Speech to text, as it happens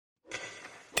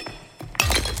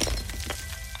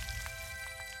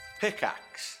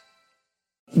Pickaxe.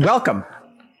 Welcome.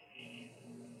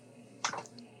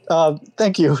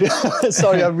 Thank you.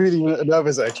 Sorry, I'm really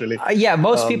nervous, actually. Yeah,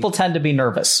 most people tend to be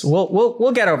nervous.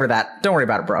 We'll get over that. Don't worry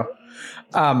about it, bro.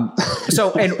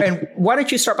 So why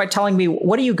don't you start by telling me,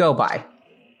 what do you go by?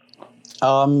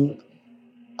 I'm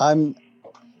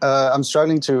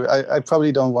struggling to. I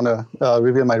probably don't want to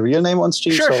reveal my real name on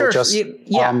stream. Sure. Just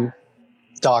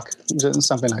Doc,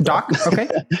 something like Doc? that. Okay.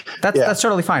 That's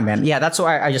totally fine, man. Yeah, that's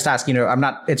why I just ask, I'm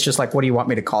not, it's just like, what do you want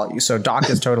me to call you? So Doc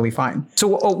is totally fine.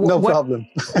 So no problem.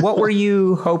 What were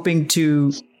you hoping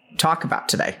to talk about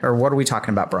today? Or what are we talking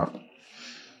about, bro?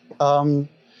 As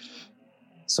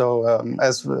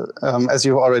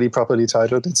you've already properly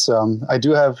titled, it's, I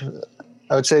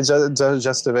would say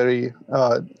just a very,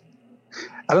 I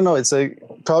don't know, it's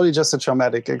probably just a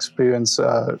traumatic experience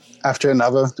after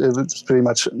another. It's pretty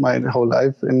much my whole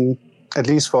life, at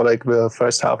least for like the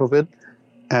first half of it,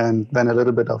 and then a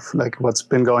little bit of like what's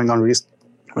been going on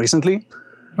recently.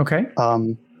 Okay.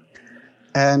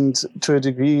 And to a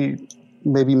degree,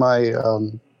 maybe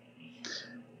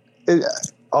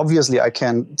obviously I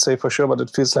can't say for sure, but it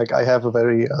feels like I have a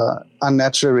very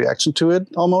unnatural reaction to it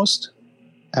almost.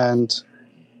 And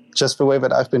just the way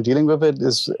that I've been dealing with it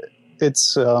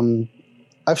it's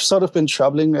I've sort of been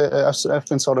troubling. I've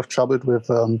been sort of troubled with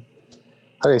how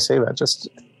do I say that? Just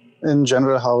in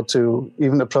general, how to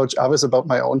even approach others about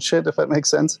my own shit, if that makes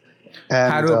sense.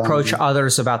 And, how to approach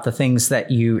others about the things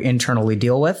that you internally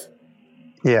deal with.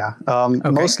 Yeah.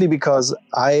 Mostly because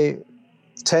I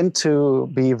tend to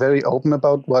be very open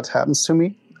about what happens to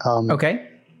me. Okay.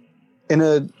 In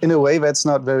a way that's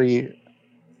not very.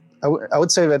 I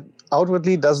would say that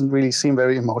outwardly doesn't really seem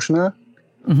very emotional.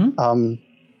 Mm-hmm.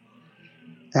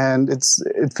 And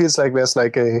it feels like there's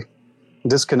like a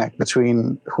disconnect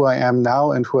between who I am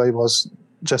now and who I was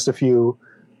just a few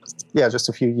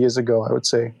years ago, I would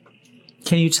say.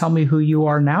 Can you tell me who you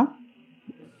are now?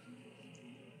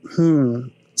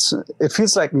 It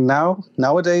feels like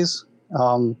nowadays,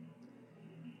 I'm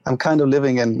kind of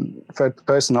living in third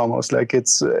person almost. Like it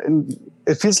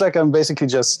feels like I'm basically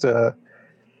just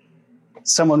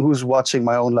someone who's watching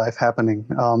my own life happening.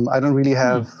 I don't really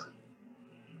have.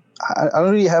 I don't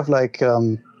really have like. I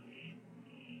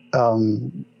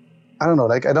don't know.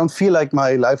 Like I don't feel like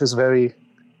my life is very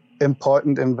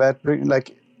important in that.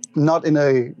 Like not in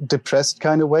a depressed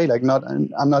kind of way. Like not.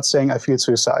 I'm not saying I feel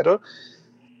suicidal,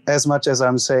 as much as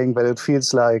I'm saying that it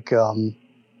feels like.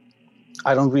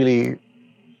 I don't really.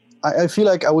 I feel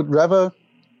like I would rather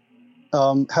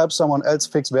help someone else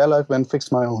fix their life than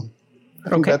fix my own. I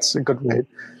think that's a good way.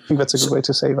 I think that's a good way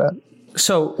to say that.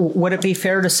 So would it be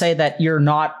fair to say that you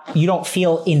don't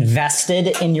feel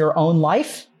invested in your own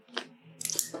life?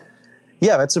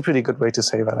 Yeah, that's a pretty good way to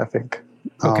say that, I think.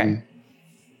 Okay.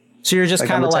 So you're just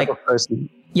kind of like,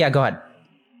 yeah, go ahead.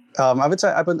 I would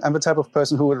say I'm the type of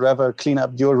person who would rather clean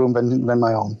up your room than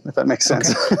my own, if that makes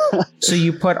sense. Okay. So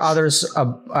you put others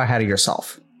ahead of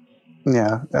yourself.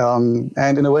 Yeah.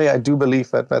 And in a way, I do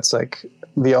believe that that's like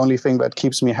the only thing that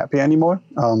keeps me happy anymore.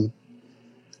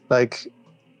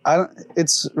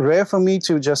 It's rare for me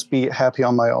to just be happy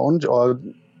on my own or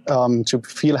to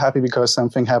feel happy because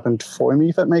something happened for me,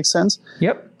 if that makes sense.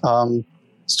 Yep.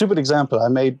 Stupid example. I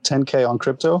made 10K on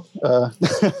crypto,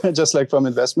 just like from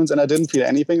investments, and I didn't feel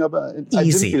anything about it. I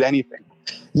didn't feel anything.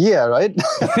 Yeah, right?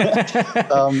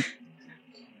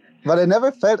 But I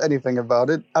never felt anything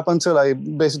about it up until I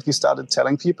basically started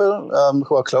telling people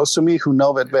who are close to me, who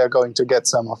know that they're going to get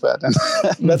some of that.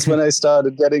 And that's when I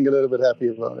started getting a little bit happy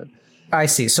about it. I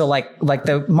see. So like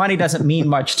the money doesn't mean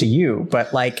much to you,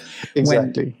 but like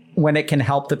exactly when it can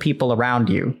help the people around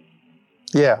you.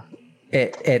 Yeah.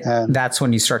 That's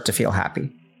when you start to feel happy.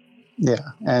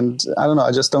 Yeah. And I don't know,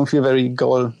 I just don't feel very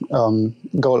goal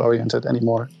oriented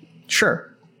anymore. Sure.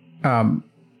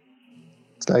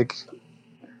 It's like,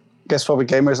 I guess for the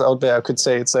gamers out there, I could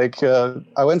say it's like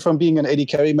I went from being an AD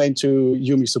carry main to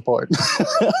Yumi support.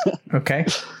 Okay.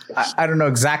 I don't know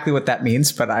exactly what that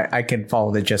means, but I can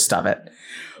follow the gist of it.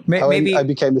 Maybe I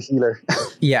became a healer.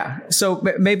 Yeah. So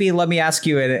maybe let me ask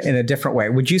you in a different way.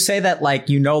 Would you say that like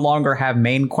you no longer have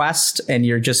main quest and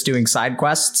you're just doing side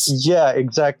quests? Yeah,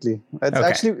 exactly.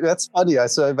 Actually, that's funny.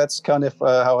 So that's kind of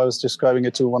how I was describing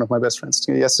it to one of my best friends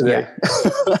yesterday.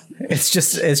 Yeah. It's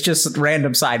just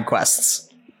random side quests.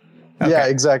 Okay. Yeah,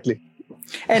 exactly.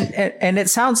 And it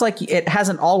sounds like it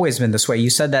hasn't always been this way. You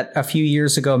said that a few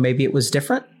years ago, maybe it was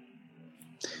different.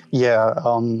 Yeah,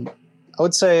 I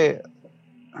would say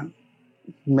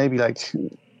maybe like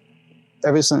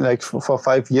ever since like for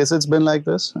 5 years it's been like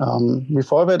this.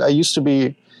 Before that, I used to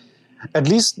be at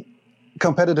least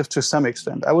competitive to some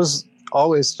extent. I was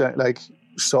always like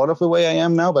sort of the way I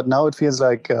am now, but now it feels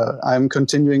like I'm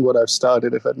continuing what I've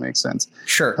started, if that makes sense.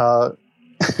 Sure.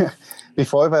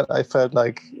 Before that, I felt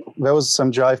like there was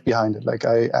some drive behind it. Like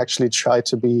I actually tried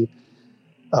to be,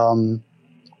 I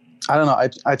don't know,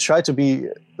 I tried to be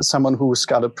someone who's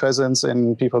got a presence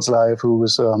in people's life,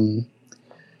 who's,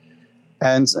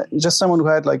 and just someone who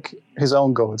had like his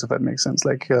own goals, if that makes sense.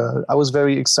 Like I was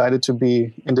very excited to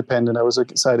be independent. I was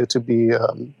excited to be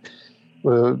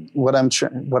what I'm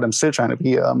still trying to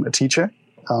be, a teacher.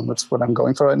 That's what I'm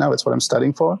going for right now. It's what I'm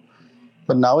studying for.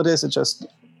 But nowadays,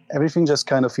 everything just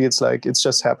kind of feels like it's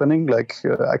just happening. Like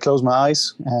I close my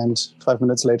eyes, and 5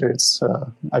 minutes later, it's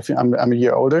I'm a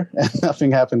year older, and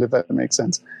nothing happened. If that makes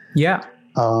sense. Yeah.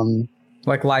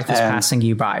 Like life is passing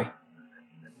you by.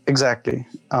 Exactly.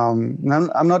 I'm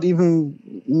not even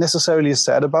necessarily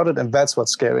sad about it, and that's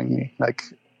what's scaring me. Like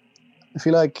I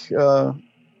feel like, I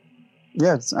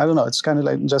don't know. It's kind of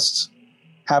like just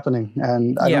happening,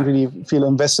 and I don't really feel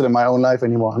invested in my own life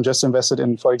anymore. I'm just invested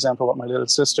in, for example, what my little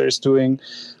sister is doing,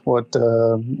 what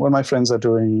my friends are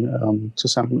doing, to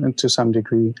some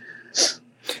degree.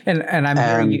 And I'm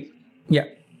hearing you. Yeah.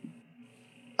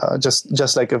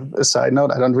 Just like a side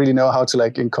note, I don't really know how to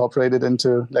like incorporate it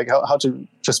into like how to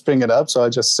just bring it up. So I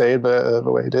just say it the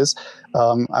way it is.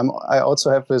 I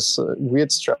also have this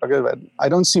weird struggle that I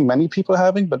don't see many people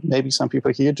having, but maybe some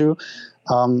people here do.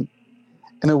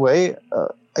 In a way,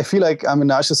 I feel like I'm a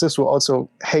narcissist who also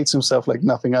hates himself like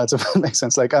nothing else, if that makes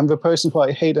sense. Like I'm the person who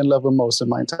I hate and love the most in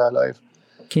my entire life.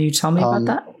 Can you tell me about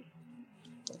that?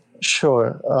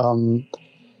 Sure.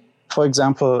 For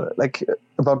example, like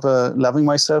about the loving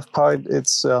myself part,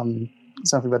 it's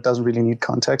something that doesn't really need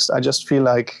context. I just feel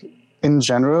like in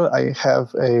general, I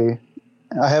have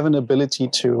an ability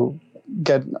to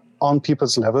get on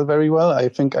people's level very well. I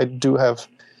think I do have,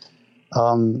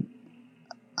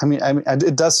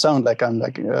 it does sound like I'm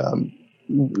like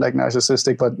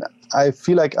narcissistic, but I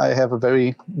feel like I have a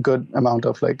very good amount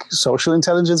of like social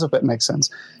intelligence, if that makes sense.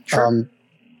 Sure.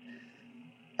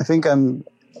 I think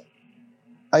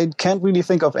I can't really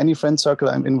think of any friend circle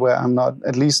I'm in where I'm not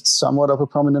at least somewhat of a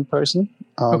prominent person.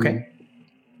 Okay.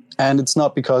 And it's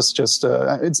not because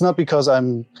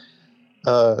I'm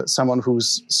someone who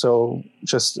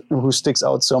sticks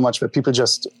out so much that people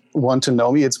just want to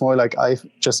know me. It's more like I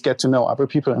just get to know other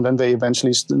people, and then they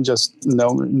eventually just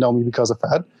know me because of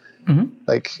that.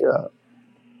 Mm-hmm.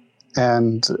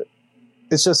 And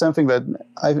it's just something that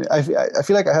I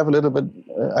feel like I have a little bit.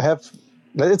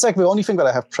 It's like the only thing that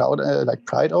I have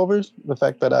pride over, the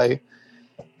fact that I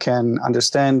can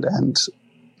understand and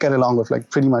get along with like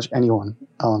pretty much anyone.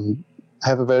 I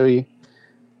have a very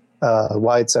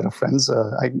wide set of friends.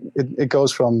 It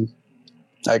goes from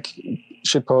like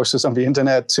shit posters on the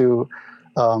internet to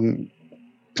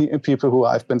people who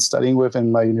I've been studying with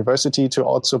in my university, to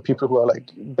also people who are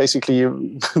like basically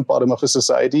bottom of the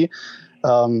society,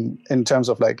 in terms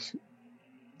of like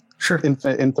sure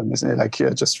infamous, like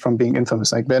just from being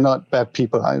infamous. Like they're not bad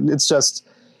people. It's just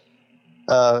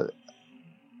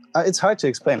it's hard to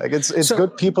explain. Like it's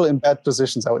good people in bad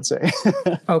positions, I would say.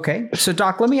 Okay. So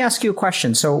Doc, let me ask you a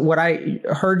question. So what I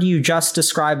heard you just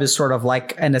describe is sort of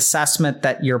like an assessment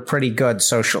that you're pretty good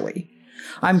socially.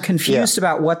 I'm confused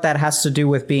about what that has to do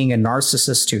with being a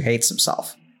narcissist who hates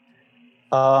himself.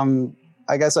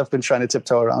 I guess I've been trying to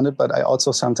tiptoe around it, but I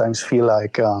also sometimes feel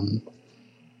like,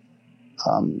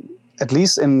 at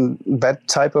least in that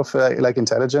type of like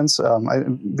intelligence,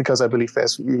 because I believe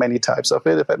there's many types of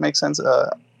it, if that makes sense.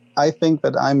 I think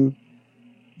that I'm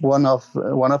one of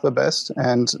the best,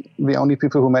 and the only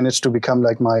people who manage to become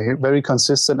like my very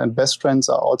consistent and best friends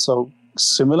are also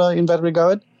similar in that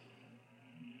regard.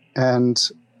 And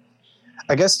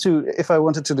I guess if I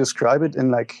wanted to describe it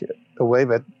in like a way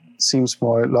that seems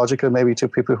more logical, maybe to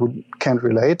people who can't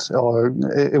relate, or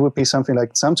it would be something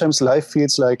like sometimes life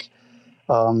feels like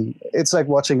it's like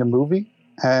watching a movie,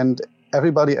 and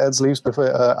everybody else leaves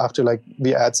after like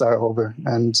the ads are over.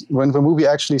 And when the movie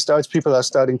actually starts, people are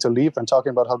starting to leave and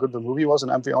talking about how good the movie was.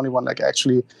 And I'm the only one like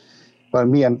actually, well,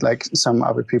 me and like some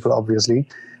other people, obviously,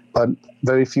 but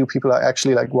very few people are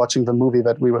actually like watching the movie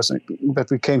that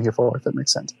we came here for, if that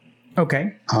makes sense.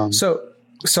 Okay. So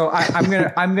I'm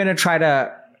gonna try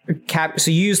to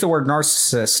so you use the word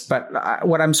narcissist, but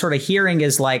what I'm sort of hearing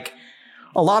is like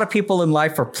a lot of people in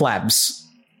life are plebs.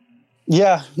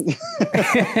 Yeah.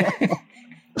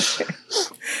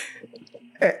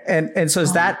 and so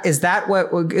is that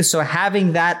what, so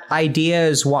having that idea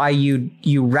is why you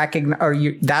recognize, or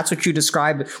that's what you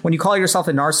describe when you call yourself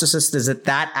a narcissist? Is it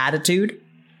that attitude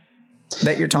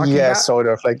that you're talking about? Yeah, sort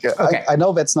of. Like okay. I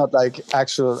know that's not like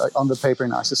actual like, on the paper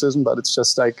narcissism, but it's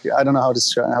just like I don't know how to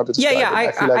describe it.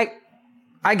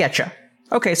 I get you.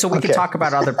 Okay, so we can talk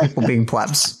about other people being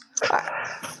plebs.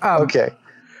 Okay.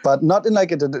 But not in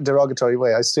like a derogatory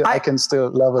way. I can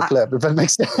still love a pleb, if that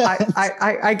makes sense.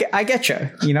 I get you.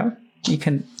 You know, you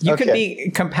can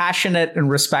be compassionate and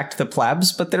respect the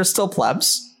plebs, but they're still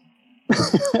plebs,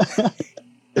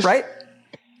 right?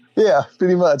 Yeah,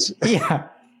 pretty much. Yeah.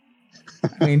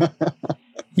 I mean,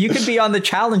 you could be on the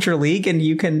Challenger League and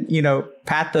you can,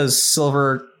 pat those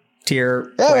silver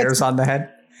tier players on the head.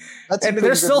 And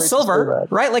they're still silver,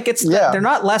 right? Like they're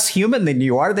not less human than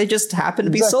you are. They just happen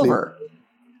to be silver.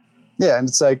 Yeah, and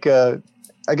it's like,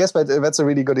 I guess that's a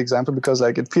really good example because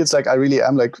like it feels like I really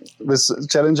am like this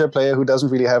challenger player who doesn't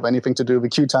really have anything to do. The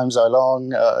queue times are long,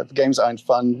 the games aren't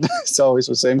fun. It's always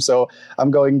the same. So I'm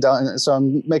going down. So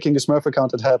I'm making a Smurf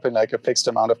account that helping like a fixed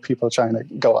amount of people trying to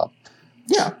go up.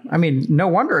 Yeah, I mean, no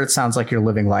wonder it sounds like you're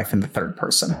living life in the third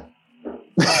person.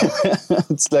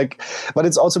 It's like, but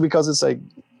it's also because it's like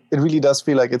it really does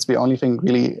feel like it's the only thing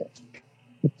really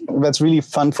that's really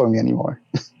fun for me anymore.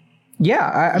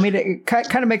 Yeah, I mean, it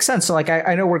kind of makes sense. So, like,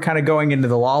 I know we're kind of going into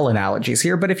the LoL analogies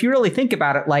here, but if you really think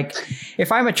about it, like,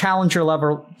 if I'm a challenger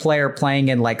level player playing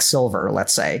in, like, silver,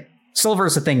 let's say. Silver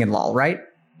is a thing in LoL, right?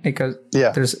 Because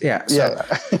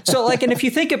So, like, and if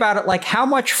you think about it, like, how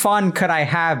much fun could I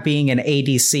have being an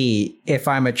ADC if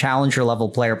I'm a challenger level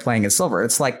player playing in silver?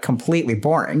 It's, like, completely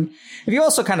boring. If you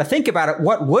also kind of think about it,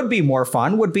 what would be more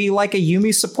fun would be, like, a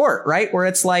Yuumi support, right? Where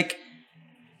it's, like,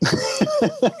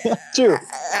 true.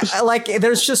 Like,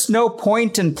 there's just no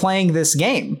point in playing this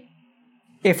game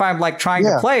if I'm like trying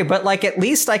to play, but like at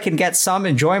least I can get some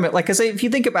enjoyment. Like, because if you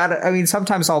think about it, I mean,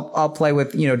 sometimes I'll play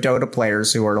with Dota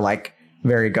players who are like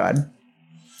very good,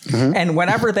 and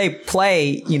whenever they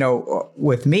play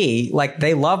with me, like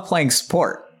they love playing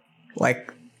support.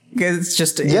 Like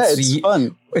it's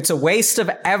fun. It's a waste of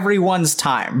everyone's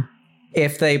time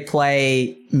if they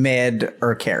play mid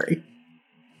or carry.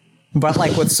 But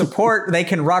like with support, they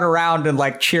can run around and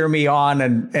like cheer me on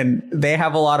and they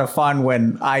have a lot of fun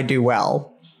when I do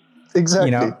well.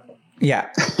 Exactly. Yeah.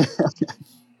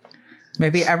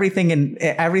 Maybe everything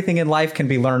in life can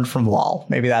be learned from LoL.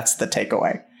 Maybe that's the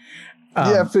takeaway.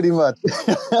 Yeah, pretty much.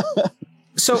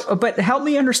 So, but help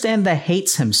me understand the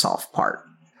hates himself part.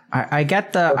 I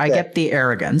get the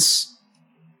arrogance.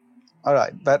 All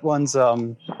right. That one's,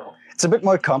 it's a bit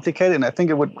more complicated, and I think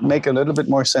it would make a little bit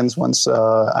more sense once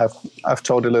I've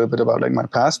told a little bit about like my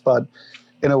past. But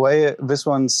in a way, this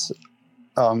one's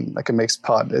like a mixed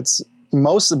pot.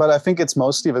 But I think it's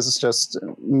mostly this is just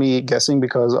me guessing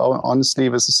because honestly,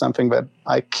 this is something that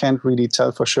I can't really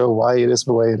tell for sure why it is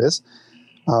the way it is.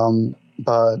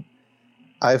 But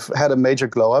I've had a major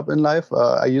glow up in life.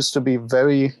 I used to be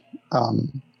very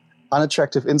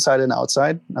unattractive inside and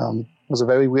outside. Was a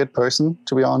very weird person,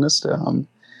 to be honest.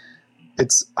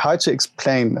 It's hard to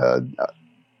explain,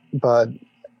 but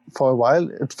for a while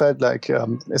it felt like,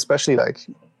 especially like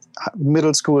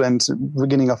middle school and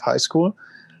beginning of high school,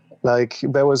 like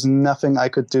there was nothing I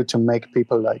could do to make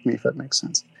people like me, if that makes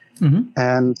sense. Mm-hmm.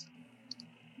 And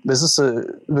this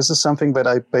is something that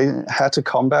I had to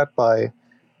combat by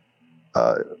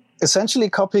essentially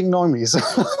copying normies.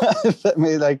 That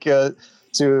may like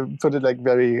to put it like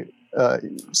very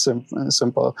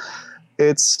simple.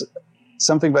 It's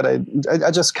something that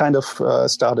I just kind of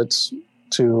started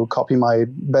to copy my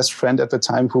best friend at the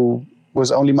time, who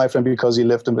was only my friend because he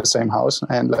lived in the same house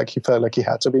and like he felt like he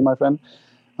had to be my friend.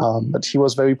 But he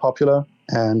was very popular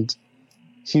and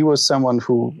he was someone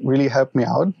who really helped me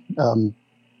out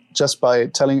just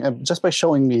by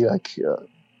showing me like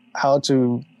how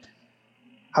to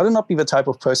not be the type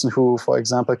of person who, for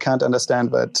example, can't understand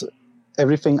that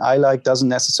everything I like doesn't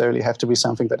necessarily have to be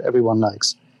something that everyone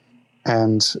likes.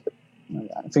 And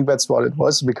I think that's what it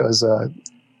was, because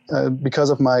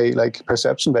of my like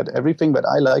perception that everything that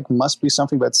I like must be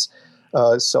something that's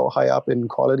so high up in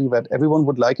quality that everyone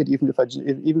would like it, even if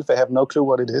they have no clue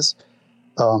what it is.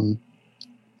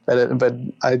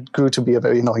 That I grew to be a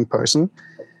very annoying person,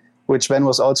 which then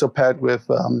was also paired with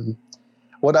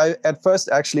what I at first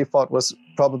actually thought was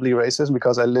probably racist,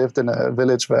 because I lived in a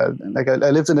village where, like, I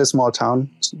lived in a small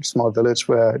village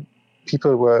where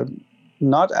people were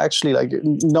not actually like,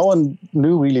 no one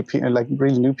knew really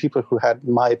knew people who had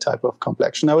my type of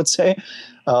complexion, I would say,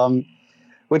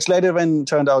 which later then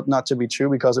turned out not to be true,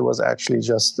 because it was actually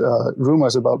just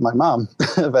rumors about my mom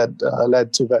that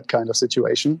led to that kind of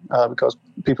situation, because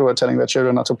people were telling their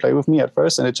children not to play with me at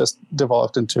first, and it just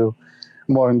devolved into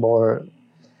more and more,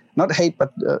 not hate,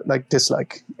 but like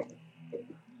dislike.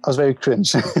 I was very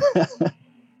cringe.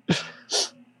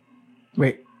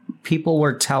 Wait, people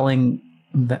were telling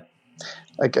that?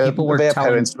 Like People were their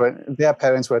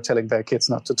parents were telling their kids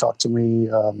not to talk to me.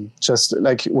 Just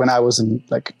like when I was in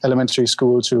like elementary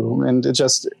school too, and it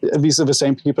just these are the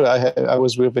same people I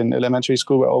was with in elementary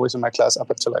school were always in my class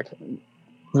up until like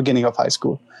beginning of high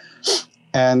school.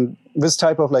 And this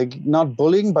type of like not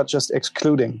bullying but just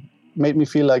excluding made me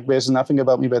feel like there's nothing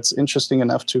about me that's interesting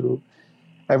enough to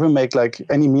ever make like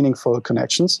any meaningful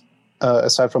connections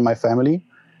aside from my family,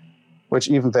 which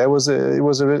even there was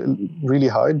really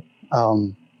hard.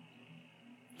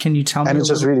 Can you tell me? And it's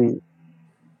just really,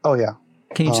 oh yeah.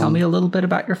 Can you tell me a little bit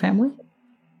about your family?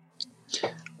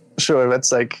 Sure,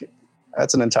 that's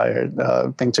an entire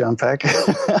thing to unpack.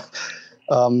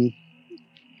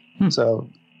 So,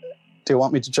 do you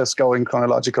want me to just go in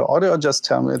chronological order, or just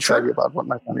tell you about what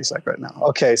my family's like right now?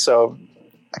 Okay, so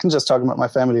I can just talk about my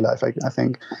family life. I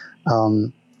think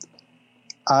I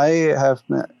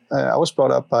was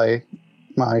brought up by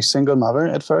my single mother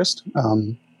at first,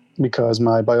 because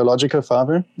my biological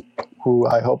father, who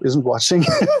I hope isn't watching,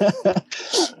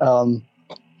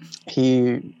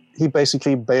 he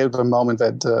basically bailed the moment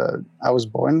that I was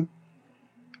born,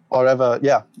 or ever.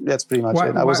 Yeah, that's pretty much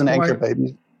it. I was an anchor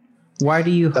baby. Why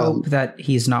do you hope that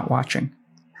he's not watching?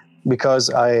 Because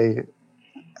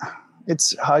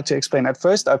it's hard to explain. At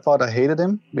first, I thought I hated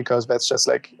him because that's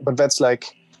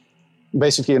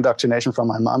basically indoctrination from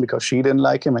my mom, because she didn't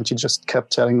like him and she just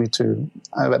kept telling me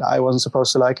that I wasn't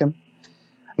supposed to like him.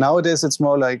 Nowadays, it's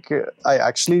more like I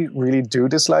actually really do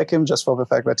dislike him just for the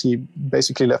fact that he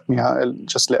basically left me.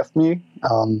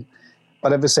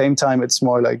 But at the same time, it's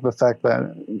more like the fact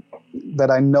that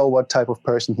I know what type of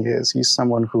person he is. He's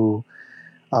someone who,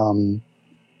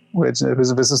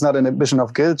 this is not an admission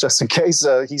of guilt, just in case,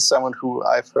 he's someone who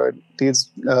I've heard deals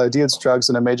drugs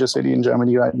in a major city in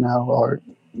Germany right now, or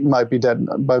might be dead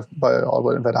by all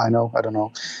that I know. I don't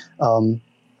know.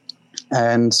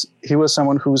 And he was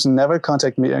someone who's never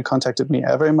contacted me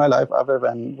ever in my life, other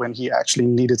than when he actually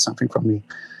needed something from me.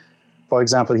 For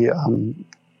example,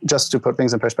 just to put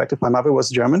things in perspective, my mother was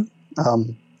German.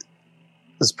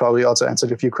 This probably also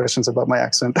answered a few questions about my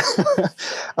accent.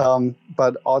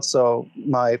 But also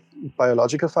my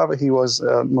biological father, he was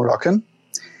Moroccan.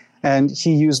 And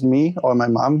he used me, or my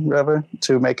mom rather,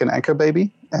 to make an anchor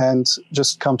baby and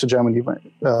just come to Germany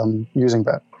using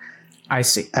that. I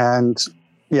see. And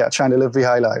yeah, trying to live the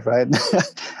high life, right?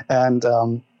 And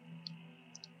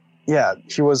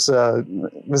he was.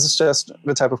 This is just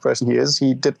the type of person he is.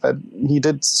 He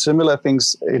did similar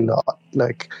things a lot.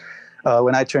 Like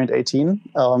when I turned 18,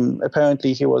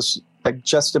 apparently he was like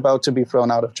just about to be thrown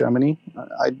out of Germany.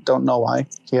 I don't know why.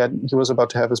 He was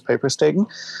about to have his papers taken.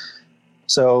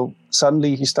 So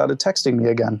suddenly he started texting me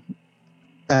again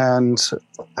and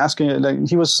asking. Like,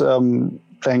 he was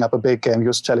playing up a big game. He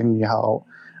was telling me how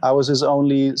I was his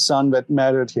only son that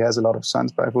mattered. He has a lot of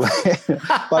sons, by the way,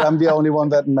 but I'm the only one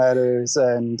that matters.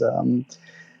 And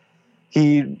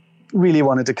he really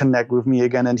wanted to connect with me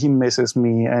again, and he misses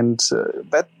me. And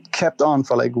that kept on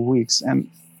for like weeks. And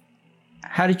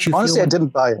how did you honestly, feel? I didn't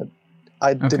buy it.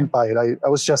 I didn't buy it. I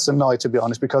was just annoyed, to be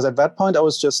honest, because at that point I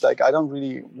was just like, I don't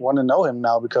really want to know him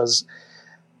now, because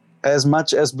as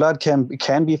much as blood can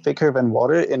be thicker than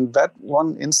water, in that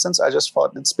one instance, I just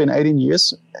thought, it's been 18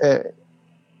 years.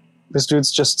 This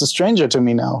dude's just a stranger to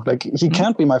me now. Like, he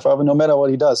can't be my father no matter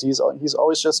what he does. He's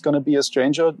always just going to be a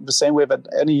stranger, the same way that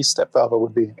any stepfather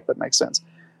would be, if that makes sense.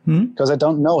 Because I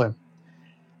don't know him.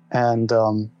 And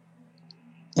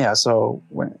so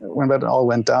when that all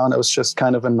went down, I was just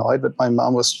kind of annoyed that my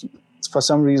mom was, for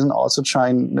some reason, also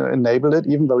trying to enable it,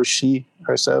 even though she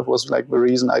herself was like the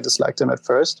reason I disliked him at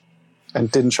first and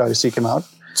didn't try to seek him out.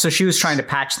 So she was trying to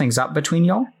patch things up between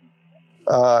y'all?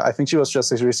 I think she was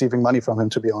just receiving money from him,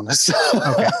 to be honest.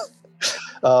 Okay.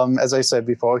 As I said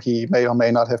before, he may or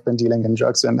may not have been dealing in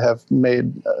drugs and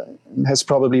has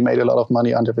probably made a lot of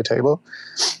money under the table.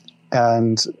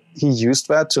 And he used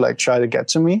that to like try to get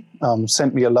to me,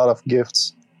 sent me a lot of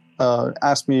gifts,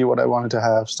 asked me what I wanted to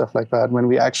have, stuff like that. When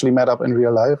we actually met up in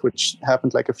real life, which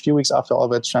happened like a few weeks after all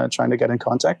that, trying to get in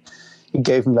contact, he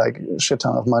gave me like a shit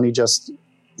ton of money just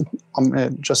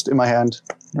in my hand,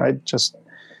 right?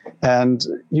 And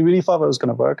he really thought that was going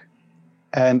to work.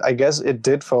 And I guess it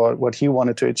did for what he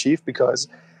wanted to achieve, because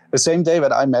the same day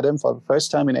that I met him for the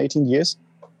first time in 18 years,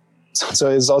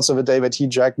 so it's also the day that he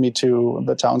dragged me to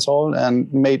the town hall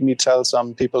and made me tell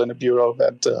some people in the bureau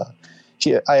that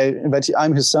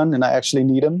I'm his son and I actually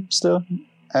need him still.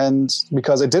 And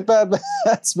because I did that,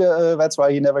 that's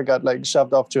why he never got like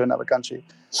shoved off to another country.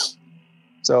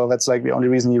 So that's like the only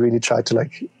reason he really tried to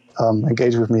like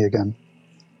engage with me again.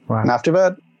 Wow. And after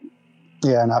that,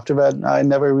 I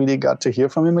never really got to hear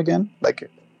from him again. Like,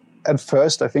 at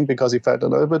first, I think, because he felt a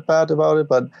little bit bad about it,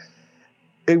 but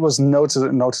it was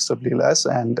noticeably less.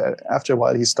 And after a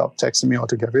while, he stopped texting me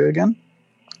altogether again.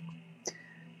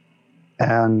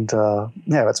 And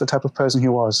that's the type of person he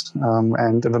was.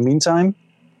 And in the meantime,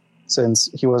 since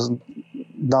he was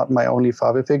not my only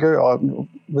father figure, or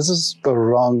this is the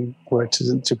wrong word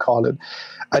to call it,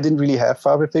 I didn't really have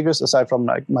father figures aside from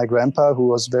like my grandpa, who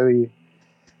was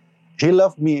he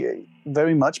loved me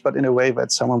very much, but in a way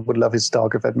that someone would love his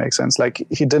dog, if that makes sense. Like,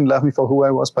 he didn't love me for who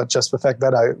I was, but just the fact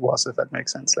that I was, if that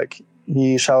makes sense. Like,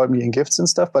 he showered me in gifts and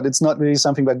stuff, but it's not really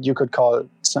something that you could call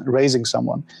raising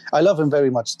someone. I love him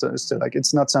very much still. Like,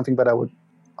 it's not something that I would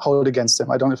hold against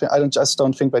him. I don't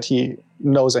think that he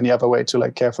knows any other way to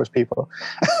like care for people.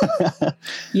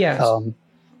 Yeah.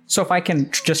 So if I can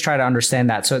just try to understand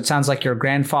that. So it sounds like your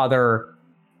grandfather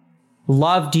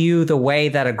loved you the way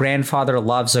that a grandfather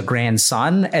loves a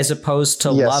grandson, as opposed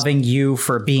to loving you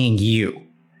for being you.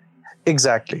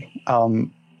 Exactly.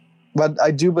 But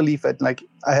I do believe that like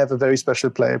I have a very special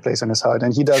place in his heart,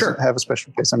 and he does have a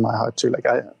special place in my heart too.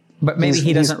 But maybe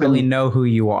he doesn't really know who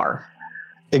you are.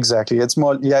 Exactly. It's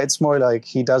more like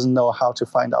he doesn't know how to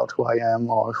find out who I am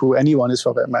or who anyone is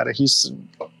for that matter. He's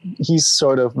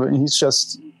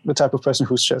just the type of person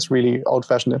who's just really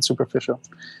old-fashioned and superficial.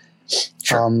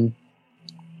 Sure.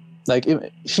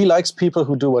 He likes people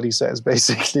who do what he says,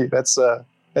 basically. That's a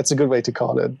good way to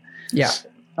call it. Yeah.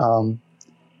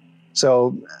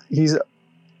 So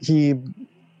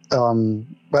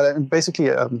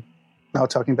now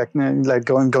talking back, like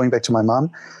going back to my mom,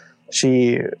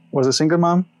 she was a single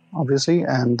mom, obviously,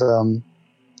 and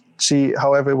she,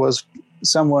 however, was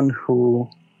someone who,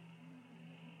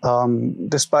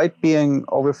 despite being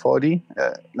over 40,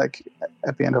 like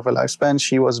at the end of her lifespan,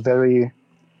 she was very,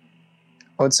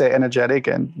 I would say, energetic,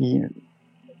 and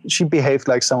she behaved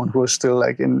like someone who was still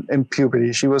like in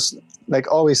puberty. She was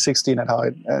like always 16 at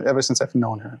heart, ever since I've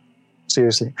known her.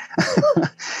 Seriously.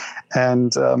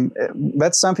 And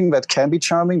that's something that can be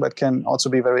charming, but can also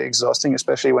be very exhausting,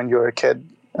 especially when you're a kid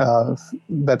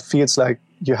that feels like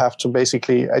you have to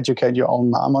basically educate your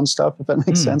own mom on stuff, if that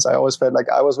makes sense. I always felt like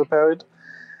I was the parent.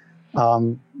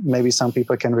 Maybe some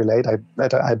people can relate. I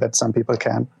bet some people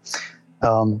can.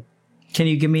 Can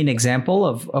you give me an example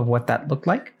of what that looked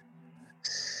like?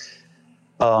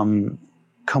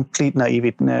 Complete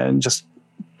naivete.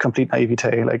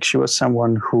 Like, she was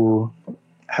someone who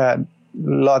had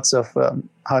lots of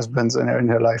husbands in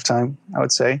her lifetime, I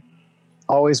would say.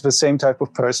 Always the same type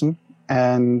of person,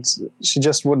 and she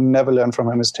just would never learn from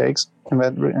her mistakes in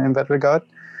that regard.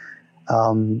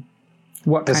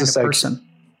 What kind of person?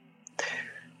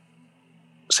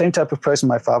 Same type of person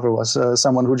my father was.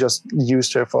 Someone who just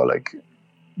used her for like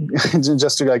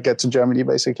just to like get to Germany,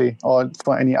 basically, or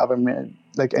for any other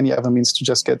means to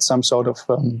just get some sort of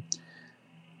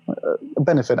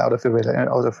benefit out of a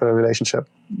relationship.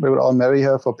 We would all marry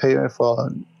her for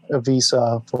a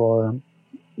visa, for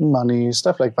money,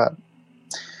 stuff like that.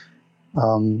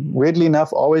 Weirdly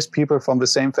enough, always people from the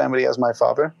same family as my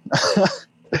father.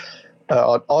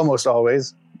 Almost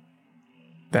always.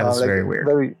 That is very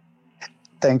weird.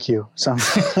 Thank you.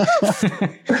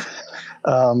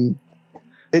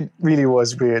 It really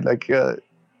was weird. Like,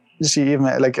 she even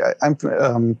I'm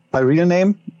my real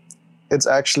name. It's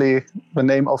actually the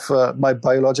name of my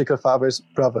biological father's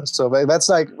brother. So that's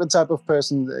like the type of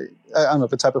person, I don't know,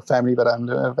 the type of family that I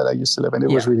used to live in. It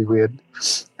was really weird.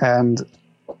 And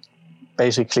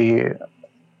basically,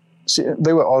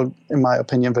 they were all, in my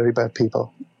opinion, very bad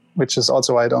people, which is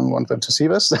also why I don't want them to see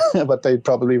this, but they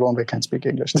probably won't. They can't speak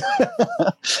English. This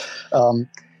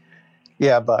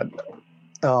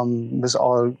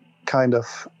all kind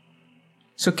of...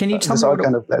 So can you tell me... This all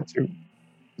kind of led to...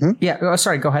 Yeah, oh,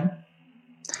 sorry, go ahead.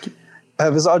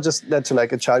 This all just led to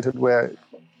like a childhood where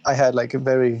I had like a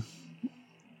very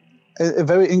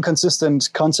inconsistent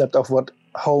concept of what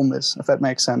home is, if that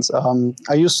makes sense.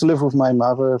 I used to live with my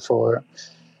mother for,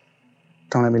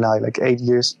 don't let me lie, like 8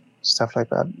 years, stuff like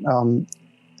that.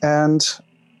 And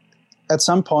at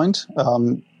some point,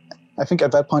 I think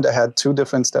at that point I had 2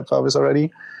 different stepfathers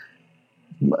already.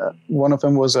 One of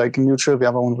them was like neutral, the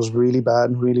other one was really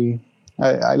bad, really...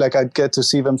 I'd get to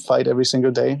see them fight every single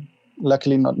day.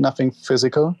 Luckily, nothing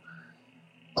physical,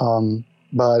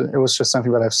 but it was just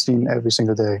something that I've seen every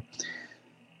single day.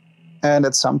 And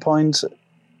at some point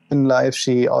in life,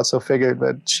 she also figured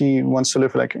that she wants to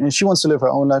live her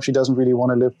own life. She doesn't really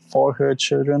want to live for her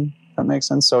children. That makes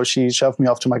sense. So she shoved me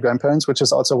off to my grandparents, which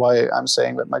is also why I'm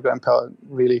saying that my grandpa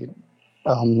really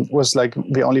was like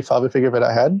the only father figure that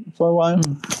I had for a while,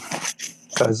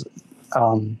 because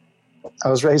I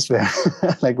was raised there,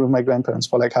 like with my grandparents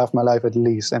for like half my life at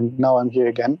least. And now I'm here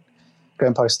again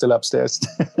grandpa is still upstairs.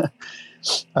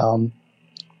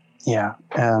 Yeah,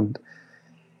 and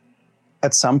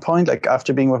at some point, like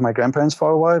after being with my grandparents for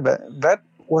a while, that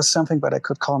was something that I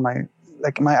could call my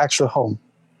actual home.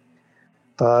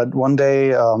 But one day,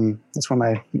 that's when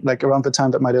around the time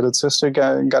that my little sister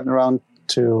got around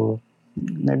to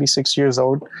maybe 6 years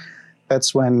old,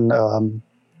 that's when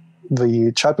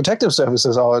the Child Protective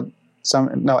Services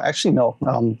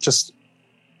just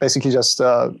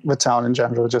the town in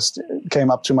general just came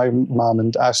up to my mom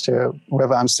and asked her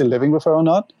whether I'm still living with her or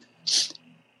not.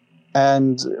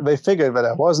 And they figured that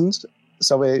I wasn't.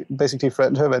 So they basically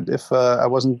threatened her that if I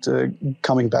wasn't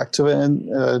coming back to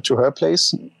her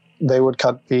place, they would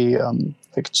cut the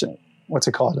what's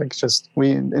it called? Like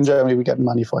in Germany we get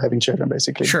money for having children,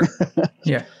 basically. Sure.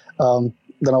 Yeah.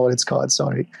 Don't know what it's called.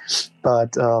 Sorry,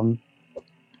 but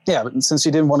yeah. But since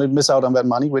she didn't want to miss out on that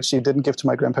money, which she didn't give to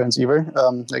my grandparents either,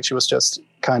 she was just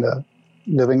kind of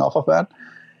living off of that.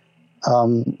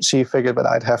 She figured that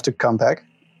I'd have to come back.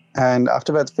 And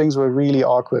after that, things were really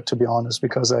awkward, to be honest,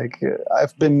 because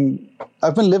I've been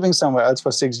living somewhere else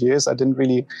for 6 years. I didn't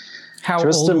really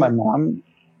trust my mom.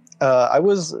 I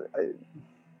was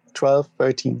 12,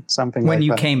 13, something like that. When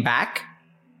you came back?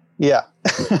 Yeah.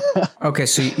 Okay,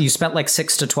 so you spent like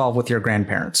 6 to 12 with your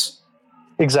grandparents.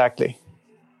 Exactly.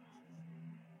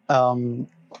 And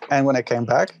when I came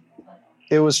back,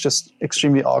 it was just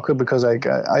extremely awkward because I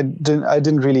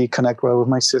didn't really connect well with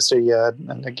my sister yet,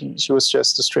 and she was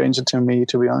just a stranger to me,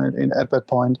 to be honest, at that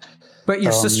point. But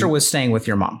your sister was staying with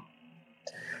your mom.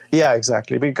 Yeah,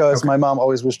 exactly. Because my mom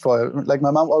always wished for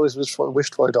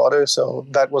a daughter, so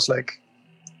that was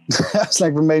that's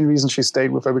the main reason she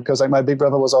stayed with her. Because my big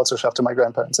brother was also shoved to my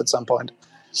grandparents at some point.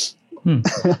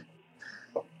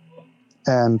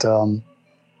 And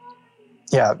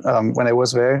when I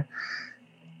was there,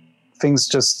 things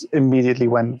just immediately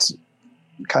went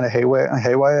kind of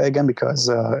haywire again, because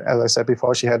as I said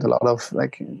before, she had a lot of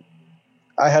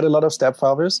I had a lot of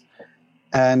stepfathers,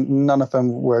 and none of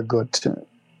them were good,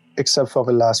 except for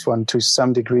the last one to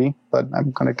some degree, but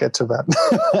I'm going to get to that.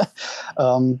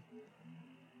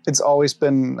 It's always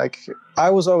been I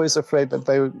was always afraid that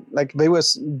they were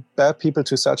bad people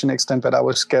to such an extent that I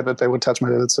was scared that they would touch my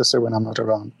little sister when I'm not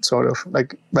around. Sort of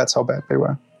that's how bad they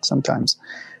were sometimes.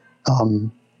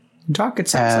 Doc, it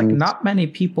sounds like not many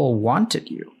people wanted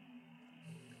you.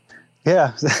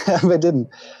 Yeah, they didn't.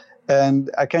 And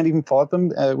I can't even fault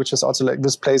them, which is also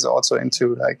this plays also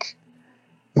into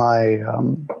my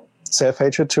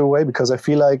self-hatred to a way, because I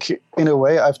feel like in a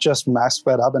way I've just masked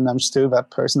that up and I'm still that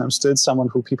person. I'm still someone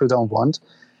who people don't want.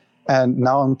 And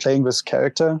now I'm playing this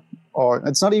character, or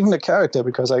it's not even a character,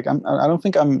 because I don't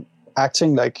think I'm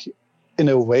acting in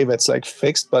a way that's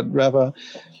fixed, but rather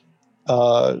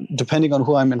depending on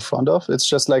who I'm in front of, it's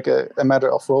just a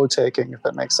matter of role taking, if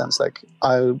that makes sense.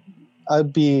 I'll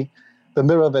be the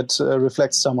mirror that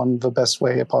reflects someone the best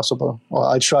way possible, or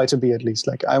I try to be, at least.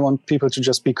 I want people to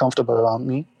just be comfortable around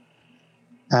me,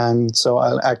 and so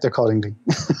I'll act accordingly.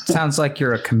 Sounds like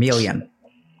you're a chameleon.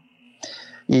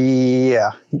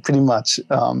 Yeah, pretty much.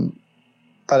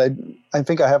 But I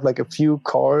think I have a few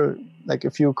core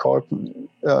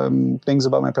things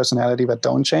about my personality that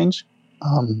don't change.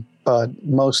 But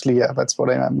mostly, yeah, that's what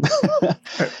I am.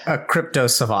 A crypto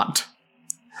savant.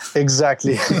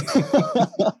 Exactly.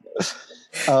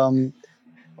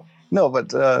 No,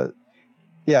 but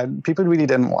yeah, people really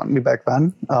didn't want me back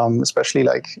then, especially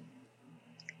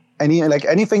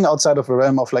anything outside of the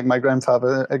realm of my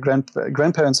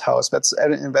grandparents' house. That's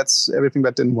everything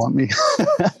that didn't want me.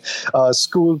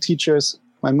 School, teachers,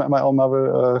 my own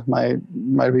mother, my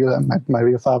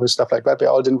real father, stuff like that. They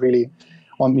all didn't really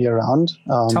want me around.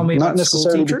 Tell me about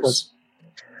school teachers.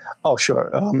 Oh,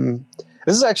 sure.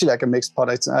 This is actually a mixed pot.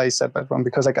 I said that wrong,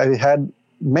 because I had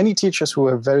many teachers who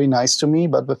were very nice to me,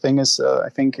 but the thing is, I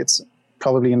think it's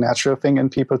probably a natural thing in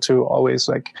people to always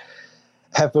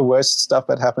have the worst stuff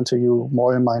that happened to you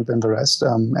more in mind than the rest.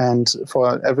 And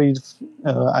for every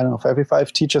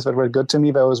 5 teachers that were good to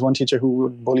me, there was one teacher who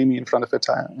would bully me in front of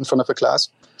the class.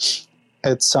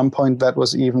 At some point, that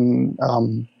was even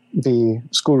the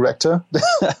school rector.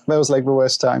 That was the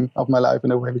worst time of my life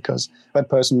in a way, because that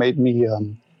person made me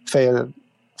fail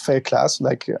class.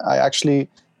 I actually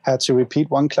had to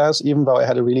repeat one class, even though I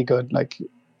had a really good I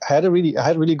had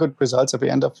really good results at the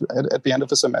end of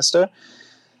the semester.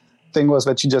 Thing was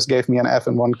that she just gave me an F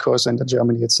in one course, and in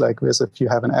Germany it's this: if you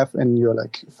have an F in your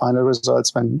final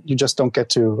results, then you just don't get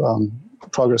to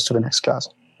progress to the next class.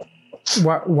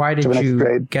 Why did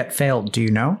you get failed? Do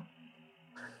you know?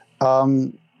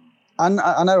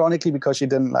 Unironically, because she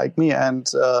didn't like me, and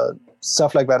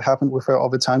stuff like that happened with her all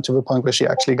the time, to the point where she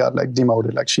actually got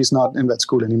demoted. She's not in that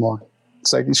school anymore.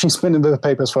 It's like she's been in the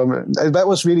papers for that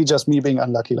was really just me being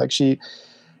unlucky. Like she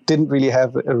didn't really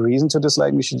have a reason to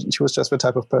dislike me. She was just the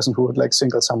type of person who would like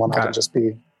single someone out and just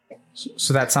be.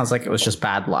 So that sounds like it was just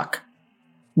bad luck.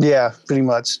 Yeah, pretty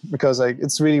much. Because like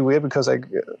it's really weird because like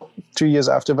 2 years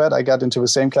after that, I got into the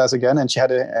same class again,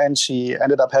 and she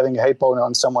ended up having a hate boner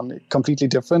on someone completely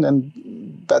different. And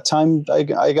that time I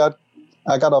got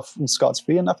off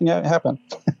scot-free and nothing happened.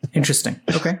 Interesting.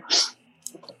 Okay.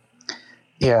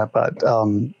 Yeah, but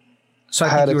so I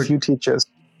had a few teachers.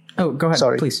 Oh, go ahead.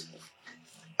 Sorry, please.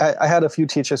 I had a few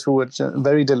teachers who would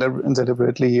very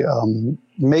deliberately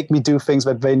make me do things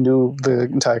that they knew the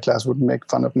entire class would make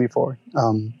fun of me for.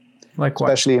 Like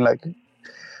what? Especially in like,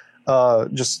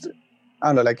 just, I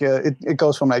don't know, like it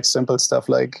goes from like simple stuff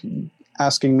like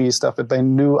asking me stuff that they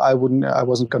knew I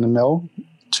wasn't going to know,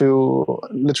 to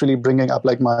literally bringing up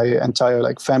like my entire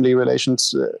like family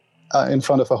relations in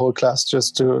front of a whole class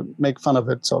just to make fun of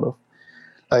it, sort of.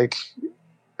 Like,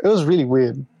 it was really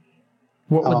weird.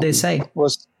 What would they say?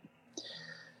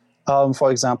 For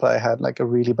example, I had like a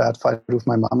really bad fight with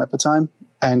my mom at the time,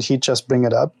 and he'd just bring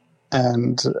it up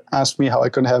and ask me how I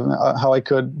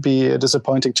could be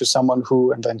disappointing to someone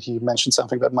who, and then he mentioned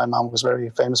something that my mom was very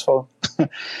famous for,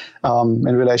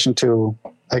 in relation to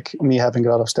like me having a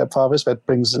lot of stepfathers. That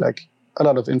brings like a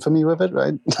lot of infamy with it,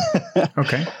 right?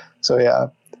 Okay. So yeah,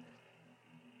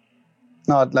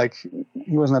 not like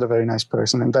he was not a very nice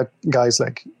person, and that guy's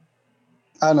like.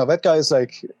 I don't know, that guy is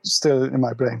like still in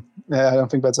my brain. Yeah, I don't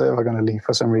think that's ever going to leave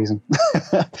for some reason.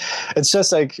 It's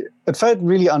just like, it felt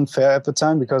really unfair at the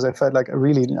time because I felt like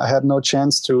I had no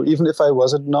chance to, even if I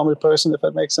was a normal person, if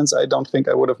that makes sense, I don't think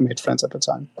I would have made friends at the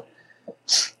time.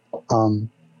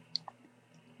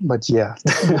 But yeah.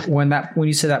 When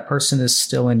you say that person is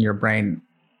still in your brain,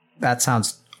 that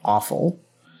sounds awful.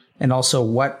 And also,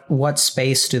 what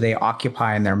space do they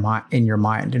occupy in your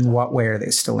mind? In what way are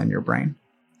they still in your brain?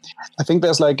 I think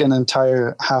there's like an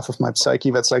entire half of my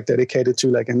psyche that's like dedicated to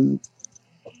like, and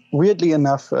weirdly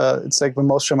enough, it's like the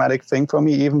most traumatic thing for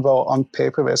me, even though on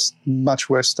paper there's much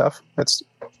worse stuff.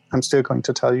 I'm still going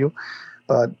to tell you,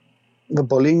 but the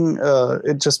bullying,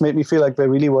 it just made me feel like there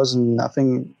really was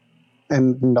nothing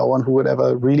and no one who's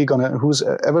ever really gonna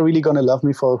love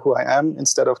me for who I am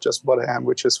instead of just what I am,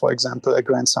 which is, for example, a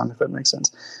grandson, if that makes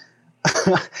sense.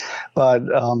 But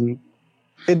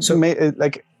made it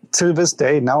like, to this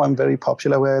day, now I'm very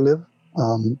popular where I live.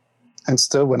 And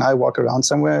still, when I walk around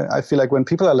somewhere, I feel like when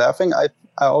people are laughing, I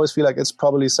always feel like it's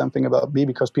probably something about me,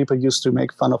 because people used to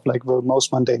make fun of like the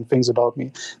most mundane things about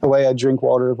me, the way I drink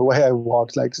water, the way I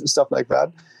walk, like stuff like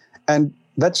that. And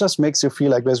that just makes you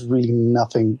feel like there's really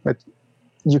nothing that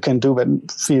you can do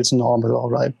that feels normal, all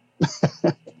right?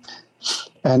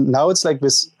 And now it's like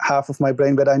this half of my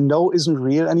brain that I know isn't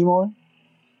real anymore.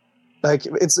 Like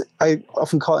I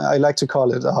like to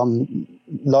call it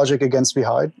logic against the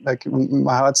heart. Like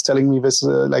my heart's telling me this,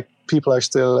 like people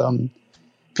still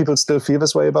feel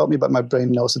this way about me, but my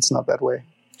brain knows it's not that way.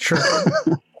 Sure.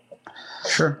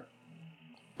 Sure.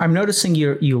 I'm noticing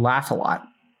you laugh a lot.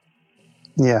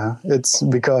 Yeah, it's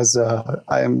because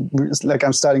I'm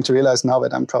starting to realize now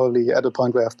that I'm probably at a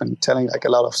point where I've been telling like a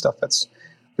lot of stuff that's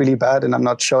really bad, and I'm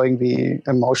not showing the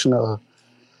emotional.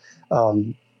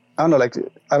 I don't know,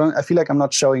 I feel like I'm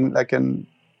not showing like an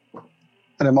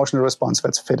emotional response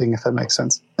that's fitting, if that makes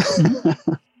sense.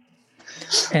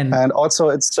 Mm-hmm. And also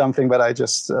it's something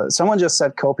that someone just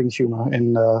said coping humor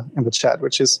in the chat,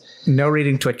 which is no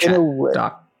reading to a chat,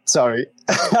 Doc. Sorry.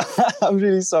 I'm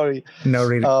really sorry. No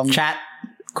reading. Chat,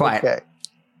 quiet. Okay.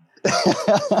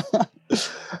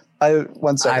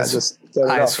 One second.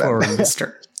 Eyes forward,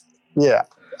 mister. Yeah,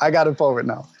 I got it forward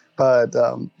now. But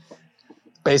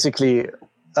basically,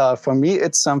 for me,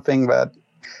 it's something that,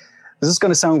 this is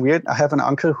going to sound weird. I have an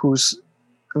uncle who's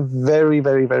very,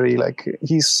 very, very, like,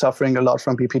 he's suffering a lot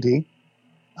from BPD.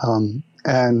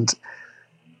 And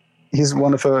he's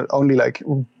one of the only, like,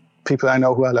 people I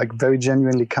know who are, like, very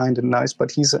genuinely kind and nice.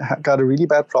 But he's got a really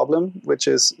bad problem, which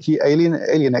is he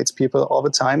alienates people all the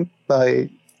time by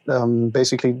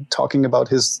basically talking about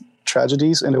his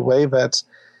tragedies in a way that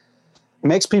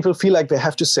makes people feel like they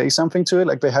have to say something to it,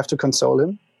 like they have to console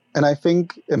him. And I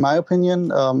think, in my opinion,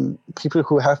 people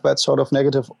who have that sort of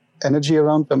negative energy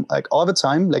around them, like all the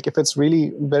time, like if it's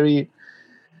really very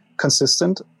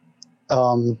consistent,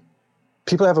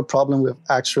 people have a problem with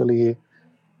actually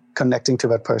connecting to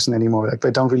that person anymore. Like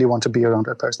they don't really want to be around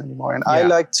that person anymore. And yeah. I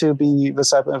like to be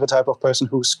the type of person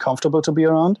who's comfortable to be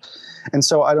around. And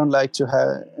so I don't like to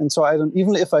have, and so I don't,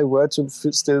 even if I were to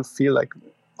still feel like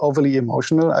overly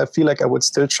emotional, I feel like I would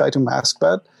still try to mask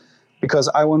that, because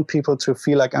I want people to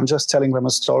feel like I'm just telling them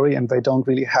a story and they don't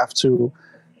really have to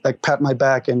like pat my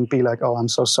back and be like, oh, I'm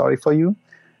so sorry for you.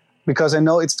 Because I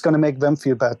know it's going to make them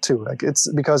feel bad too. Like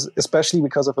it's because, especially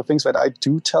because of the things that I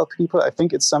do tell people, I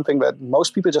think it's something that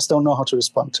most people just don't know how to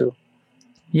respond to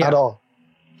at all.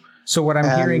 So what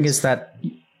I'm hearing is that,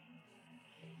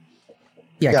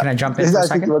 can I jump in for a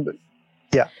second?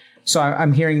 Yeah. So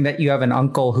I'm hearing that you have an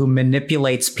uncle who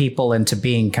manipulates people into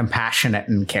being compassionate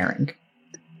and caring.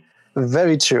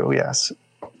 Very true, yes.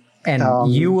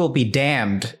 And you will be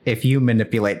damned if you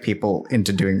manipulate people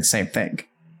into doing the same thing.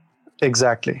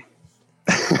 Exactly.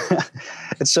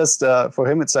 It's just for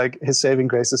him, it's like his saving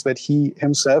grace is that he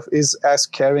himself is as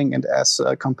caring and as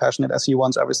compassionate as he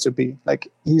wants others to be.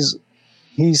 Like he's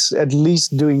at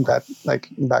least doing that, like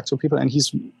back to people, and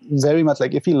he's very much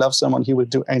like if he loves someone, he would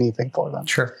do anything for them.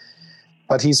 Sure.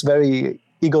 But he's very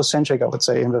egocentric, I would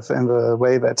say, in the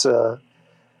way that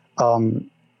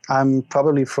I'm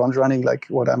probably front running like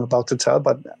what I'm about to tell.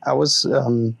 But I was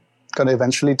going to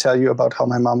eventually tell you about how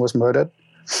my mom was murdered,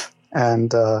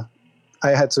 and I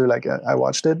had to I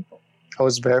watched it. I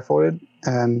was there for it,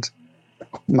 and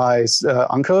my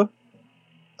uncle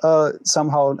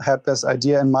somehow had this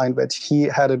idea in mind that he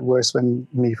had it worse than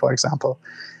me, for example.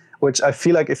 Which I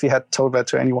feel like if he had told that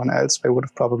to anyone else, they would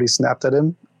have probably snapped at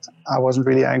him. I wasn't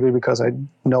really angry because I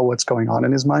know what's going on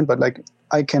in his mind, but like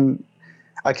I can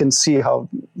see how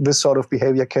this sort of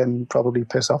behavior can probably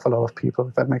piss off a lot of people,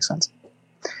 if that makes sense.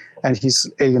 And he's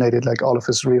alienated like all of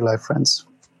his real life friends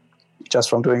just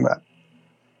from doing that.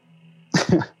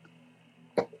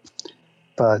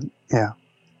 But yeah,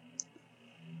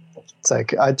 it's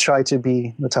like I try to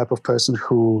be the type of person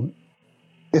who,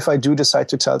 if I do decide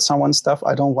to tell someone stuff,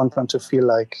 I don't want them to feel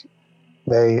like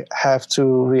they have to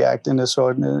react in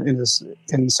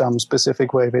some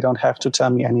specific way. They don't have to tell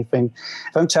me anything.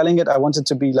 If I'm telling it, I want it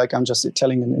to be like I'm just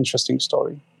telling an interesting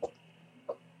story.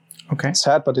 Okay.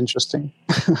 Sad, but interesting.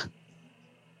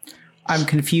 I'm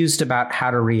confused about how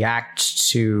to react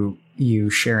to you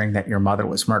sharing that your mother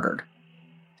was murdered.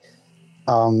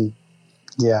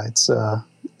 Yeah, it's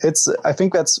I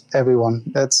think that's everyone.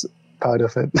 That's part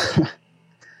of it.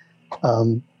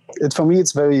 For me,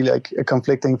 it's very like a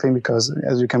conflicting thing because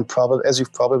as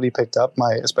you've probably picked up,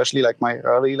 especially like my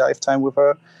early lifetime with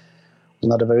her was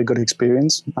not a very good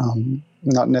experience.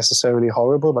 Not necessarily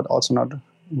horrible, but also not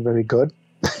very good.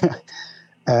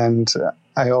 And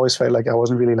I always felt like I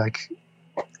wasn't really like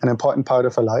an important part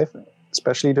of her life,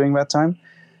 especially during that time.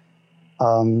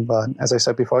 But as I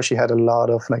said before, she had a lot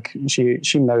of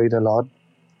she married a lot.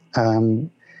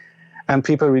 And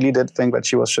people really did think that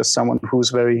she was just someone who's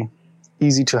very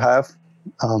easy to have,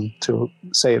 to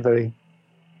say it very,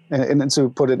 and to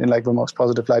put it in like the most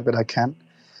positive light that I can.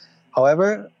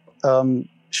 However,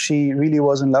 she really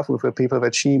was in love with the people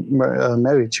that she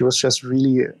married. She was just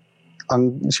really,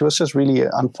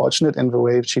 unfortunate in the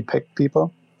way she picked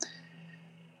people,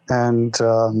 and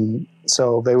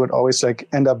so they would always like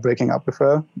end up breaking up with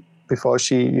her before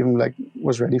she even like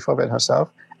was ready for that herself.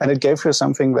 And it gave her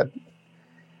something that,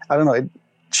 I don't know, it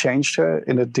changed her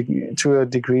to a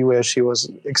degree where she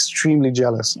was extremely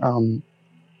jealous.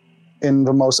 In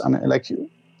the most, I don't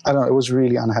know, it was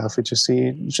really unhealthy to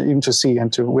see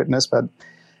and to witness. But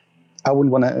I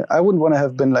wouldn't want to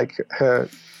have been like her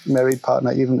married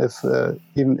partner, even if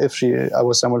I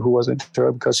was someone who was into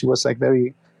her, because she was like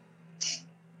very,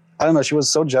 I don't know, she was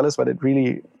so jealous, but it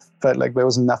really felt like there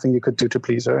was nothing you could do to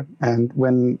please her. And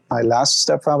when my last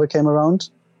stepfather came around,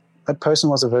 that person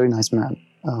was a very nice man.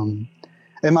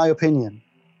 In my opinion,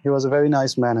 he was a very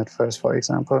nice man at first, for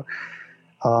example.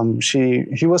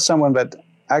 He was someone that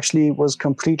actually was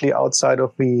completely outside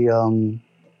of the,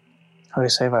 how do you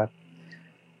say that?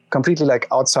 Completely like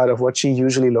outside of what she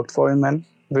usually looked for in men.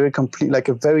 Like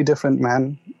a very different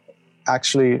man,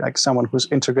 actually like someone who's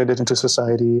integrated into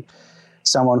society,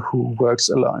 someone who works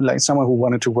a lot, like someone who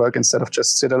wanted to work instead of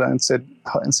just sit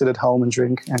at home and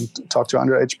drink and talk to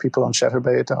underage people on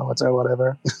Chatterbait or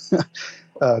whatever.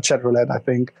 Chat roulette, I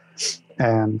think.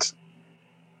 And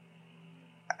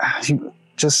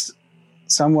just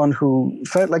someone who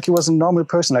felt like he was a normal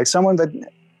person, like someone that,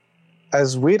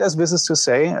 as weird as this is to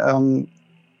say,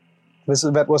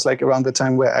 that was like around the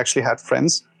time where I actually had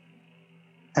friends,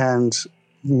 and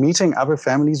meeting other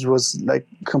families was like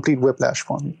complete whiplash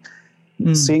for me.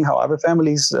 Seeing how other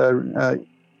families,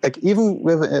 like even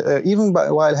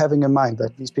while having in mind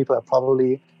that these people are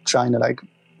probably trying to like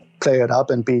play it up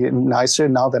and be nicer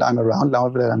now that I'm around, now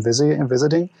that I'm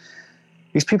visiting,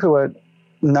 these people were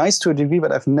nice to a degree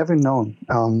that I've never known.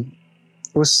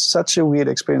 It was such a weird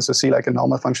experience to see like a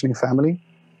normal functioning family,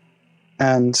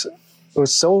 and it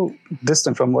was so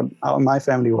distant from what my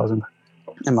family was,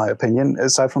 in my opinion,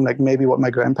 aside from like maybe what my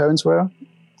grandparents were.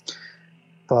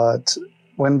 But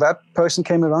when that person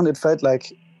came around, it felt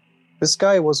like this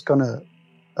guy was gonna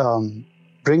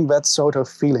bring that sort of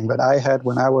feeling that I had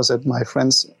when I was at my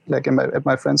friend's, like at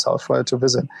my friend's house for to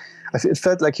visit. It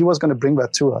felt like he was gonna bring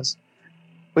that to us,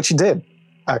 which he did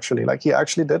actually. Like he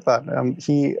actually did that.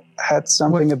 He had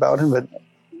something about him that.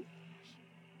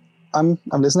 I'm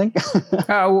listening.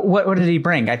 What did he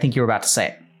bring? I think you were about to say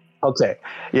it. Okay,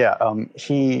 yeah.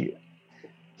 He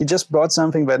just brought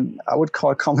something that I would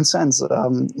call common sense.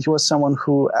 He was someone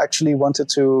who actually wanted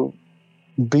to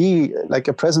be like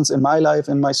a presence in my life,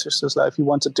 in my sister's life. He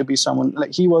wanted to be someone,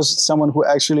 like he was someone who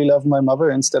actually loved my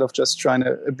mother instead of just trying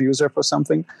to abuse her for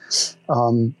something.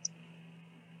 And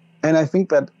I think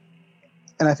that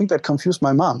confused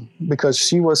my mom, because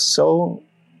she was so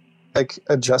like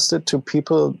adjusted to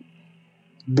people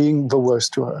being the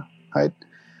worst to her, right?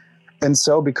 And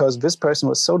so because this person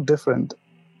was so different,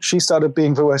 she started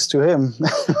being the worst to him.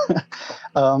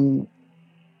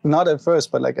 Not at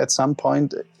first, but like at some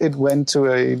point, it went to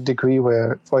a degree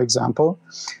where, for example,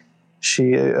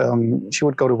 she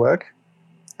would go to work,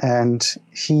 and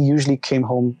he usually came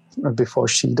home before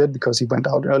she did because he went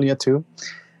out earlier too.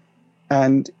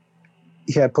 And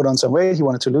he had put on some weight. He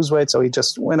wanted to lose weight, so he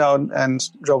just went out and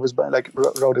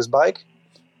rode his bike.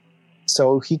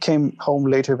 So he came home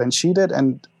later than she did,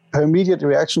 and her immediate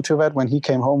reaction to that when he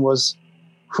came home was,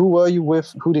 "Who were you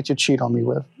with? Who did you cheat on me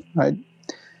with?" Right?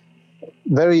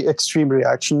 Very extreme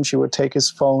reaction. She would take his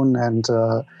phone and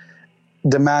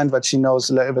demand that she knows,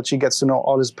 that she gets to know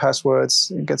all his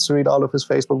passwords, gets to read all of his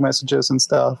Facebook messages and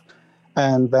stuff.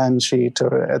 And then she,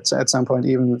 at some point,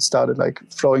 even started like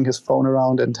throwing his phone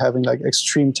around and having like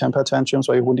extreme temper tantrums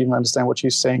where he wouldn't even understand what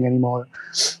she's saying anymore.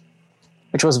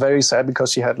 Which was very sad,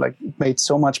 because she had like made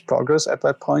so much progress at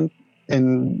that point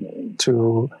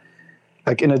into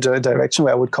like in a direction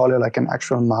where I would call her like an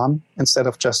actual mom instead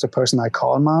of just a person I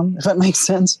call mom, if that makes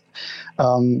sense.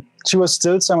 She was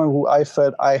still someone who I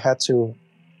felt I had to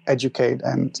educate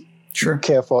and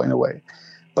care for in a way.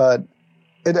 But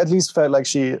it at least felt like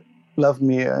she loved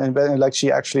me, and like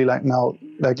she actually like now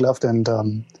like loved and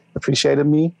appreciated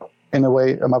me in a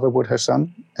way a mother would her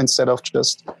son, instead of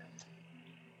just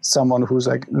someone who's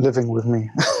like living with me.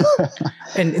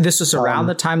 And this was around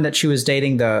the time that she was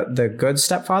dating the good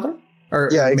stepfather? Or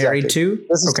married to?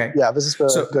 This is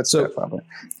the good stepfather.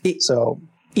 So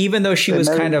even though she was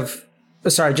kind of,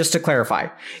 sorry, just to clarify,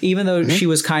 even though she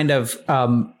was kind of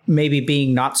maybe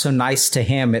being not so nice to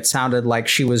him, it sounded like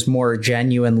she was more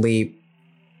genuinely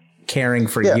caring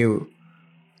for you.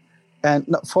 And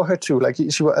for her too. Like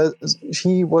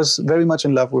he was very much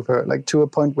in love with her, like to a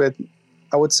point where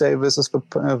I would say this is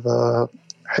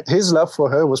his love for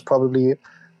her was probably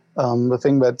the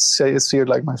thing that sealed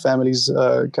like my family's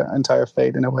entire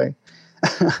fate in a way.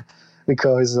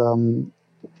 Because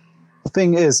the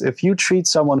thing is, if you treat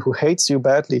someone who hates you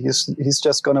badly, he's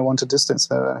just going to want to distance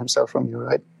himself from you,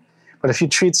 right? But if you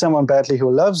treat someone badly who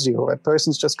loves you, that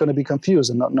person's just going to be confused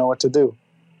and not know what to do.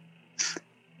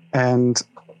 And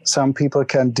some people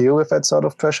can deal with that sort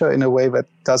of pressure in a way that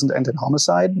doesn't end in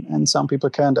homicide, and some people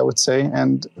can't, I would say.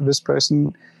 And this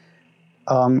person,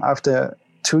 after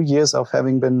 2 years of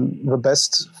having been the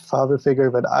best father figure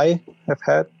that I have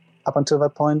had up until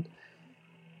that point,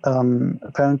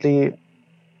 apparently,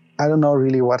 I don't know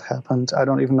really what happened. I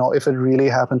don't even know if it really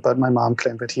happened, but my mom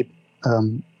claimed that he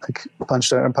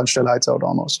punched her lights out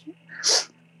almost.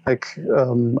 I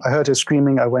heard her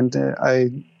screaming. I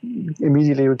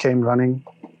immediately came running,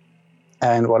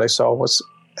 and what I saw was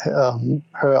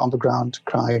her on the ground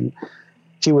crying.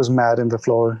 He was mad in the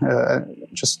floor,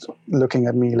 just looking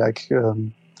at me like,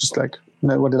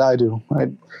 what did I do?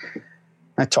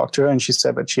 I talked to her, and she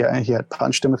said that he had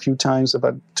punched him a few times,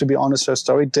 but to be honest, her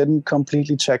story didn't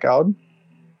completely check out. And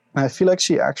I feel like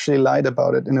she actually lied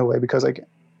about it in a way, because like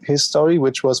his story,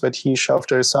 which was that he shoved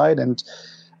her aside and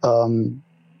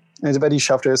that he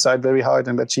shoved her aside very hard,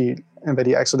 and that he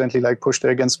accidentally like pushed her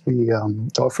against the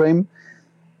door frame.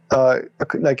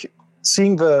 Like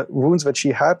seeing the wounds that she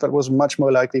had, that was much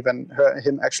more likely than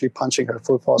him actually punching her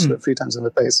full force 3 times in the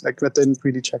face. Like that didn't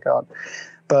really check out.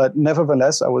 But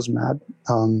nevertheless, I was mad.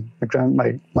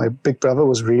 My big brother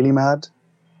was really mad,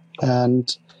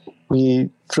 and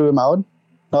we threw him out,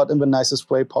 not in the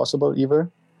nicest way possible either.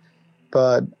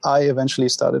 But I eventually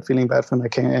started feeling bad for him.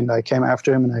 I came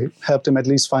after him, and I helped him at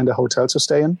least find a hotel to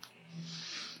stay in.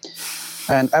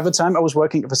 And at the time, I was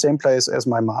working at the same place as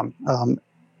my mom.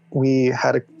 We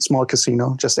had a small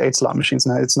casino, just 8 slot machines.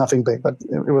 Now it's nothing big, but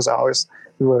it was ours.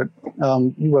 We were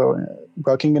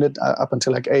working in it up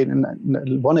until like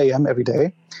 1 a.m. every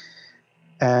day.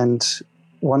 And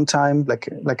one time,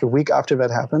 like a week after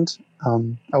that happened,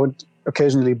 I would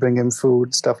occasionally bring him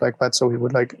food, stuff like that. So we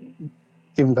would like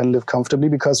even then live comfortably,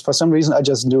 because for some reason I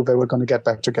just knew they were going to get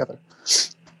back together.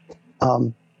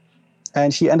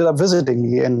 And he ended up visiting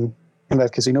me in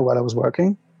that casino while I was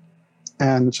working,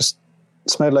 and just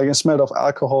smelled of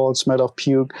alcohol, smelled of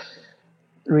puke,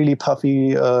 really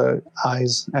puffy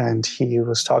eyes. And he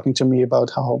was talking to me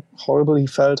about how horrible he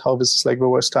felt, how this is like the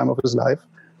worst time of his life,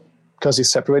 because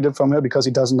he's separated from her, because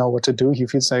he doesn't know what to do. He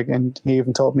feels like, and he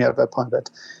even told me at that point that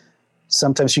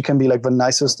sometimes she can be like the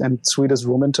nicest and sweetest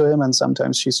woman to him, and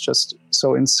sometimes she's just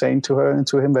so insane to her and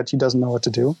to him that he doesn't know what to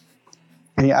do.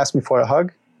 And he asked me for a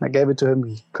hug. I gave it to him.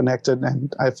 We connected,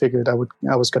 and I figured I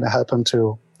was going to help him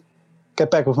to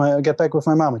get back with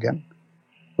my mom again,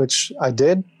 which I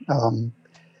did.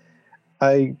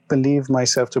 I believe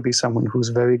myself to be someone who's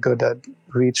very good at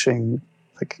reaching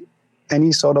like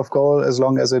any sort of goal, as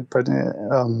long as it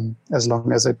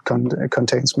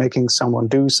contains making someone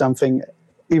do something,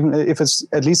 even if it's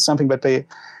at least something that they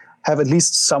have at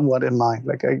least somewhat in mind.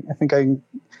 Like I think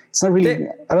it's not really,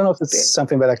 I don't know if it's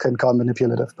something that I can call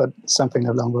manipulative, but something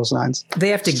along those lines. They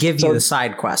have to give you the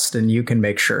side quest, and you can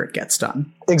make sure it gets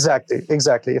done. Exactly.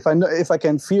 If I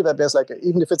can feel that there's like,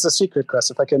 even if it's a secret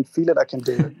quest, if I can feel it, I can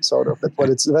do it. Sort of.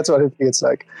 That's what it feels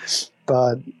like.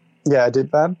 But yeah, I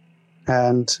did that,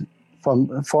 and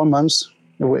for 4 months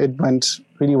it went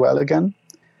really well again.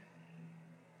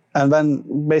 And then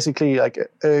basically like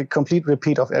a complete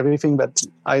repeat of everything that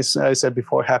I said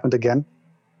before happened again.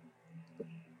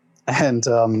 And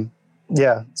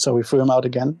so we threw him out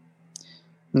again.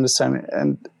 And this time,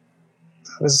 and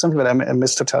this is something that I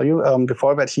missed to tell you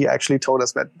before, that he actually told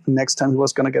us that next time he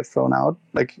was going to get thrown out,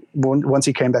 like once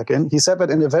he came back in, he said that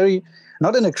in a very,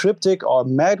 not in a cryptic or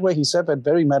mad way, he said that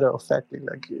very matter-of-factly.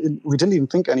 Like we didn't even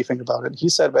think anything about it. He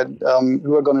said that we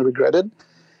were going to regret it.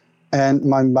 And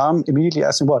my mom immediately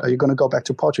asked him, "What, are you going to go back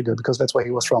to Portugal?" Because that's where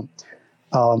he was from.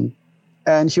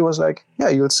 And he was like, "Yeah,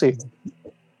 you'll see."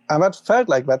 And that felt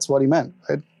like that's what he meant,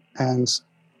 right? And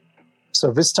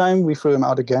so this time we threw him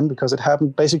out again, because it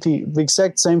happened, basically the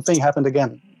exact same thing happened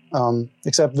again.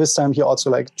 Except this time he also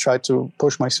like tried to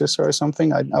push my sister or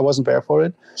something. I wasn't there for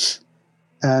it.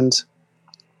 And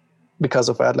because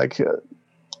of that, like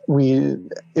we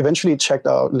eventually checked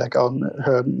out like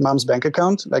her mom's bank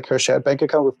account, like her shared bank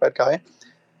account with that guy.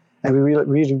 And we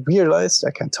realized,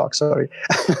 I can't talk, sorry.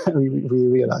 we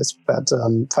realized that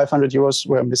 500 euros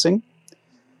were missing.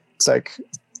 It's like,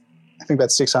 I think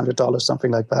that's $600, something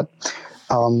like that.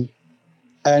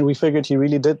 And we figured he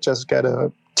really did just get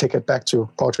a ticket back to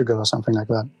Portugal or something like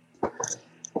that.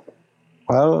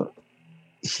 Well,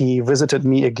 he visited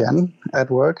me again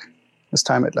at work, this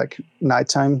time at like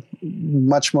nighttime,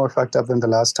 much more fucked up than the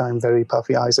last time. Very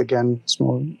puffy eyes again,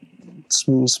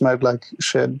 smelled like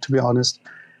shit, to be honest.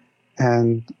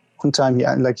 And one time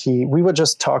we were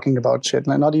just talking about shit,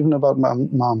 and not even about my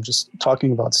mom, just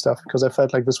talking about stuff, because I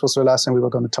felt like this was the last time we were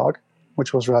going to talk,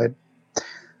 which was right.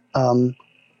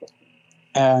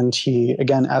 And he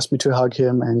again asked me to hug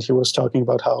him, and he was talking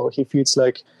about how he feels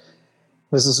like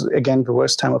this is again the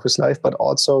worst time of his life, but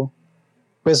also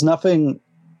there's nothing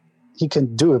he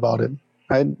can do about it,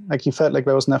 right? Like he felt like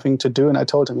there was nothing to do, and I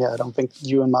told him, "Yeah, I don't think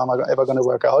you and mom are ever going to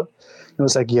work out." He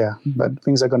was like, "Yeah, but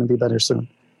things are going to be better soon."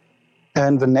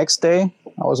 And the next day,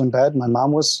 I was in bed. My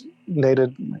mom was late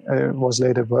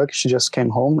at work. She just came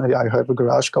home. I heard the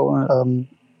garage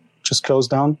just closed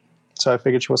down, so I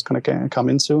figured she was going to come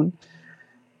in soon.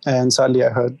 And suddenly, I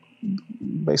heard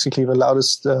basically the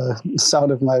loudest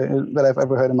sound that I've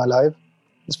ever heard in my life.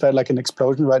 It felt like an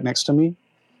explosion right next to me,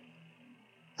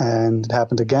 and it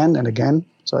happened again and again,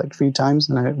 so like 3 times.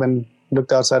 And I then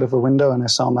looked outside of the window, and I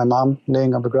saw my mom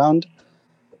laying on the ground,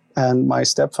 and my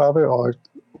stepfather, or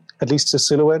at least a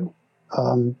silhouette,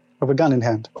 of a gun in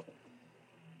hand.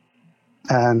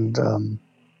 And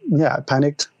I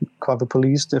panicked, called the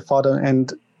police, they fought,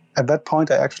 and at that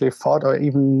point I actually thought, or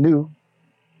even knew,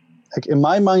 like in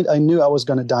my mind, I knew I was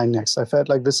going to die next. I felt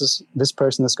like this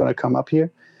person is going to come up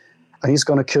here, and he's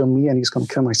going to kill me, and he's going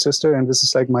to kill my sister, and this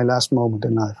is like my last moment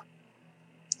in life.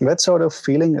 That sort of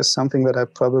feeling is something that I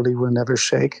probably will never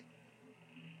shake.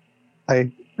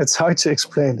 It's hard to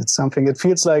explain. It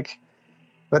feels like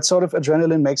that sort of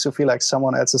adrenaline makes you feel like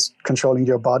someone else is controlling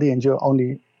your body and you're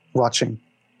only watching.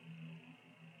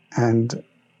 And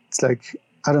it's like,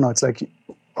 I don't know, it's like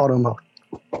auto mode.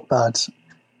 But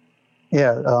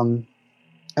yeah,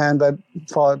 and that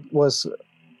thought was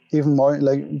even more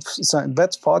like,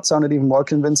 that thought sounded even more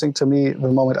convincing to me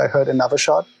the moment I heard another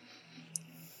shot.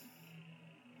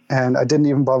 And I didn't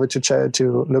even bother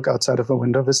to look outside of the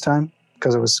window this time,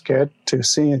 because I was scared to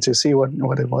see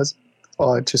what it was,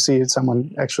 or to see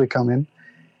someone actually come in.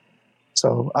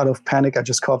 So out of panic, I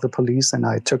just called the police and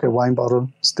I took a wine bottle,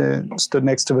 stood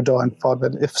next to the door and thought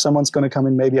that if someone's going to come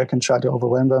in, maybe I can try to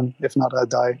overwhelm them. If not, I'll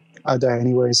die. I'll die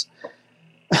anyways.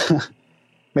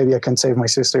 Maybe I can save my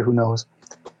sister, who knows.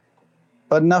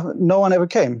 But no one ever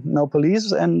came, no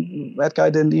police, and that guy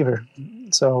didn't either.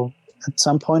 So at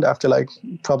some point, after like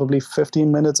probably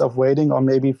 15 minutes of waiting, or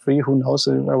maybe 3, who knows,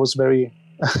 I was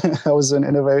I was in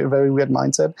a very, very weird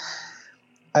mindset.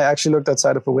 I actually looked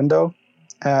outside of the window,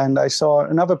 and I saw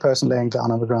another person laying down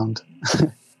on the ground.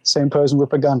 Same person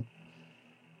with a gun.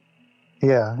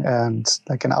 Yeah, and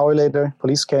like an hour later,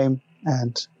 police came,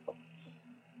 and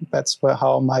that's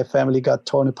how my family got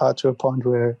torn apart to a point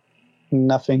where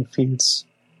nothing feels.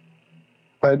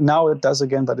 But now it does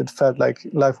again, but it felt like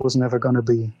life was never going to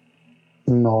be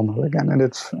normal again. And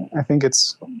I think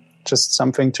it's just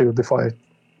something to, before I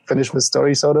finish the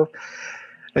story, sort of,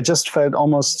 it just felt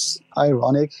almost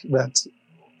ironic that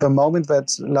the moment that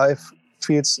life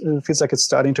feels like it's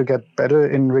starting to get better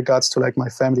in regards to like my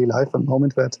family life, the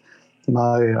moment that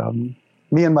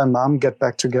me and my mom get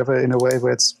back together in a way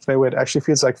where it actually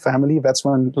feels like family, that's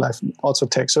when life also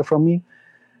takes her from me,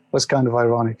 was kind of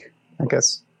ironic, I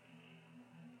guess.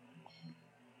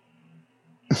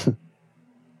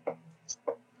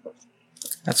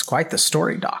 That's quite the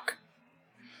story, Doc.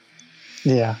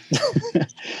 Yeah.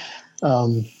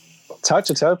 It's hard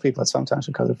to tell people sometimes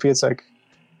because it feels like,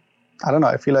 I don't know,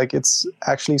 I feel like it's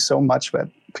actually so much that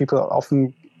people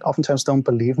oftentimes don't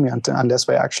believe me unless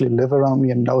they actually live around me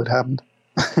and know it happened.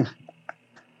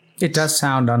 It does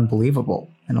sound unbelievable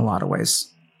in a lot of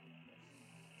ways.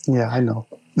 Yeah, I know.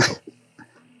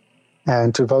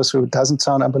 And to those who it doesn't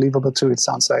sound unbelievable to, it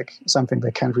sounds like something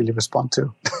they can't really respond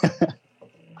to.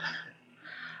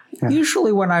 Yeah.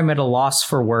 Usually when I'm at a loss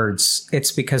for words,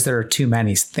 it's because there are too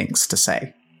many things to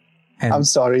say. And I'm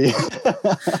sorry.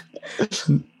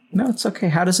 No, it's okay.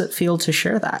 How does it feel to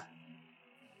share that?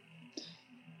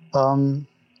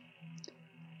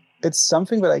 It's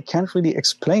something that I can't really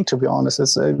explain, to be honest.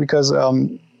 It's because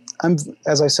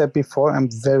as I said before, I'm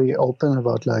very open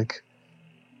about like,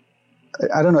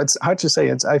 I don't know, it's hard to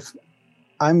say.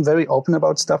 I'm very open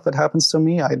about stuff that happens to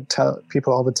me. I tell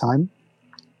people all the time.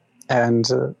 And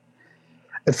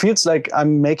it feels like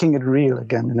I'm making it real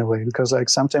again in a way, because like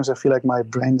sometimes I feel like my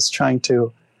brain is trying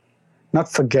to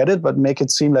not forget it, but make it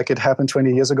seem like it happened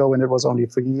 20 years ago when it was only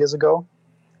 3 years ago.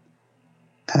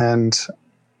 And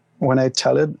when I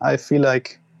tell it, I feel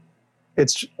like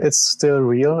it's still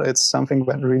real. It's something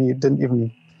that really didn't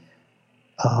even,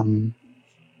 I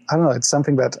don't know, it's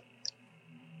something that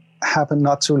happened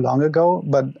not too long ago,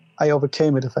 but I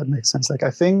overcame it, if that makes sense. Like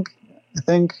I think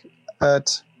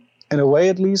that in a way,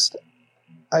 at least,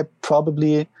 I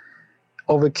probably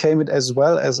overcame it as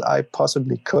well as I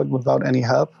possibly could without any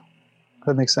help. If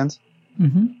that makes sense.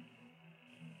 Mm-hmm.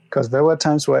 Because there were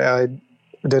times where I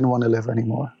didn't want to live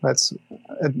anymore. That's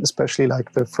especially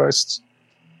like the first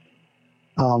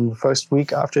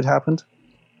week after it happened.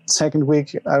 Second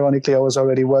week, ironically, I was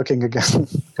already working again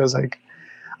because like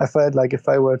I felt like if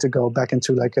I were to go back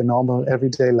into like a normal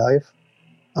everyday life,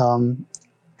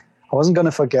 I wasn't going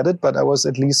to forget it, but I was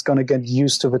at least going to get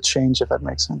used to the change, if that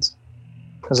makes sense.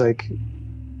 Because like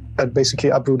that basically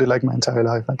uprooted like my entire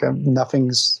life. Like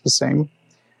nothing's the same.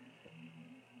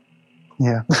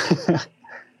 Yeah.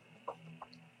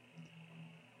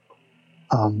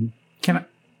 Can I?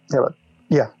 Yeah. But,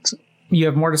 yeah. You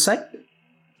have more to say?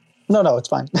 No, it's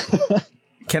fine.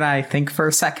 Can I think for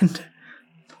a second?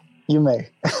 You may.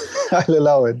 I'll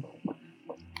allow it.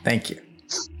 Thank you.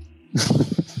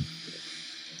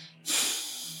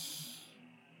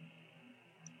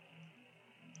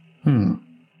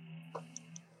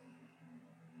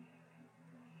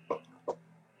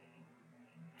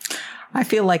 I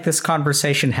feel like this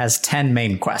conversation has 10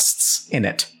 main quests in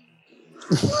it.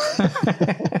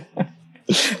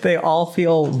 They all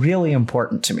feel really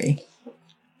important to me.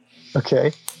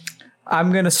 Okay.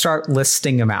 I'm going to start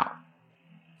listing them out.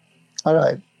 All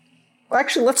right.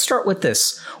 Actually, let's start with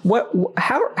this.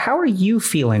 How are you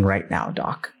feeling right now,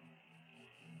 Doc?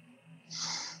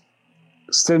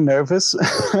 Still nervous.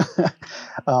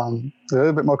 A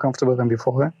little bit more comfortable than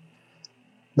before.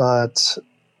 But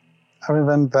other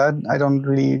than that, I don't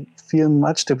really feel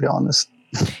much, to be honest.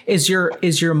 Is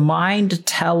your mind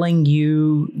telling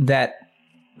you that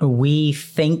we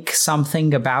think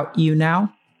something about you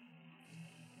now?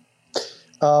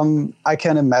 I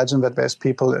can imagine that there's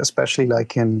people, especially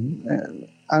like in,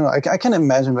 I don't know, I can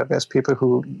imagine that there's people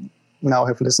who now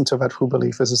have listened to that who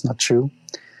believe this is not true.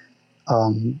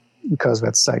 Because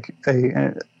that's like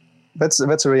that's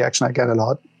a reaction I get a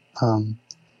lot.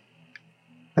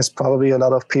 There's probably a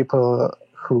lot of people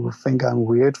who think I'm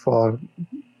weird for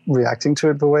reacting to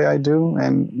it the way I do.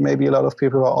 And maybe a lot of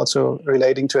people are also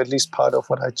relating to at least part of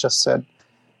what I just said.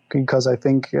 Because I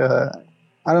think, I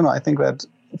don't know, I think that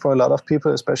for a lot of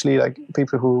people, especially like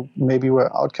people who maybe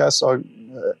were outcasts or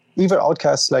even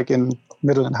outcasts like in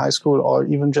middle and high school, or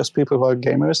even just people who are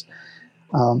gamers,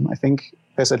 I think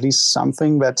there's at least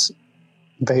something that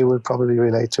they will probably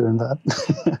relate to in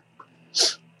that.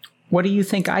 What do you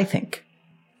think I think?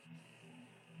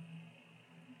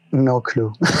 No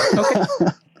clue. Okay,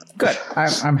 good.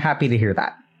 I'm happy to hear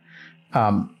that.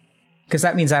 Because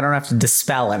that means I don't have to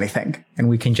dispel anything and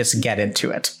we can just get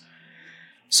into it.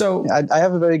 So I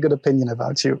have a very good opinion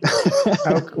about you.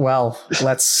 Well,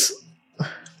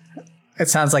 it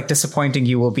sounds like disappointing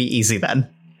you will be easy then.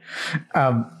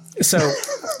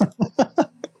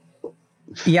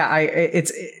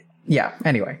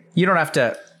 Anyway, you don't have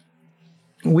to,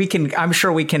 I'm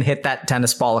sure we can hit that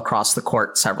tennis ball across the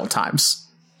court several times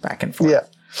back and forth.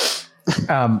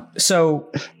 Yeah.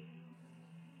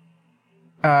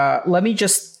 Let me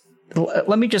just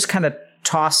kind of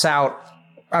toss out.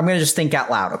 I'm going to just think out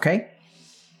loud. Okay.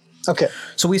 Okay.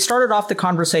 So we started off the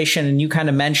conversation and you kind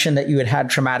of mentioned that you had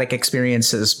traumatic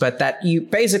experiences, but that you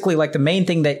basically, like, the main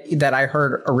thing that I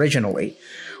heard originally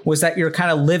was that you're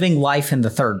kind of living life in the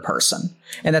third person,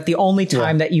 and that the only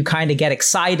time that you kind of get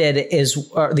excited is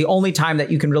the only time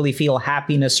that you can really feel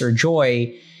happiness or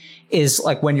joy is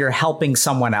like when you're helping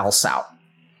someone else out.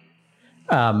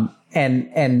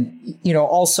 And, you know,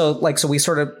 also, like, so we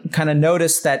sort of kind of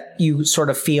noticed that you sort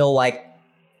of feel like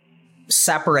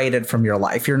separated from your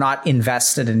life. You're not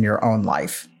invested in your own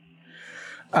life.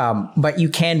 But you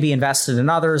can be invested in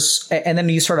others. And then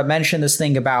you sort of mentioned this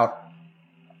thing about,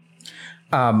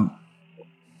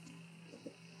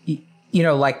 you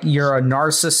know, like, you're a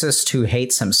narcissist who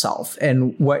hates himself.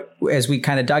 And as we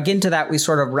kind of dug into that, we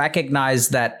sort of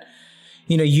recognized that,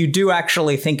 you know, you do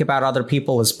actually think about other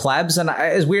people as plebs. And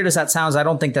as weird as that sounds, I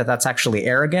don't think that that's actually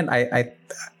arrogant. I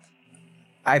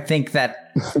think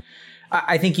that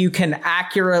I think you can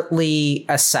accurately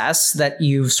assess that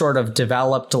you've sort of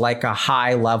developed like a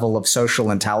high level of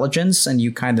social intelligence, and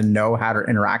you kind of know how to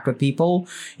interact with people.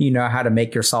 You know how to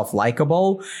make yourself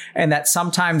likable, and that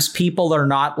sometimes people are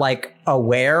not like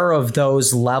aware of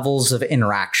those levels of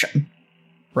interaction.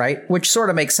 Right. Which sort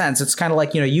of makes sense. It's kind of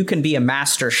like, you know, you can be a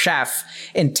master chef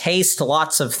and taste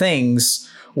lots of things,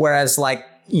 whereas, like,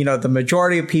 you know, the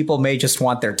majority of people may just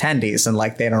want their tendies and,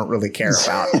 like, they don't really care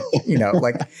about, you know,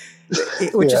 like,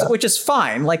 which is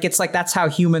fine. Like, it's like, that's how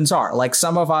humans are. Like,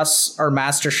 some of us are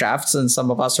master chefs and some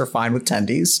of us are fine with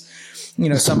tendies. You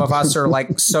know, some of us are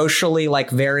like socially, like,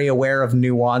 very aware of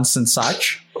nuance and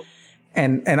such.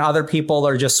 And other people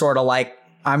are just sort of like,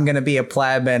 I'm going to be a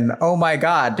pleb, and oh my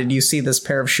God, did you see this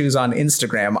pair of shoes on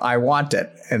Instagram? I want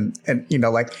it. And you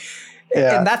know, like,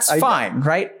 and that's fine.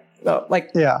 Right. Like,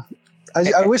 yeah.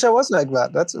 I wish I was like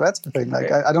that. That's the thing.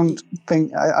 Like, I don't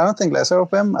think lesser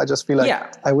of them. I just feel like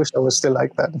I wish I was still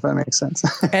like that, if that makes sense.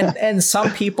 and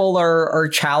some people are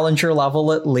challenger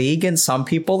level at League, and some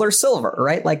people are silver,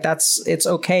 right? Like, it's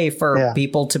okay for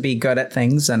people to be good at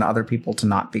things and other people to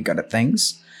not be good at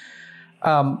things.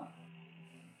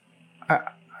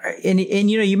 And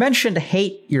you know, you mentioned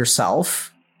hate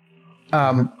yourself.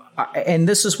 And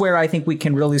this is where I think we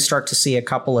can really start to see a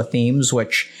couple of themes,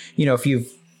 which, you know, if you've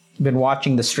been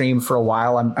watching the stream for a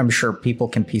while, I'm sure people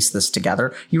can piece this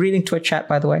together. You reading Twitch chat,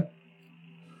 by the way?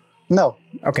 No.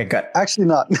 Okay, good. Actually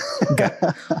not. Good.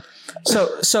 So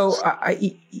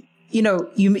you know,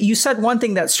 you said one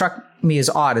thing that struck me as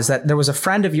odd is that there was a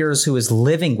friend of yours who was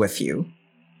living with you,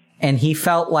 and he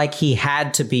felt like he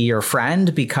had to be your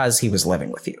friend because he was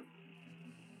living with you.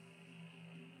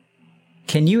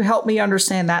 Can you help me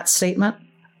understand that statement?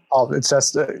 Oh, it's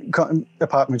just an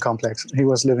apartment complex. He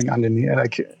was living underneath,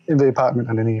 like in the apartment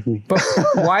underneath me. But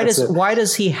why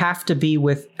does he have to be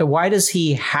with? Why does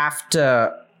he have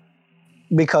to?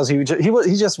 Because he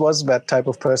just was that type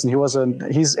of person.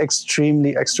 He's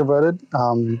extremely extroverted.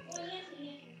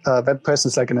 That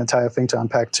person's like an entire thing to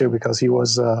unpack too, because he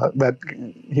was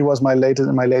my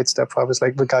late stepfather was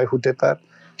like the guy who did that.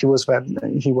 He was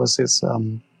his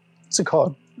what's it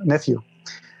called, nephew.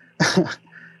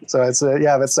 So it's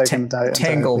that's like an entire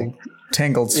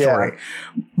tangled story. Yeah.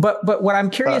 But what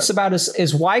I'm curious about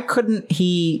is why couldn't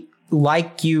he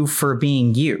like you for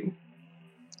being you?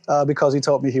 Because he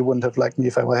told me he wouldn't have liked me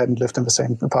if I hadn't lived in the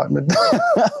same apartment,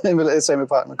 in the same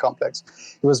apartment complex.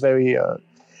 He was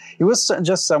he was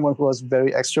just someone who was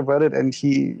very extroverted, and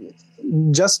he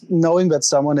just knowing that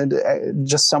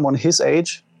someone his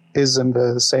age is in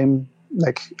the same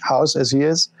like house as he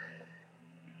is,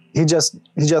 he just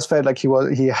felt like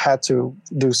he had to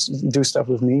do stuff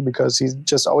with me because he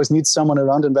just always needs someone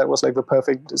around, and that was like the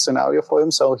perfect scenario for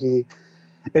him. So he,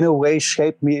 in a way,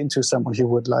 shaped me into someone he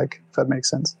would like, if that makes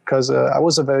sense. Because I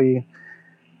was a very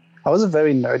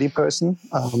nerdy person,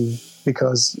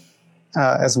 because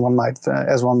as one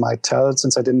might tell,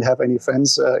 since I didn't have any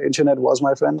friends, internet was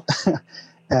my friend,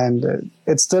 and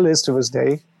it still is to this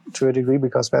day to a degree,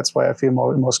 because that's why I feel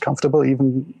most comfortable.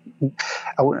 Even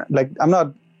I'm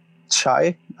not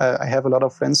shy. I have a lot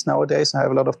of friends nowadays. I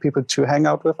have a lot of people to hang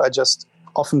out with. I just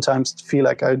oftentimes feel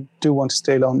like I do want to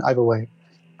stay alone either way.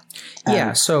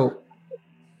 Yeah. So,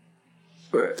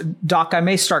 Doc, I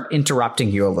may start interrupting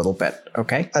you a little bit.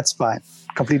 Okay. That's fine.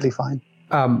 Completely fine.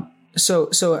 So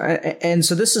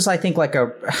this is, I think, like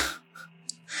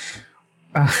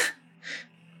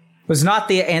was not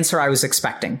the answer I was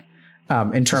expecting,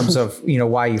 in terms of,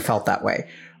 why you felt that way.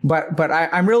 But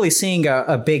I'm really seeing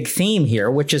a big theme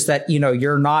here, which is that,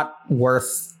 you're not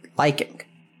worth liking.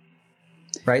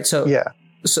 Right. So, yeah.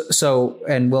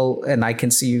 And I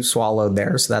can see you swallowed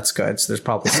there. So that's good. So there's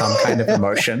probably some kind of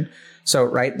emotion. So,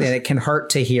 right. And it can hurt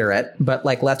to hear it. But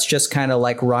like, let's just kind of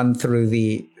like run through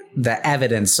the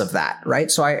evidence of that. Right.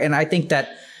 So I think that,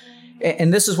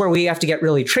 and this is where we have to get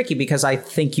really tricky, because I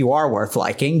think you are worth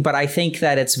liking, but I think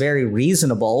that it's very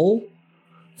reasonable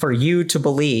for you to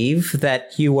believe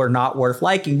that you are not worth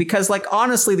liking, because like,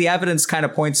 honestly, the evidence kind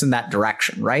of points in that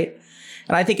direction. Right.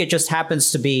 And I think it just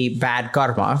happens to be bad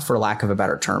karma, for lack of a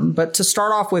better term. But to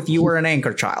start off with, you were an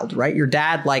anchor child, right? Your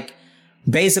dad, like,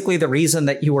 basically the reason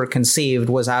that you were conceived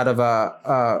was out of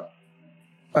a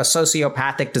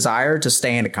sociopathic desire to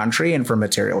stay in a country and for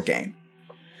material gain.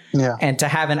 Yeah. And to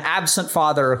have an absent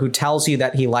father who tells you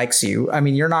that he likes you, I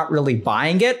mean, you're not really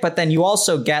buying it, but then you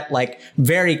also get like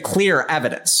very clear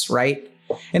evidence, right?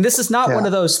 And this is not one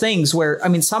of those things where, I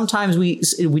mean, sometimes we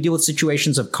deal with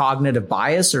situations of cognitive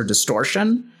bias or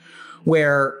distortion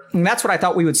where, and that's what I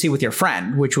thought we would see with your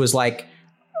friend, which was like,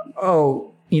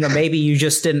 oh, maybe you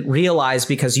just didn't realize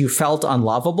because you felt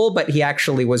unlovable, but he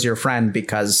actually was your friend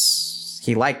because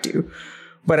he liked you.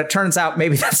 But it turns out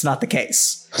maybe that's not the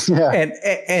case. Yeah.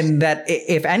 And that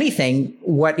if anything,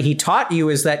 what he taught you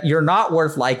is that you're not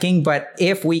worth liking, but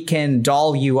if we can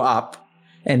doll you up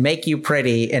and make you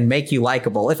pretty and make you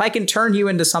likable, if I can turn you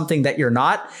into something that you're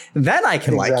not, then I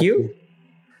can like you.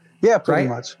 Yeah, pretty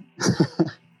much.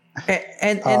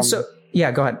 and so,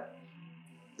 yeah, go ahead.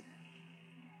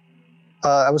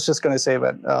 I was just going to say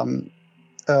that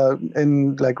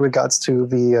in like regards to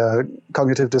the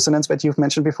cognitive dissonance that you've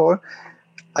mentioned before,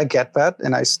 I get that,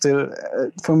 and I still,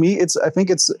 for me, I think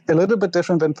it's a little bit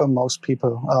different than for most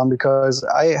people, because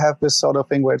I have this sort of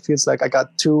thing where it feels like I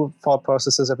got two thought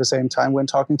processes at the same time when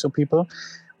talking to people,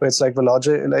 where it's like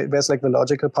there's like the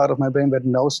logical part of my brain that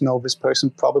knows, no, this person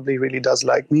probably really does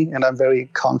like me, and I'm very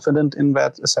confident in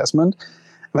that assessment.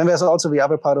 And then there's also the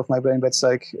other part of my brain that's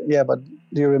like, yeah, but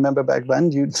do you remember back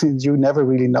then? You never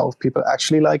really know if people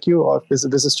actually like you, or if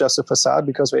this is just a facade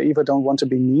because they either don't want to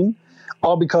be mean,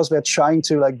 or because they're trying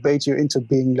to like bait you into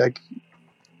being like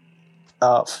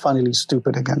funnily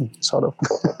stupid again, sort of.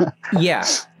 Yeah,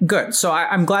 good. So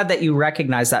I'm glad that you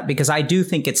recognize that, because I do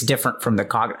think it's different from the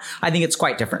cognitive. I think it's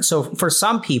quite different. So for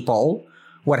some people,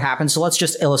 what happens, so let's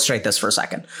just illustrate this for a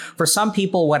second. For some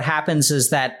people, what happens is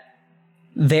that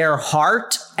their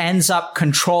heart ends up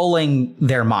controlling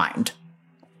their mind.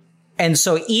 And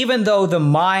so even though the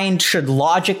mind should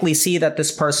logically see that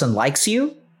this person likes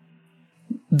you,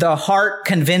 the heart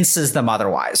convinces them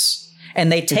otherwise. And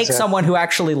they take someone who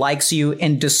actually likes you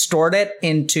and distort it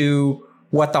into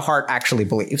what the heart actually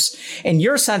believes. In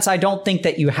your sense, I don't think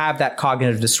that you have that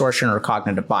cognitive distortion or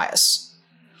cognitive bias.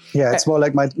 Yeah, it's more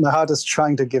like my heart is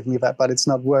trying to give me that, but it's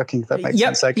not working, if that makes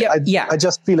sense. Like I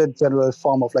just feel a general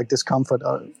form of like discomfort.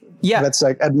 That's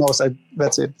like at most,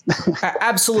 that's it.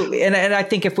 Absolutely. And I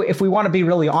think if we want to be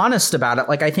really honest about it,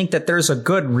 like I think that there's a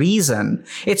good reason.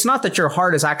 It's not that your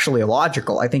heart is actually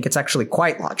illogical. I think it's actually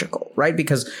quite logical, right?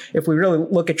 Because if we really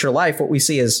look at your life, what we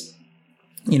see is,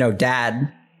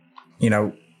 dad,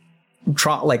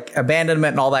 like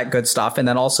abandonment and all that good stuff. And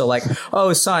then also like,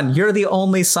 oh, son, you're the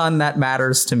only son that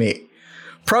matters to me.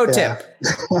 Pro tip.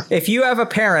 If you have a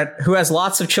parent who has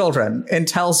lots of children and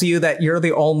tells you that you're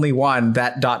the only one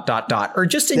that ... or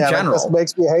just in general. That just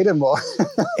makes me hate him more.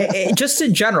 Just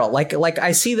in general. Like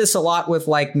I see this a lot with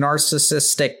like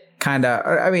narcissistic kind of,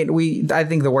 I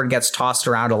think the word gets tossed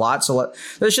around a lot. So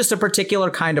there's just a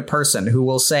particular kind of person who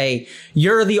will say,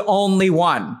 you're the only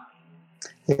one.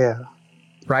 Yeah.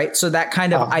 Right. So that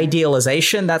kind of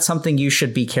idealization, that's something you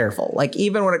should be careful. Like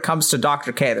even when it comes to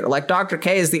Dr. K, they're like, Dr.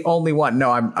 K is the only one.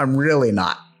 No, I'm really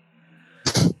not.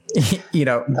 No,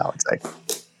 it's like,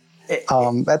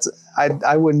 That's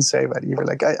I wouldn't say that either.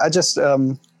 Like I just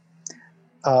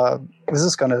this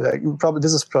is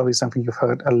probably something you've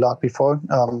heard a lot before.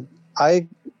 I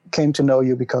came to know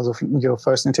you because of your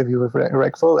first interview with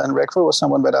Rekful, and Rekful was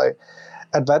someone that I,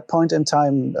 at that point in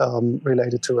time,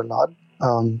 related to a lot.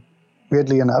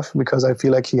 Weirdly enough, because I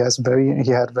feel like he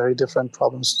had very different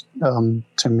problems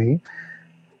to me,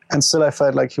 and still I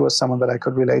felt like he was someone that I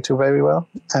could relate to very well.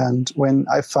 And when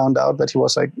I found out that he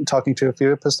was like talking to a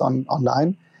therapist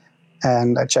online,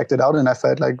 and I checked it out, and I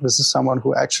felt like this is someone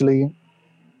who actually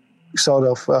sort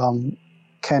of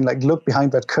can like look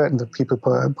behind that curtain that people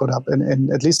put up,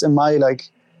 and at least in my like.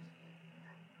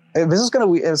 This is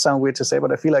going to sound weird to say,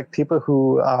 but I feel like people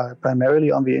who are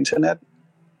primarily on the internet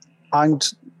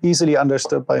aren't easily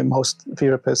understood by most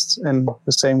therapists in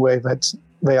the same way that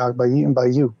they are by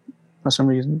you for some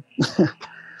reason.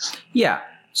 Yeah.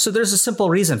 So there's a simple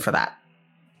reason for that.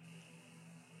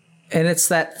 And it's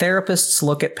that therapists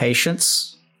look at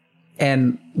patients,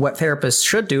 and what therapists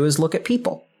should do is look at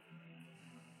people.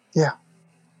 Yeah.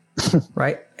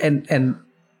 Right. And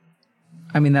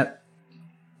I mean that,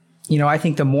 I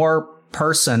think the more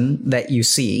person that you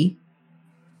see,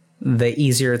 the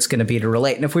easier it's going to be to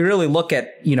relate. And if we really look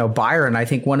at, Byron, I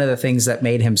think one of the things that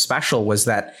made him special was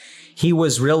that he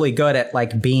was really good at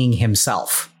like being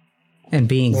himself and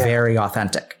being very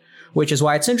authentic, which is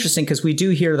why it's interesting, because we do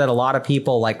hear that a lot of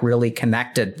people like really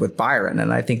connected with Byron.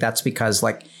 And I think that's because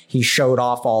like he showed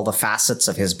off all the facets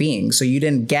of his being. So you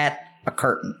didn't get a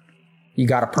curtain. You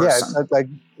got a person.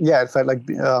 It felt like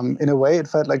in a way, it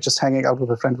felt like just hanging out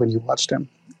with a friend when you watched him.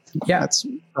 Yeah. That's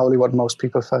probably what most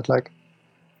people felt like.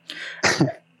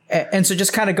 And so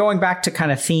just kind of going back to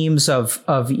kind of themes of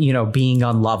being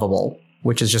unlovable,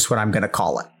 which is just what I'm going to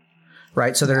call it.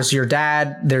 Right. So there's your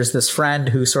dad. There's this friend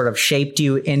who sort of shaped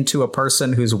you into a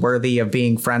person who's worthy of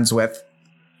being friends with.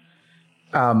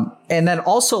 And then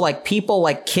also like people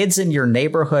like kids in your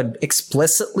neighborhood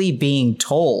explicitly being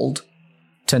told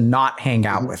to not hang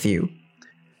out with you.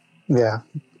 Yeah.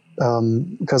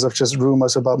 Because of just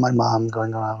rumors about my mom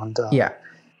going around. Yeah.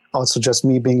 Also just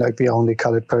me being like the only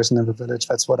colored person in the village.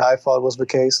 That's what I thought was the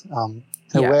case. In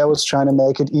a way I was trying to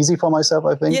make it easy for myself,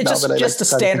 I think. Yeah, just a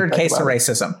standard case of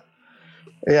racism.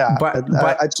 Yeah, but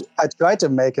I tried to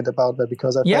make it about that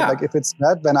because I felt like if it's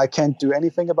that, then I can't do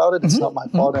anything about it. It's not my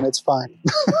fault and it's fine.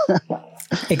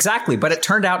 Exactly. But it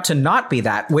turned out to not be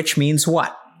that, which means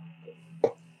what?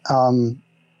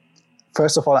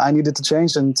 First of all, I needed to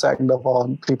change. And second of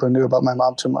all, people knew about my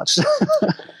mom too much.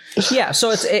 Yeah.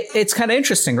 So it's kind of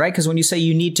interesting, right? Because when you say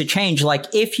you need to change, like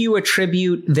if you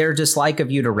attribute their dislike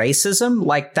of you to racism,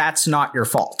 like that's not your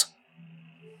fault.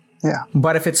 Yeah.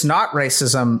 But if it's not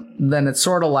racism, then it's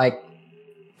sort of like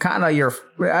kind of your,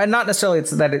 not necessarily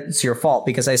that it's your fault,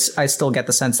 because I still get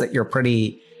the sense that you're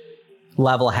pretty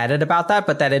level headed about that,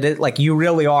 but that it is like you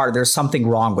really are. There's something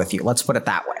wrong with you. Let's put it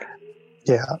that way.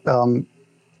 Yeah.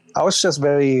 I was just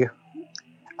the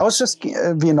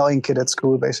annoying kid at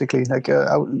school, basically. Like,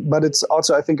 but it's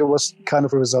also, I think it was kind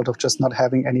of a result of just not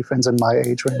having any friends in my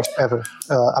age range ever,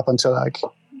 up until I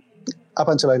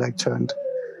turned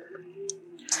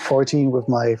 14 with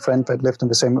my friend that lived in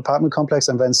the same apartment complex,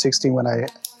 and then 16 when I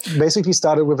basically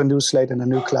started with a new slate and a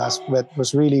new class that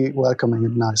was really welcoming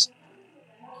and nice.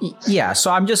 Yeah.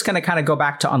 So I'm just going to kind of go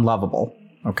back to Unlovable.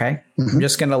 Okay. Mm-hmm. I'm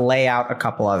just going to lay out a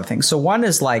couple other things. So one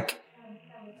is like,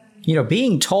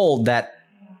 being told that,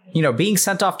 being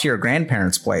sent off to your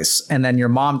grandparents' place and then your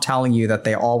mom telling you that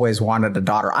they always wanted a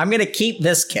daughter. I'm going to keep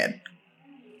this kid,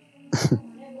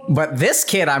 but this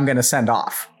kid I'm going to send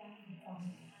off.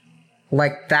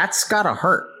 Like, that's got to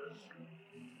hurt.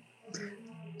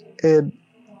 It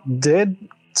did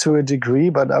to a degree,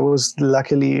 but I was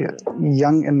luckily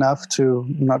young enough to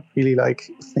not really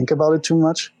think about it too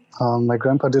much. My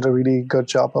grandpa did a really good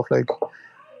job of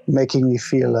making me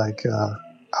feel like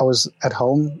I was at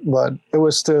home, but it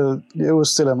was still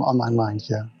on my mind.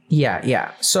 Yeah. Yeah.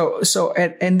 Yeah. So,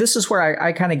 and this is where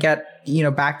I kind of get,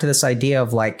 back to this idea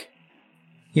of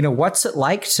what's it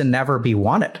like to never be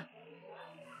wanted?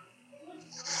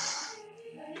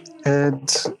 I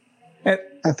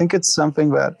think it's something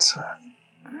that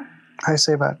I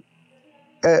say that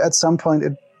at some point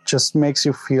it just makes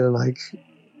you feel like,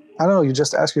 I don't know, you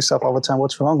just ask yourself all the time,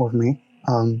 what's wrong with me?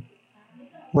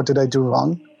 What did I do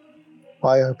wrong?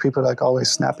 Why are people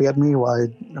always snappy at me? Why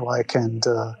can't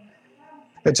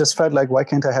it just felt like why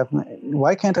can't I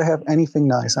have anything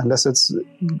nice unless it's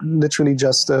literally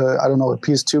just I don't know, a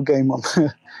PS2 game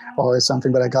or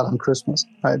something that I got on Christmas,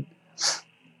 right?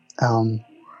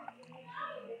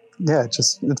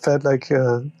 It felt like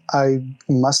I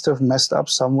must have messed up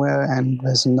somewhere, and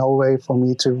there's no way for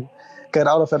me to get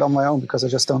out of it on my own because I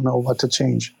just don't know what to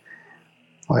change,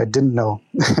 or I didn't know.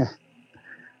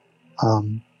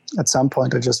 At some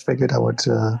point, I just figured I would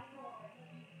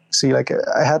see, like,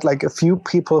 I had like a few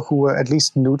people who were at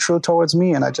least neutral towards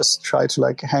me, and I just tried to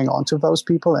like hang on to those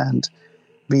people and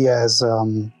be as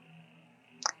I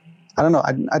don't know.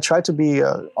 I tried to be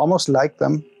almost like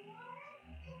them,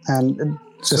 and it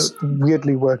just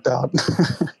weirdly worked out.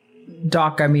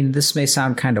 Doc, I mean, this may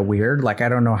sound kind of weird. Like, I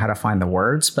don't know how to find the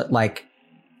words, but like,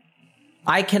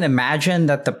 I can imagine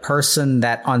that the person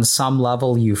that on some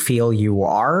level you feel you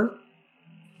are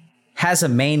has a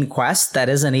main quest that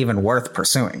isn't even worth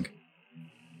pursuing.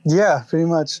 Yeah, pretty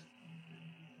much.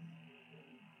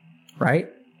 Right?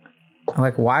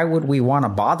 Like, why would we want to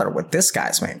bother with this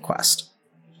guy's main quest?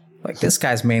 Like, this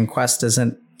guy's main quest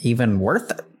isn't even worth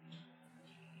it.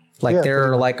 Like,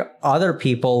 there are like other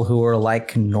people who are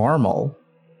like normal,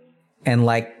 and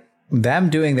like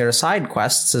them doing their side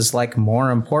quests is like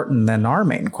more important than our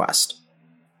main quest.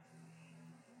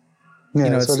 Yeah,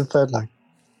 that's what it felt like.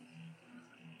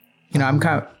 You know,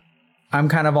 I'm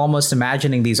kind of almost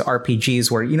imagining these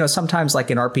RPGs where, you know, sometimes like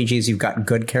in RPGs, you've got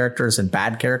good characters and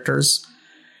bad characters.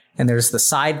 And there's the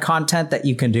side content that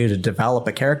you can do to develop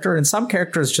a character. And some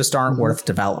characters just aren't worth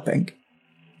developing.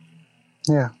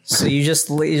 Yeah. So you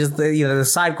know, the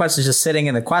side quest is just sitting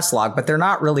in the quest log, but they're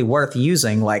not really worth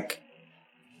using. Like,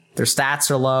 their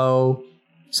stats are low.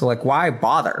 So like, why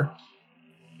bother?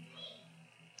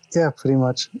 Yeah, pretty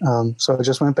much. So I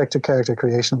just went back to character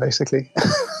creation, basically.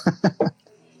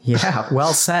 Yeah,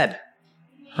 well said.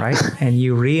 Right? And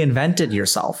you reinvented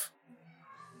yourself.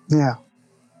 Yeah.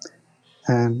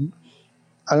 And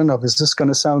I don't know, this is going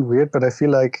to sound weird, but I feel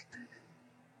like,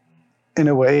 in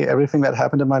a way, everything that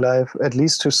happened in my life, at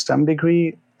least to some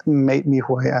degree, made me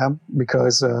who I am.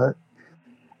 Because I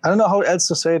don't know how else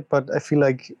to say it, but I feel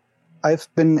like I've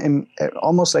been in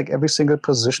almost like every single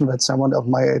position that someone of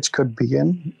my age could be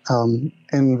in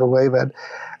the way that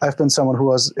I've been someone who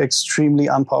was extremely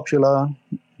unpopular,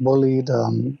 bullied.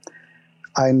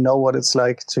 I know what it's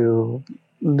like to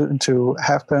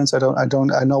have parents.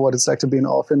 I know what it's like to be an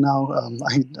orphan now.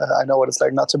 I know what it's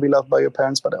like not to be loved by your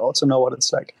parents, but I also know what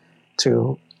it's like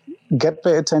to get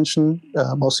their attention,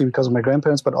 mostly because of my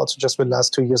grandparents, but also just the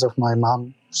last 2 years of my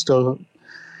mom still.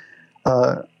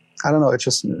 I don't know. It's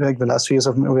just like the last 2 years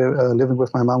of living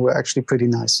with my mom were actually pretty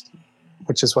nice,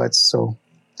 which is why it still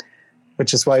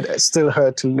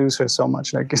hurt to lose her so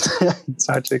much. Like, it's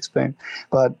hard to explain,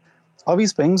 but all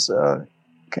these things,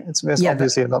 there's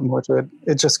obviously a lot more to it.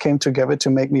 It just came together to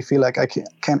make me feel like I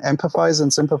can empathize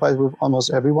and sympathize with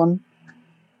almost everyone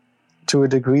to a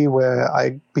degree where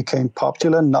I became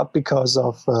popular, not because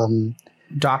of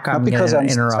Doc, I'm going to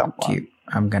interrupt you.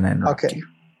 I'm going to interrupt you.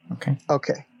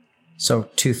 Okay. So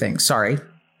 2 things. Sorry.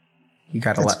 You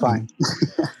got to let me.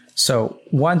 It's fine. So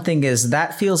one thing is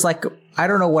that feels like, I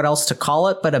don't know what else to call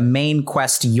it, but a main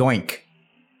quest yoink.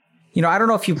 You know, I don't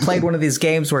know if you played one of these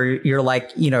games where you're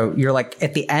like, you know, you're like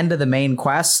at the end of the main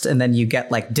quest and then you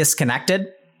get like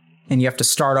disconnected and you have to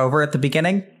start over at the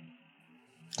beginning.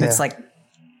 Yeah. It's like,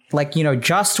 you know,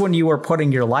 just when you were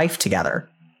putting your life together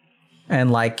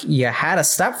and like you had a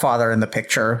stepfather in the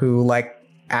picture who like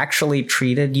actually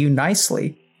treated you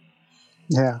nicely.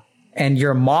 Yeah. And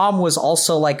your mom was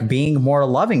also like being more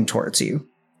loving towards you.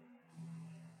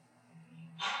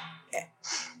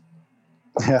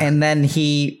 Yeah. And then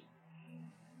he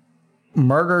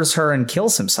murders her and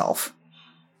kills himself.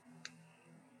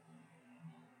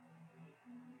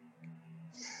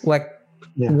 Like,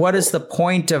 what is the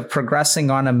point of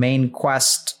progressing on a main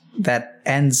quest that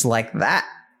ends like that?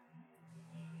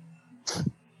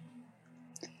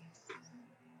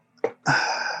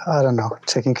 I don't know.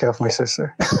 Taking care of my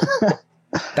sister.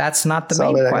 That's not the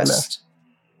main quest.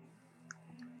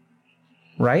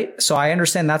 Right? So I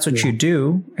understand that's what you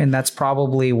do, and that's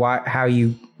probably how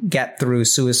you get through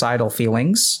suicidal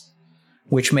feelings,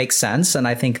 which makes sense, and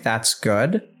I think that's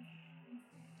good.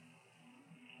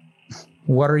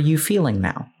 What are you feeling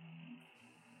now?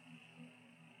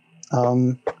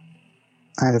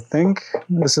 I think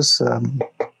this is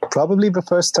probably the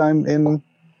first time in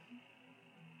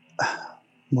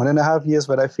 1.5 years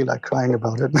that I feel like crying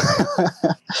about it.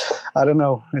 I don't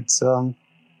know. It's I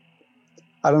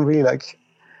don't really like.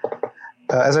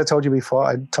 As I told you before,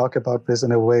 I talk about this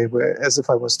in a way where, as if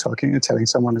I was telling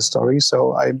someone a story.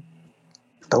 So I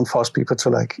don't force people to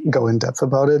like go in depth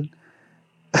about it.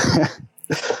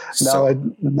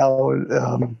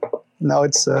 Now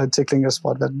it's tickling a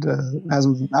spot that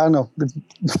hasn't. I don't know.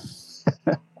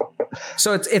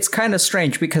 So it's kind of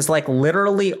strange because like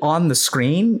literally on the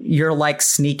screen, you're like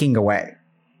sneaking away.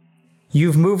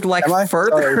 You've moved like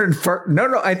further Sorry. and further.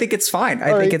 No, I think it's fine.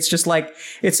 I think it's just like,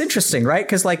 it's interesting, right?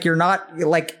 Because like you're not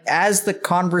like, as the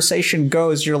conversation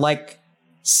goes, you're like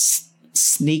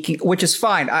sneaking, which is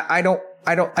fine. I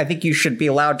think you should be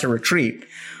allowed to retreat,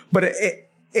 but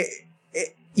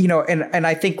and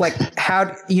I think like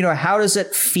how does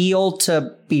it feel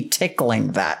to be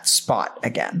tickling that spot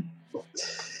again?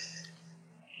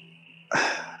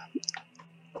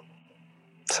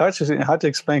 It's hard to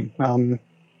explain.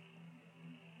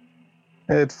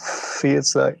 It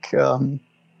feels like, as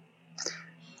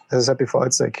I said before,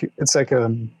 it's like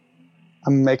I'm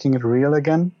making it real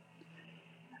again.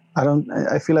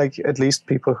 I feel like at least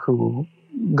people who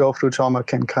go through trauma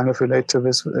can kind of relate to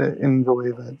this in the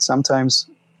way that sometimes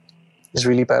these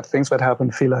really bad things that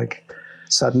happen feel like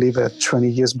suddenly they're 20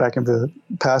 years back in the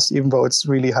past, even though it's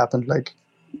really happened like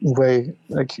way,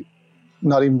 like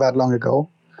not even that long ago.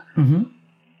 Mm-hmm.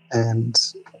 And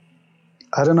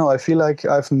I don't know, I feel like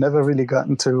I've never really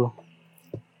gotten to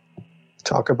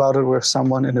talk about it with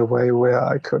someone in a way where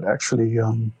I could actually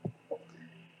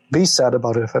be sad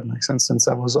about it, if that makes sense, since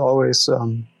I was always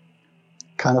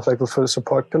kind of like the first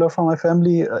support pillar for my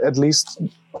family, at least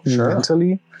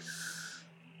mentally.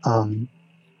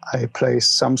 I play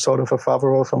some sort of a father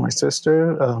role for my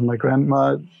sister. My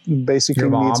grandma basically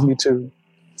needs me to,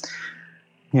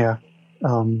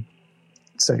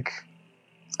 it's like,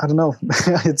 I don't know.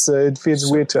 It feels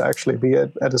weird to actually be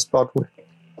at a spot where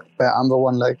I'm the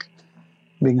one like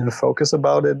being in focus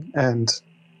about it, and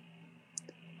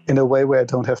in a way where I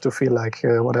don't have to feel like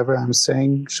whatever I'm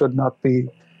saying should not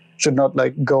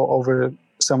like go over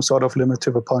some sort of limit to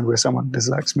the point where someone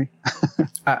dislikes me.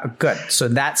 Good. So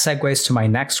that segues to my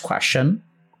next question.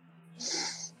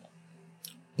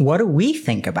 What do we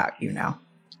think about you now?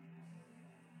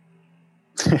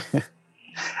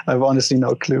 I've honestly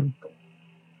no clue.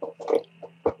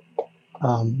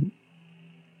 I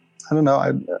don't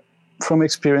know. From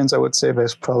experience, I would say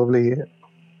there's probably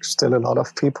still a lot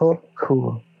of people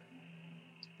who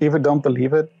either don't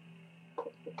believe it,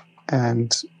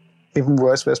 and even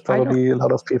worse, there's probably a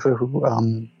lot of people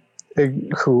who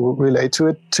relate to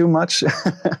it too much,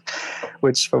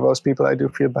 which for those people I do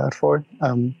feel bad for.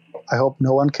 I hope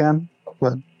no one can,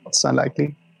 but it's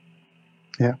unlikely.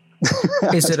 Yeah.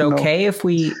 Is it okay if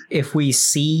we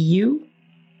see you?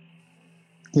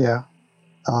 Yeah.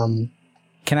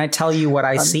 Can I tell you what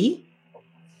I see?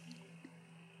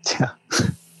 Yeah.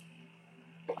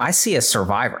 I see a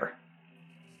survivor.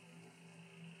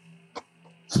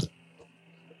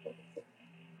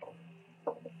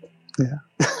 Yeah.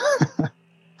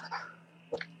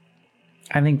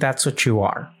 I think that's what you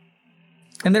are.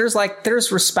 And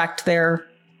there's respect there,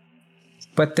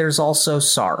 but there's also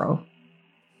sorrow.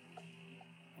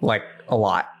 Like a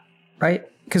lot, right?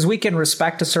 Because we can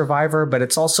respect a survivor, but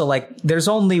it's also like there's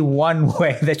only one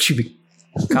way that you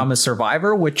become a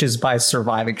survivor, which is by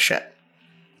surviving shit.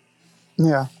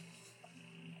 Yeah.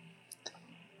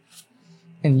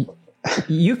 And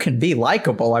you can be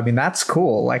likable. I mean, that's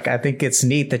cool. Like, I think it's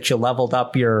neat that you leveled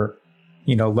up your,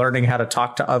 learning how to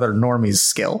talk to other normies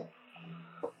skill.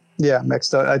 Yeah,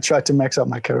 I tried to max out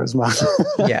my charisma.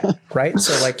 Yeah, right?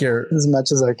 So like you're as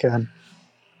much as I can.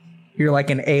 You're like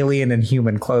an alien in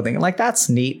human clothing. Like, that's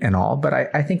neat and all, but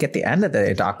I think at the end of the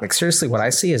day, Doc, like seriously, what I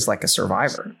see is like a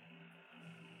survivor.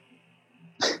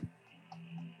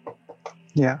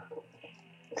 Yeah.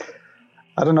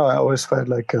 I don't know. I always felt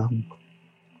like,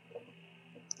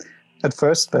 at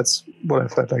first, that's what I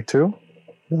felt like too.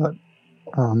 But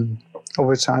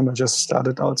over time, I just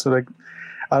started also like,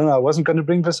 I don't know, I wasn't going to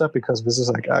bring this up because this is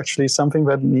like actually something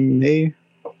that may,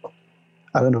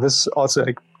 I don't know, this is also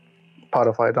like part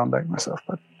of why I don't like myself,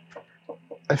 but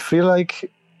I feel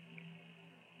like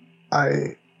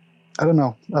I don't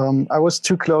know, I was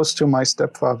too close to my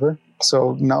stepfather.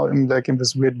 So now I'm like in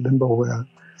this weird limbo where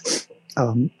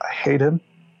I hate him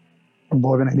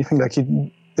more than anything. Like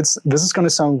this is going to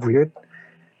sound weird.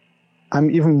 I'm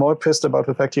even more pissed about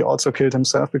the fact he also killed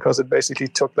himself because it basically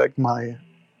took like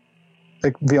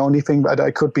the only thing that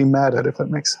I could be mad at, if that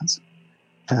makes sense.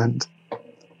 And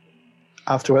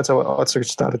afterwards, I also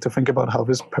started to think about how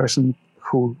this person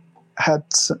who had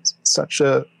such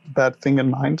a bad thing in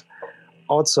mind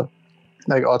also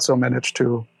managed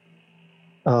to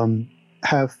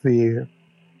have the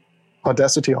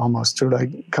audacity almost to like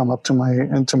come up to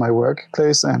into my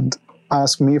workplace and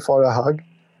ask me for a hug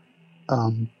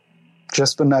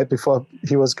just the night before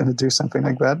he was going to do something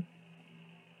like that.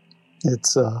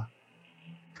 It's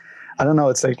I don't know,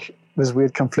 it's like this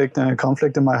weird conflict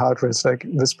in my heart where it's like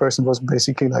this person was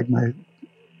basically like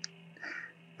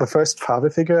the first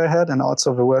father figure I had, and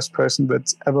also the worst person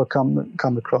that's ever come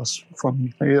across for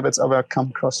me. That's ever come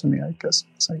across to me, I guess.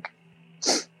 It's like,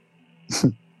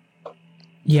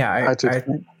 yeah,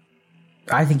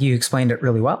 I think you explained it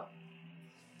really well.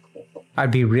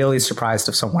 I'd be really surprised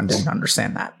if someone didn't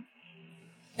understand that.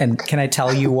 And can I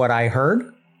tell you what I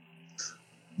heard?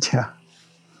 Yeah.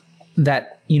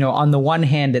 That, on the one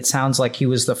hand, it sounds like he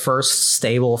was the first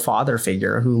stable father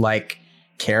figure who like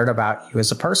cared about you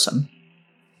as a person.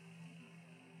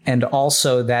 And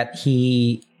also that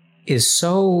he is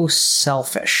so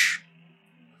selfish,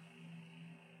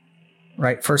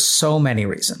 right? For so many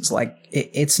reasons. Like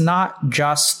it's not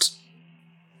just,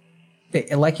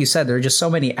 like you said, there are just so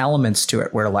many elements to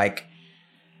it where like,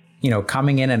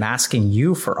 coming in and asking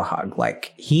you for a hug,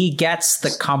 like he gets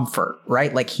the comfort,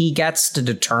 right? Like he gets to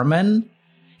determine,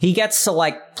 he gets to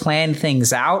like plan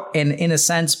things out and in a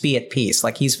sense be at peace.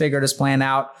 Like he's figured his plan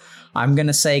out. I'm going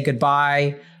to say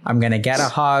goodbye. I'm going to get a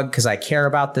hug because I care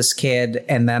about this kid.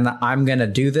 And then I'm going to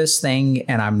do this thing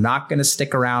and I'm not going to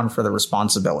stick around for the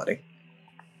responsibility.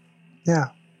 Yeah.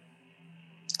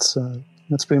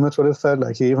 That's pretty much what it felt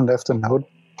like. He even left a note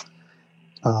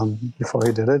before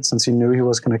he did it, since he knew he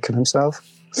was going to kill himself.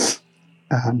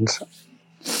 And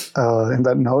in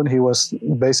that note, he was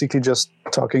basically just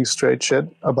talking straight shit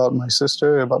about my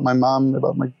sister, about my mom,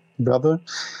 about my brother,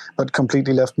 but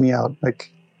completely left me out.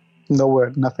 Like, no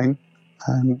word, nothing.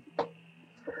 And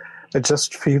it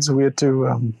just feels weird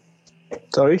to...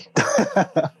 sorry?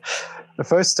 The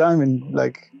first time in,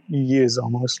 like, years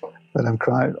almost that I'm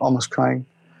almost crying.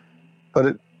 But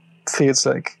it feels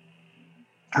like...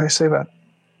 How do you say that?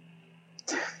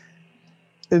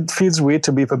 It feels weird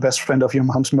to be the best friend of your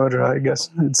mom's murderer, I guess.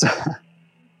 It's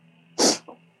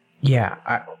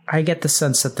yeah, I get the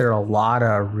sense that there are a lot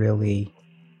of really...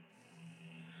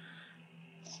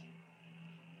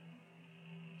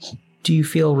 Do you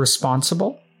feel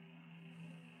responsible?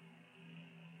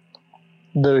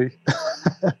 Very.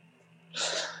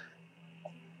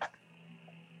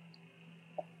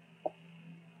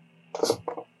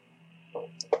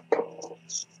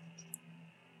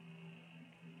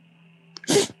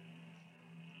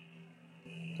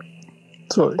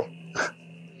 Sorry.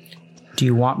 Do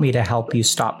you want me to help you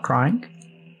stop crying?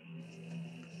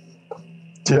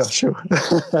 Yeah, sure.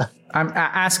 I'm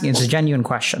asking, it's a genuine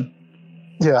question.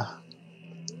 Yeah,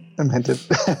 I meant it.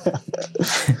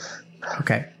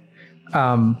 Okay.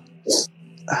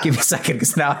 Give me a second,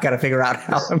 because now I've got to figure out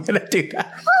how I'm going to do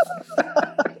that.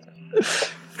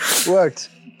 Worked.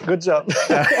 Good job.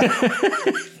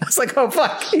 I was like, oh,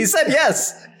 fuck. He said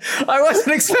yes. I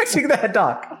wasn't expecting that,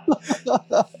 Doc.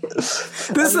 This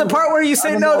is the part where you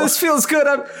say, no, this feels good.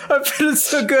 I'm feeling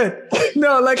so good.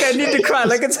 No, like I need to cry.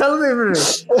 Like it's helping me.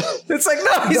 It's like,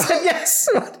 no, he said yes.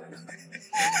 Now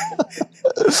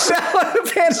I'm a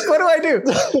panic. What do I do?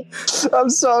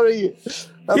 I'm sorry.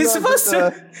 He's supposed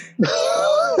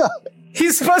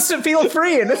to feel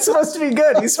free, and it's supposed to be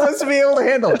good. He's supposed to be able to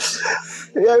handle it.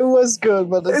 Yeah, it was good,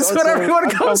 but it's what everyone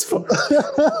goes for.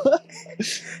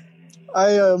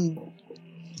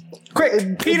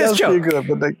 Quick, Peter's joke. Good,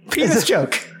 but like, Peter's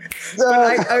joke.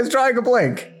 But I was drawing a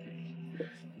blank.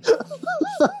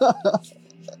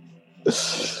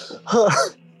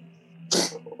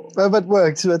 Well, that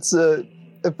worked. That's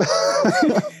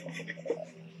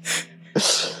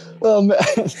oh man.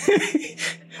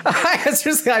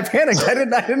 Seriously, I panicked. I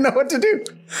didn't know what to do.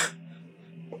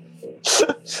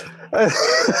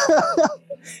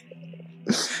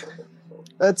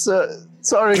 That's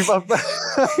sorry about that.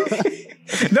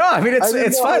 No, I mean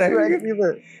it's fine.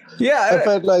 Yeah, I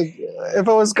felt like if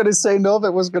I was gonna say no,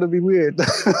 that was gonna be weird.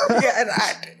 Yeah, and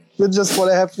you just want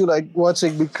to have you like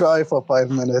watching me cry for 5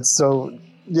 minutes. So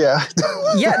yeah.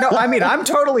 Yeah, no, I mean I'm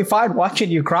totally fine watching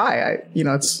you cry.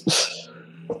 It's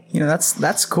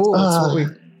that's cool. That's what we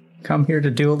come here to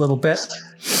do a little bit.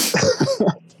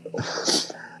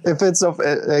 If it's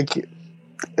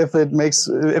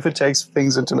if it takes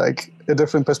things into like a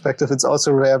different perspective, it's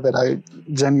also rare that I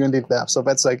genuinely laugh. So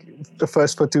that's like the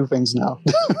first for two things now.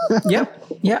 Yeah.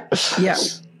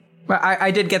 But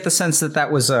I did get the sense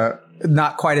that was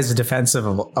not quite as defensive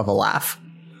of a laugh.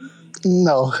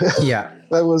 No. Yeah.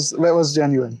 That was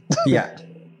genuine. Yeah.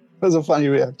 It was a funny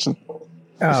reaction.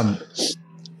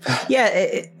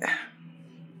 Yeah.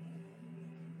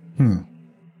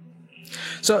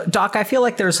 So, Doc, I feel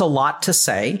like there's a lot to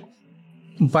say,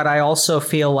 but I also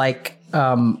feel like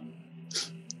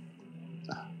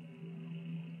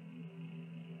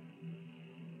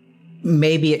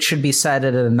maybe it should be said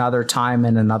at another time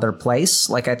in another place.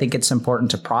 Like, I think it's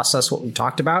important to process what we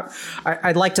talked about.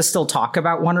 I'd like to still talk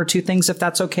about one or two things if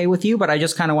that's okay with you, but I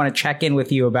just kind of want to check in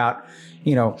with you about,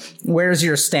 where's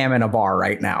your stamina bar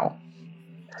right now?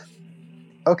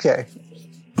 Okay.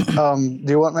 Do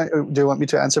you want me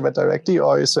to answer that directly,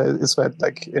 or is that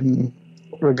like in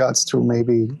regards to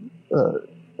maybe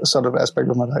a sort of aspect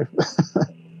of my life?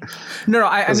 No.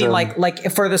 I mean,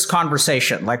 like for this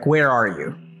conversation, like, where are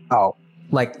you? Oh,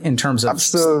 like in terms of. I'm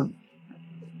still.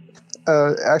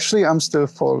 Actually, I'm still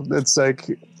full. It's like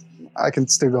I can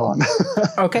still go on.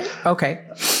 Okay.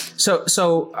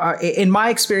 So in my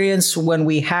experience, when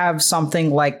we have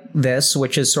something like this,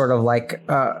 which is sort of like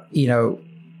a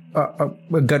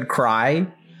good cry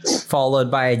followed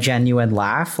by a genuine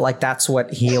laugh, like that's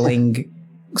what healing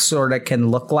sort of can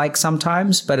look like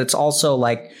sometimes. But it's also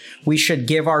like we should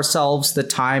give ourselves the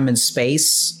time and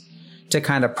space to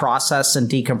kind of process and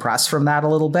decompress from that a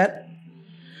little bit.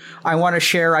 I want to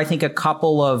share, I think, a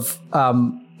couple of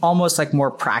almost like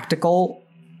more practical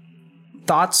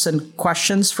thoughts and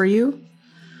questions for you.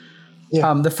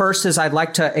 Yeah. The first is I'd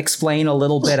like to explain a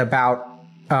little bit about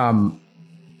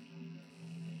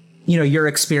your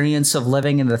experience of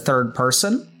living in the third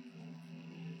person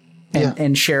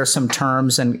and share some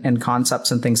terms and concepts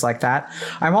and things like that.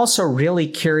 I'm also really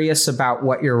curious about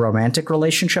what your romantic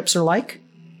relationships are like.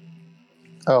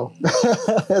 Oh,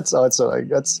 that's also like,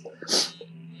 that's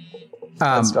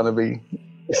gonna be,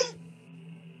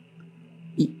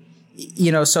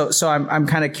 so I'm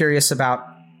kind of curious about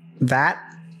that.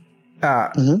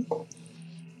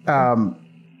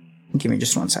 Give me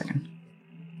just 1 second.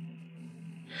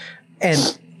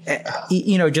 And,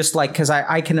 just like, because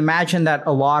I can imagine that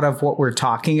a lot of what we're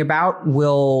talking about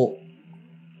will,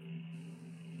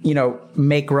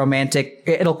 make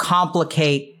it'll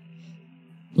complicate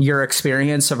your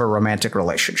experience of a romantic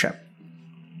relationship.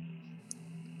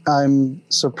 I'm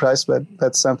surprised that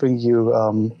that's something you,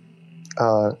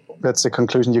 that's a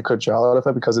conclusion you could draw out of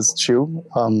it, because it's true,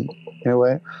 in a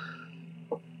way.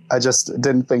 I just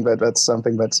didn't think that that's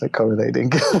something that's like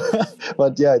correlating.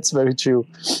 But yeah, it's very true.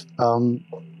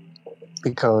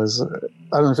 Because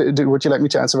I don't know, would you like me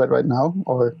to answer that right now,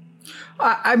 or?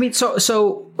 I mean,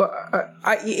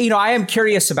 I am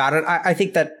curious about it. I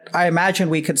think that I imagine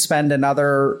we could spend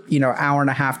another, hour and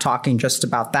a half talking just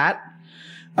about that.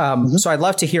 So I'd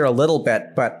love to hear a little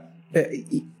bit, but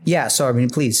yeah. So, I mean,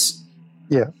 please.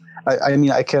 Yeah. I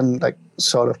mean, I can like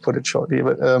sort of put it shortly,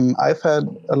 but I've had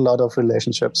a lot of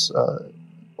relationships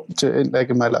in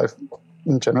my life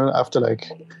in general, after like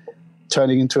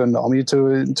turning into a normie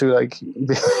to like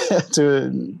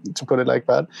to put it like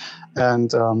that.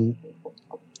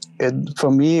 And for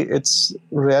me, it's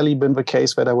rarely been the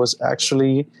case that I was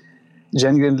actually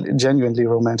genuinely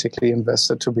romantically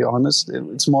invested, to be honest.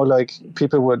 It's more like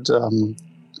people would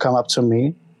come up to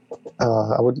me.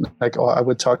 I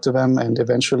would talk to them, and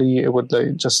eventually it would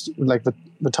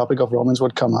the topic of romance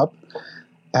would come up.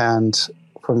 And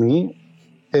for me,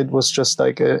 it was just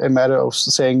like a matter of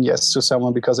saying yes to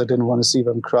someone because I didn't want to see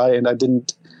them cry, and I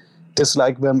didn't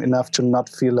dislike them enough to not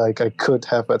feel like I could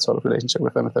have that sort of relationship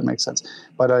with them, if that makes sense.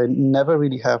 But I never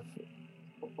really have,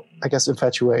 I guess,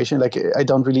 infatuation. Like, I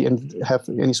don't really have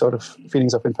any sort of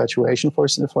feelings of infatuation for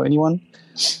anyone.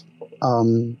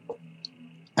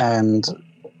 And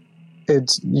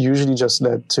it usually just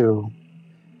led to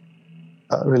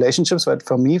relationships that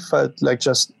for me felt like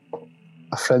just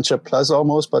a friendship plus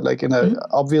almost, but like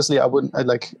obviously I wasn't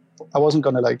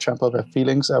going to like trample their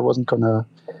feelings. I wasn't going to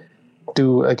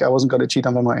cheat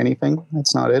on them or anything.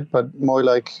 That's not it. But more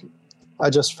like, I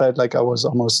just felt like I was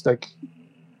almost like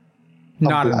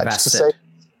not invested.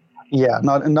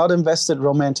 Not invested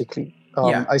romantically.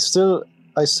 I still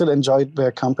enjoyed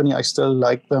their company. I still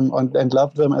liked them and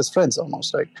loved them as friends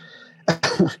almost, like.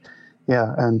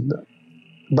 Yeah.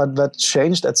 But that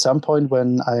changed at some point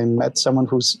when I met someone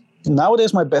who's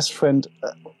nowadays my best friend,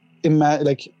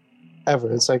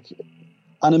 ever. It's like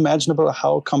unimaginable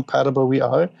how compatible we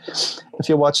are. If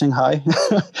you're watching, hi.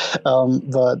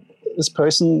 But this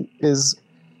person is,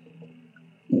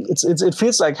 it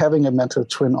feels like having a mental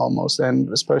twin almost. And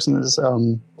this person is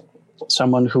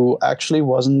someone who actually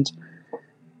wasn't,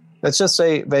 let's just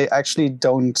say they actually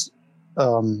don't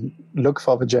look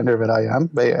for the gender that I am.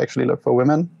 They actually look for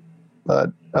women,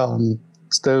 but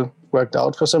still worked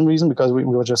out for some reason, because we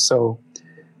were just so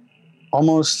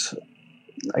almost,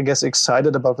 I guess,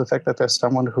 excited about the fact that there's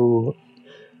someone who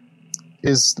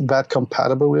is that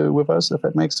compatible with us, if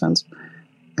that makes sense.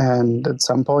 And at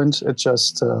some point, it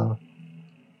just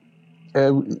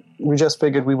we just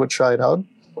figured we would try it out.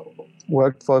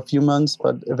 Worked for a few months,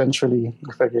 but eventually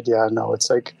we figured, it's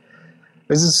like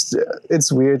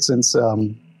it's weird since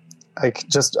like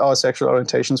just our sexual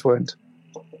orientations weren't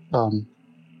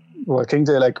working.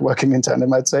 They're like working in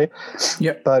tandem, I'd say.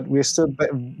 Yeah. But we're still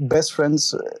best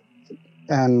friends,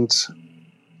 and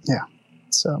yeah,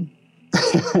 so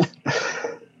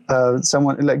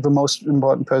someone like the most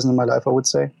important person in my life, I would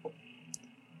say.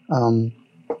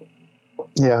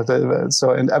 Yeah. Ever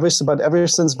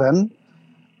since then,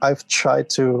 I've tried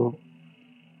to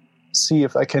see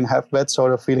if I can have that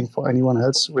sort of feeling for anyone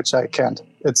else, which I can't.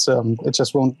 It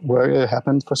just won't work.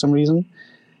 Happen for some reason.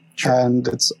 Sure. And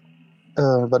it's,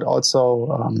 but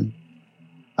also,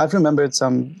 I've remembered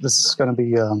some. This is gonna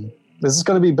be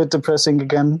a bit depressing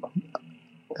again.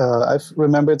 I've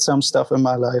remembered some stuff in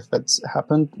my life that's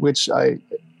happened, which I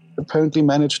apparently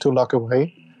managed to lock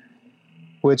away,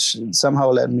 which somehow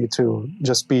led me to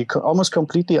just be almost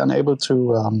completely unable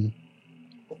to.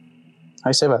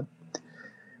 I say that.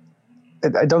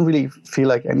 I don't really feel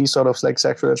like any sort of like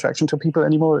sexual attraction to people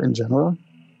anymore in general.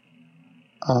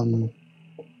 And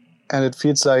it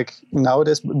feels like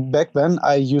nowadays, back then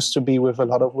I used to be with a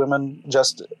lot of women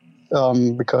just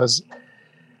because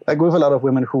like with a lot of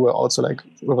women who were also like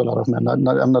with a lot of men.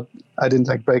 I didn't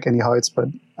like break any hearts, but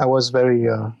I was very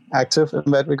active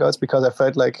in that regards because I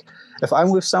felt like if I'm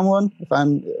with someone,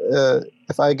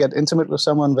 if I get intimate with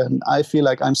someone, then I feel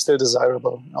like I'm still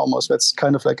desirable almost. That's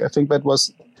kind of like, I think that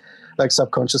was like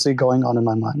subconsciously going on in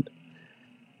my mind.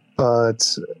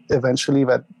 But eventually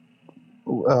that,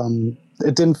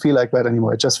 it didn't feel like that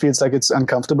anymore. It just feels like it's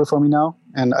uncomfortable for me now.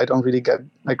 And I don't really get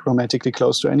like romantically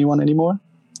close to anyone anymore.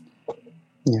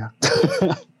 Yeah.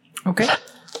 Okay.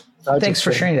 Thanks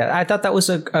for sharing that. I thought that was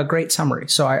a great summary.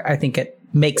 So I think it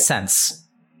makes sense,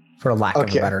 for lack of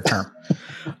a better term.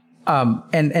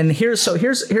 And here's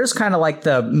kind of like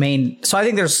the main. So I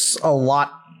think there's a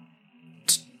lot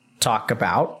to talk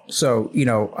about. So, you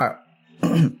know,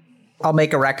 I'll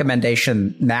make a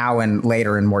recommendation now and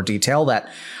later in more detail that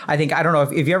I think, I don't know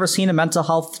if you ever seen a mental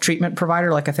health treatment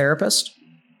provider, like a therapist?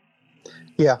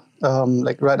 Yeah.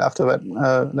 Like right after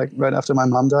my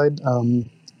mom died,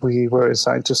 we were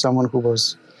assigned to someone who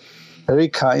was very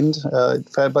kind,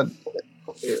 but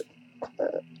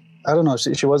I don't know.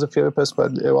 She was a therapist,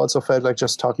 but it also felt like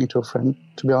just talking to a friend,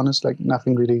 to be honest. Like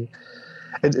nothing really,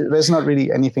 there's not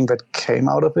really anything that came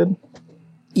out of it.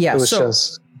 Yeah. It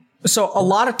was So a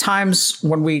lot of times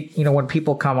when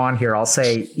people come on here, I'll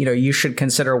say, you should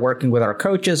consider working with our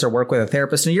coaches or work with a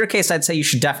therapist. In your case, I'd say you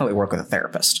should definitely work with a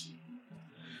therapist.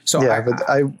 So yeah, but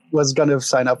I was going to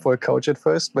sign up for a coach at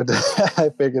first, but I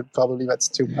figured probably that's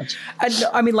too much.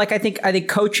 I mean, like, I think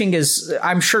coaching is,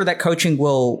 I'm sure that coaching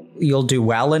you'll do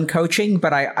well in coaching,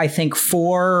 but I think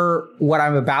for what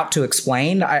I'm about to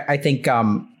explain, I think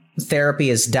therapy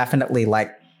is definitely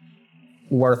like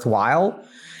worthwhile.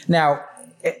 Now,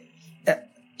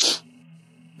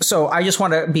 so I just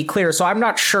want to be clear. So I'm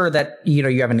not sure that,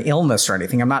 you have an illness or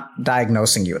anything. I'm not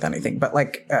diagnosing you with anything, but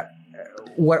like,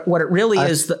 what it really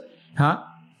is,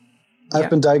 I've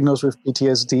been diagnosed with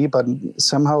PTSD, but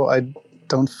somehow I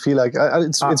don't feel like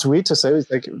it's weird to say.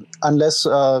 It's like unless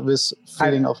this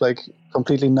feeling of like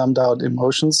completely numbed out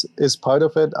emotions is part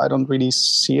of it, I don't really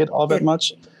see it all that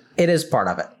much. It is part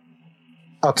of it.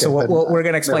 Okay, so we're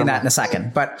going to explain that in a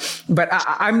second. But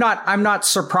I'm not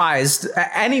surprised.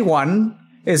 Anyone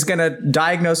is going to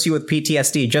diagnose you with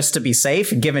PTSD just to be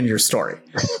safe, given your story,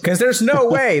 because there's no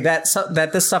way that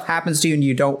this stuff happens to you and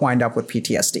you don't wind up with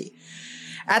PTSD.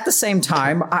 At the same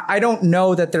time, I don't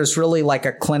know that there's really like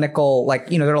a clinical, like,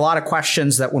 there are a lot of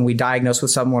questions that when we diagnose with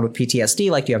someone with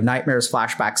PTSD, like, do you have nightmares,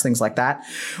 flashbacks, things like that.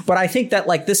 But I think that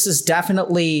like this is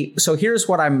definitely, so here's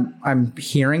what I'm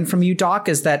hearing from you, Doc,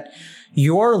 is that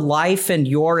your life and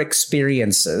your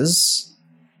experiences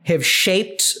have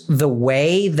shaped the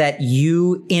way that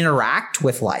you interact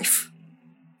with life.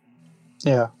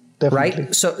 Yeah, definitely.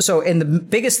 Right. So, and the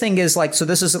biggest thing is like, so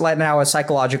this is now a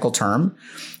psychological term.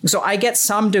 So I get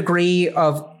some degree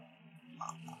of,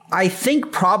 I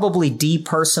think probably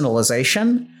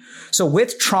depersonalization. So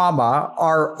with trauma,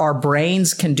 our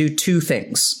brains can do two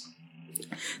things.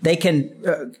 They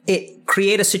can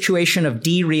create a situation of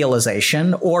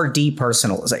derealization or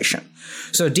depersonalization.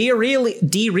 So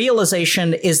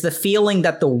derealization is the feeling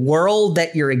that the world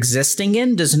that you're existing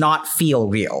in does not feel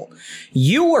real.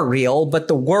 You are real, but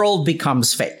the world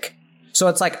becomes fake. So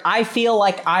it's like, I feel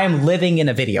like I am living in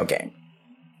a video game.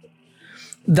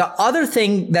 The other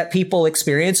thing that people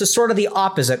experience is sort of the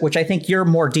opposite, which I think you're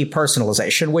more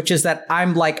depersonalization, which is that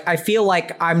I feel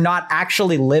like I'm not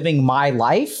actually living my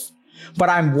life, but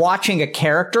I'm watching a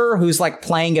character who's like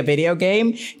playing a video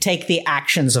game take the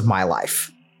actions of my life.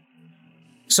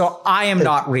 So I am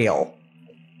not real.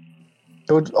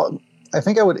 I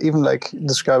think I would even like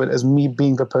describe it as me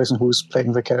being the person who's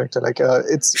playing the character. Like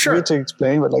it's weird to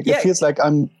explain, but like it feels like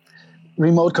I'm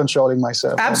remote controlling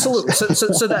myself. Absolutely.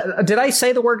 So that, did I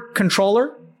say the word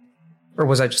controller, or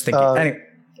was I just thinking? Anyway.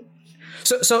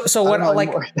 So what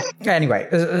like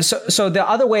anyway, so the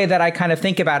other way that I kind of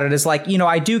think about it is like, you know,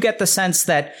 I do get the sense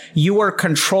that you are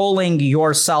controlling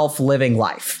yourself living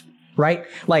life, right?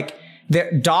 Like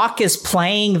Doc is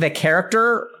playing the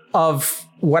character of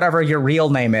whatever your real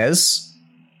name is,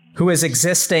 who is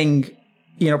existing,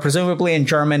 you know, presumably in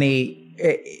Germany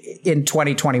in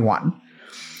 2021.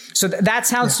 So that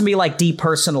sounds to me like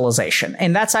depersonalization.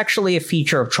 And that's actually a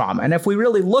feature of trauma. And if we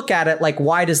really look at it, like,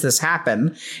 why does this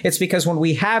happen? It's because when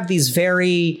we have these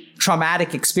very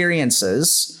traumatic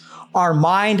experiences, our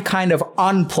mind kind of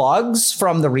unplugs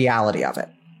from the reality of it.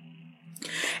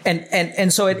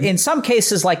 And so in some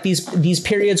cases, like these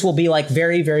periods will be like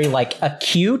very, very like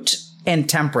acute and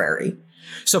temporary.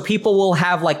 So people will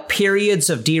have like periods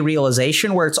of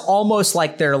derealization where it's almost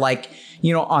like they're like,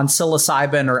 you know, on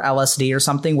psilocybin or LSD or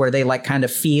something, where they like kind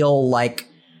of feel like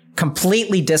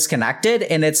completely disconnected.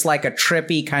 And it's like a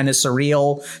trippy, kind of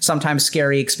surreal, sometimes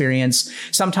scary experience.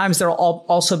 Sometimes they'll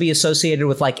also be associated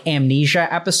with like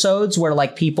amnesia episodes where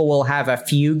like people will have a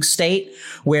fugue state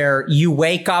where you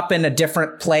wake up in a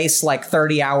different place like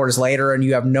 30 hours later and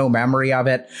you have no memory of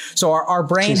it. So our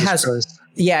brain has...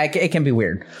 Yeah, it can be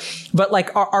weird. But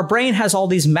like our brain has all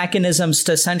these mechanisms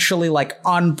to essentially like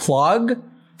unplug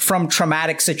from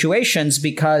traumatic situations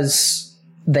because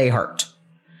they hurt.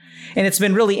 And it's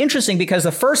been really interesting because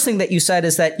the first thing that you said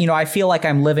is that, you know, I feel like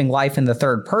I'm living life in the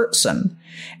third person.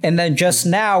 And then just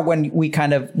now when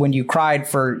you cried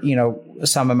for, you know,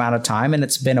 some amount of time and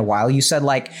it's been a while, you said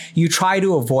like you try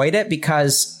to avoid it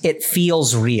because it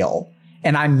feels real.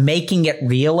 And I'm making it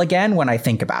real again when I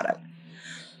think about it.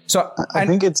 So I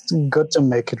think it's good to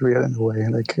make it real in a way.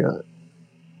 Like,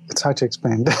 it's hard to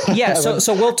explain. Yeah.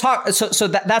 So we'll talk. So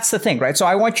that's the thing, right? So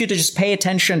I want you to just pay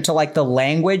attention to like the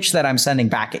language that I'm sending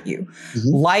back at you. Mm-hmm.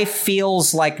 Life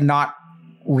feels like not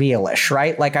realish,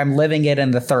 right? Like I'm living it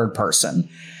in the third person.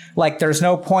 Like there's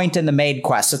no point in the main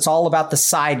quest. It's all about the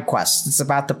side quests. It's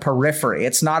about the periphery.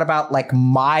 It's not about like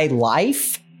my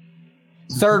life.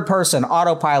 Third person,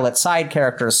 autopilot, side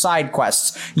characters, side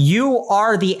quests. You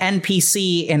are the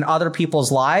NPC in other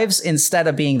people's lives instead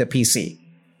of being the PC.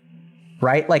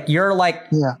 Right? Like you're like,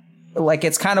 like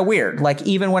it's kind of weird. Like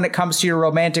even when it comes to your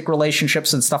romantic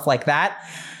relationships and stuff like that,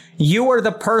 you are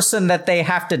the person that they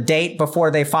have to date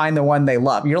before they find the one they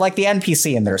love. You're like the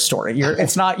NPC in their story.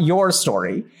 It's not your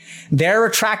story. They're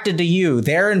attracted to you.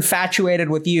 They're infatuated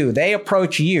with you. They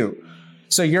approach you.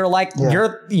 So you're like,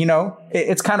 you know,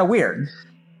 it's kind of weird.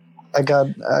 I got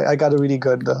a really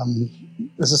good,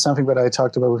 this is something that I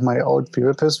talked about with my old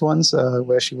therapist once,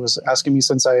 where she was asking me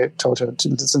since I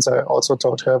also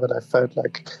told her that I felt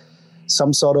like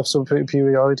some sort of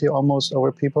superiority almost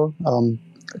over people,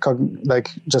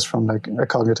 like just from like a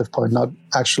cognitive point, not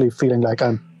actually feeling like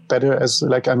I'm better as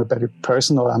like I'm a better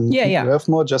person or I'm worth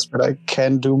more, just that I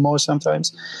can do more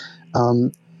sometimes.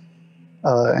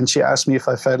 And she asked me if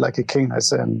I felt like a king. I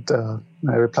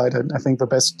replied, I think the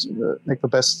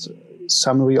best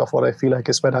summary of what I feel like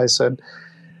is that I said,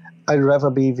 I'd rather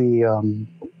be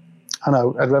the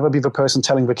person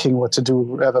telling the king what to do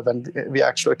rather than the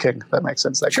actual king. That makes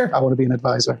sense. Like I want to be an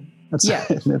advisor.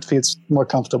 It feels more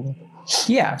comfortable.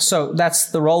 Yeah. So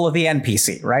that's the role of the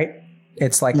NPC, right?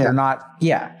 It's like they're not.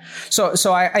 Yeah. So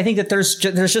I think that there's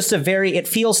just it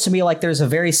feels to me like there's a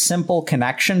very simple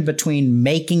connection between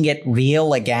making it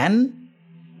real again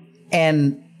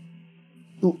and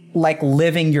like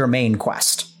living your main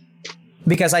quest.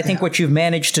 Because I think what you've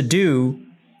managed to do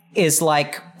is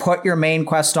like put your main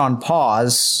quest on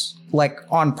pause, like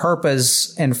on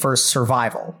purpose and for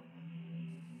survival.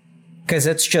 Because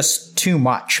it's just too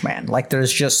much, man. Like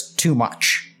there's just too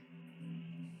much.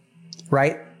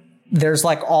 Right? There's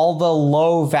like all the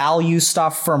low value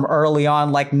stuff from early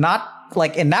on, like not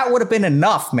like, and that would have been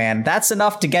enough, man. That's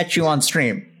enough to get you on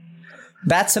stream.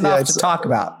 That's enough to talk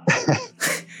about.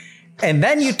 And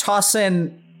then you toss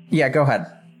in. Yeah, go ahead.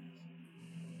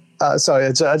 Sorry,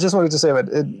 I just wanted to say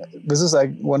that this is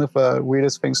like one of the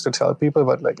weirdest things to tell people,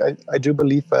 but like I do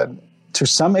believe that to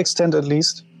some extent, at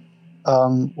least,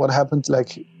 what happened,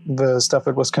 like the stuff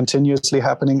that was continuously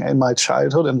happening in my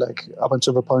childhood and like up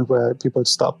until the point where people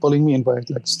stopped bullying me and where it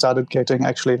like started getting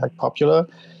actually like popular,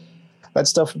 that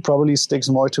stuff probably sticks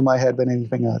more to my head than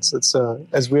anything else. It's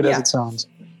as weird as it sounds.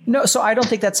 No, so I don't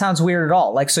think that sounds weird at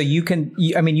all. Like, so you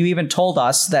even told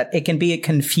us that it can be a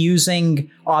confusing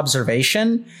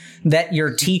observation that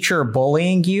your teacher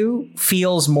bullying you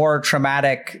feels more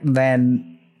traumatic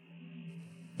than,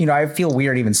 I feel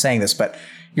weird even saying this, but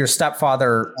your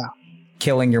stepfather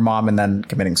killing your mom and then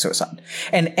committing suicide.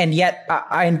 And yet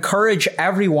I encourage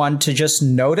everyone to just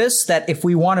notice that if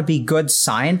we want to be good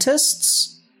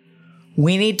scientists,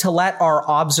 we need to let our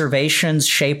observations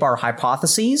shape our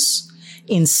hypotheses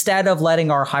instead of letting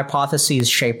our hypotheses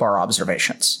shape our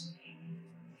observations.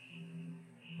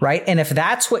 Right? And if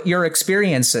that's what your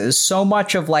experience is, so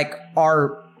much of like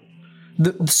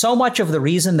so much of the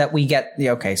reason that we get,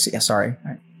 sorry.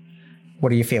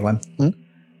 What are you feeling?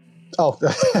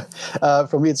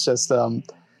 For me, it's just, I don't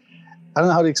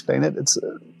know how to explain it.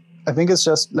 I think it's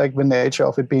just like the nature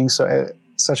of it being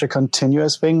such a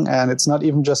continuous thing. And it's not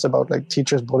even just about like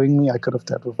teachers bullying me. I could have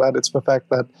dealt with that. It's the fact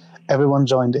that everyone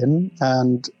joined in,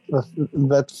 and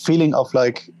that feeling of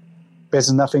like,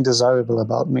 there's nothing desirable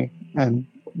about me. And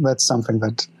that's something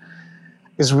that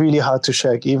is really hard to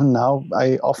shake. Even now,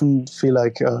 I often feel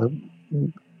like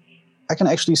I can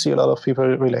actually see a lot of people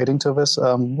relating to this.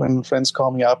 When friends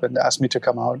call me up and ask me to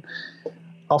come out,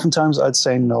 oftentimes I'd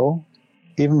say no,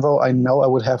 even though I know I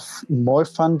would have more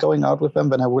fun going out with them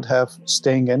than I would have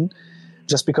staying in,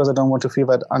 just because I don't want to feel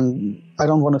that I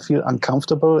don't want to feel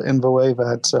uncomfortable in the way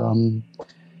that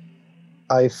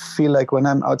I feel like when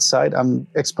I'm outside, I'm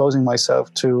exposing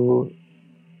myself to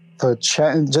the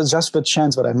chance, just the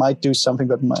chance that I might do something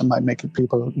that might make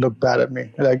people look bad at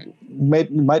me. Like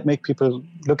might make people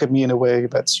look at me in a way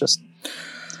that's just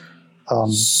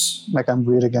like I'm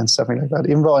weird against something like that.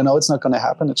 Even though I know it's not going to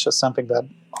happen, it's just something that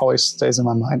always stays in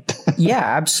my mind. Yeah,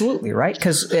 absolutely. Right.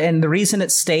 And the reason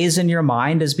it stays in your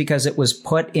mind is because it was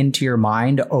put into your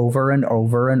mind over and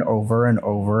over and over and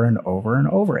over and over and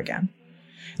over again.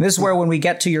 And this is where when we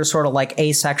get to your sort of like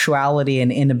asexuality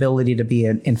and inability to be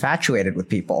infatuated with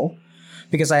people,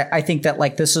 because I think that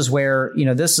like this is where,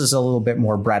 this is a little bit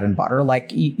more bread and butter.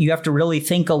 Like you have to really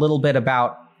think a little bit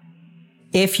about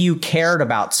if you cared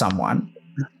about someone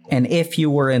and if you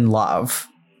were in love,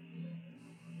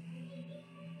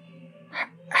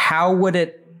 how would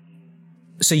it?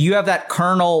 So you have that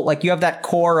kernel, like you have that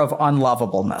core of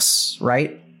unlovableness,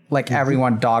 right? Like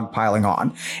everyone dogpiling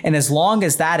on. And as long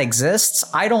as that exists,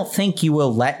 I don't think you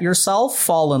will let yourself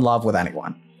fall in love with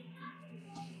anyone.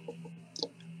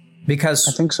 Because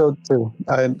I think so too.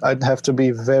 I'd have to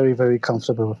be very, very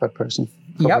comfortable with that person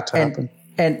for that to happen.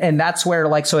 And that's where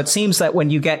like, so it seems that when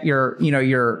you get your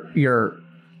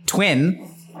twin,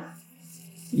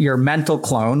 your mental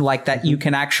clone, like that, you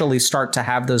can actually start to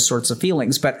have those sorts of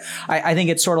feelings. But I think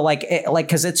it's sort of like,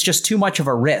 cause it's just too much of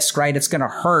a risk, right? It's going to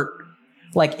hurt.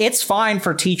 Like, it's fine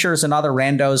for teachers and other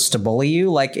randos to bully you.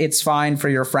 Like, it's fine for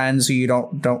your friends who you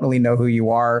don't really know who you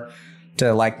are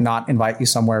to like not invite you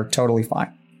somewhere. Totally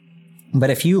fine. But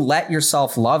if you let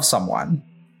yourself love someone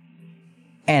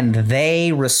and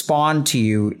they respond to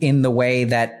you in the way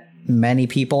that many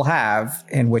people have,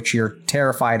 in which you're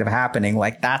terrified of happening,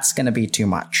 like that's going to be too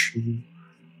much. Mm-hmm.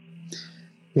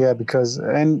 Yeah,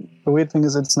 and the weird thing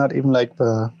is, it's not even like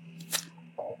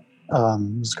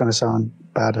it's going to sound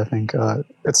bad, I think.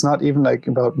 It's not even like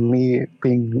about me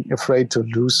being afraid to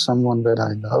lose someone that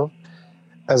I love,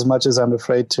 as much as I'm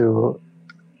afraid to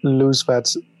lose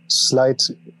that slight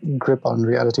grip on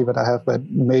reality that I have, that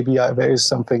maybe there is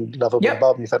something lovable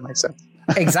about me, if that makes sense.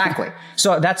 Exactly.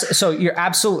 So you're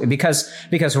absolutely,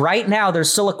 because right now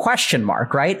there's still a question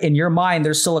mark, right? In your mind,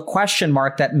 there's still a question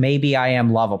mark that maybe I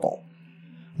am lovable.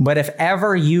 But if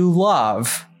ever you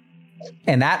love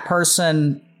and that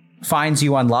person finds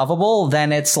you unlovable,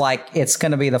 then it's like, it's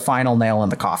going to be the final nail in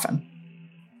the coffin.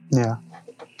 Yeah.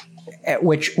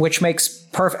 Which makes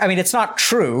perfect. I mean, it's not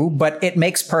true, but it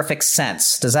makes perfect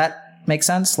sense. Does that make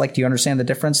sense? Like, do you understand the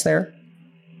difference there?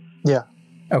 Yeah.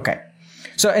 Okay.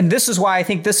 So, and this is why I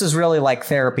think this is really like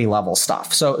therapy level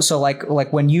stuff. So like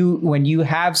when you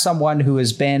have someone who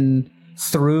has been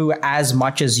through as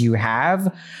much as you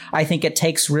have, I think it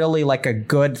takes really like a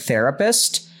good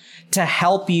therapist to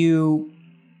help you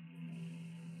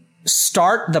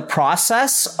start the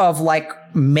process of like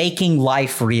making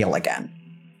life real again.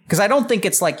 Because I don't think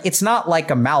it's not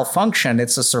like a malfunction.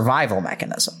 It's a survival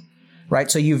mechanism, right?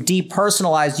 So you've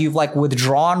depersonalized, you've like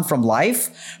withdrawn from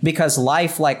life because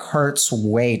life like hurts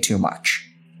way too much.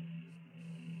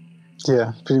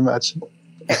 Yeah, pretty much.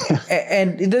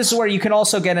 And this is where you can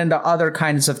also get into other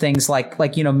kinds of things like,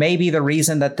 maybe the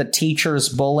reason that the teacher's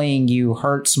bullying you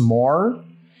hurts more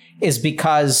is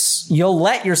because you'll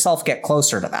let yourself get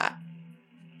closer to that.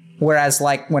 Whereas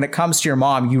like when it comes to your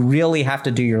mom, you really have to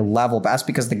do your level best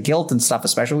because the guilt and stuff,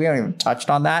 especially, we haven't even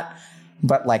touched on that.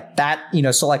 But like that,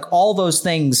 so like all those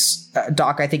things,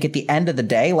 Doc, I think at the end of the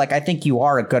day, like I think you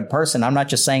are a good person. I'm not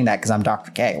just saying that because I'm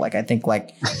Dr. K. Like I think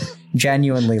like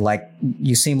genuinely, like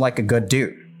you seem like a good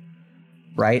dude.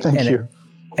 right? Thank you.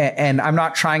 And I'm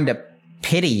not trying to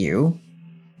pity you,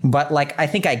 but like, I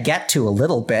think I get to a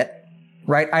little bit,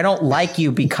 right? I don't like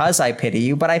you because I pity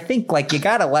you, but I think like you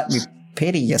got to let me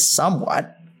pity you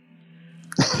somewhat.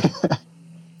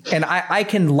 And I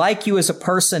can like you as a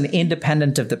person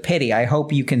independent of the pity. I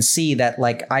hope you can see that,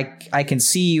 like, I can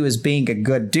see you as being a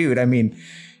good dude. I mean,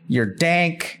 you're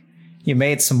dank. You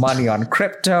made some money on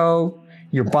crypto.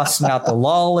 You're busting out the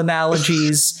lol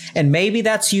analogies. And maybe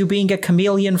that's you being a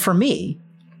chameleon for me.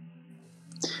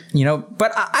 You know,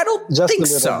 but I don't just think a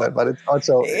little so. bit, but it's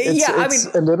also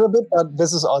it's a little bit. But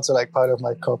this is also like part of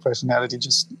my core personality.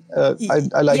 Just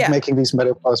I like making these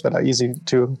metaphors that are easy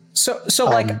to. So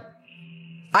like,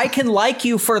 I can like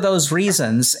you for those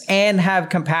reasons and have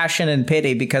compassion and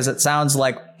pity because it sounds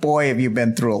like, boy, have you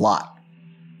been through a lot.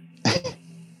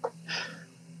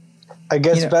 I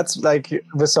guess that's like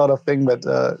the sort of thing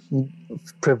that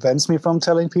prevents me from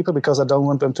telling people, because I don't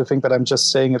want them to think that I'm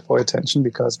just saying it for attention,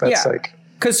 because that's like.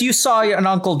 Because you saw an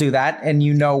uncle do that, and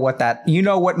you know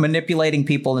what manipulating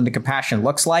people into compassion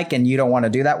looks like, and you don't want to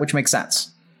do that, which makes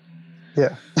sense.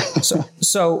 Yeah.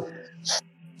 so,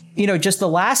 you know, just the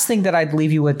last thing that I'd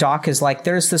leave you with, Doc, is like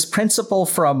there's this principle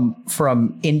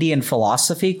from Indian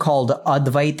philosophy called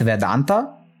Advaita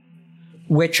Vedanta,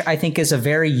 which I think is a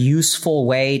very useful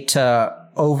way to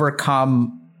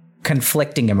overcome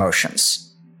conflicting emotions.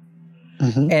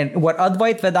 Mm-hmm. And what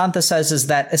Advaita Vedanta says is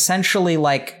that essentially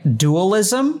like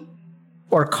dualism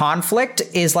or conflict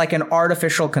is like an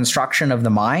artificial construction of the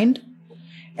mind,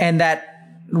 and that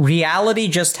reality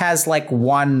just has like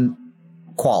one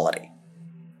quality.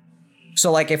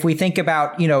 So like if we think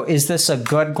about, you know, is this a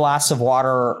good glass of water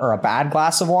or a bad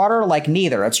glass of water? Like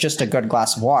neither. It's just a good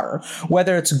glass of water.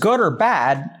 Whether it's good or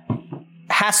bad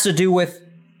has to do with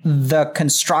the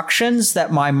constructions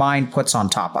that my mind puts on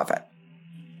top of it.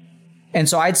 And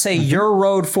so I'd say your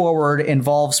road forward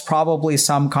involves probably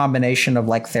some combination of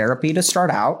like therapy to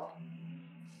start out.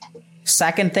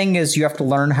 Second thing is you have to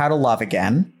learn how to love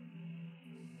again.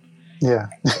 Yeah.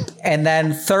 And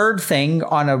then third thing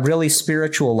on a really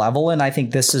spiritual level, and I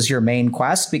think this is your main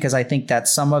quest, because I think that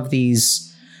some of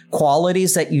these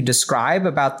qualities that you describe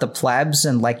about the plebs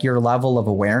and like your level of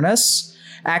awareness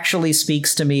actually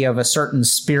speaks to me of a certain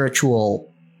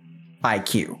spiritual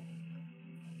IQ.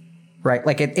 Right?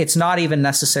 Like it's not even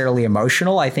necessarily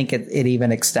emotional. I think it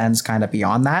even extends kind of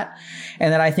beyond that.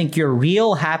 And then I think your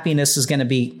real happiness is going to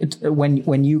be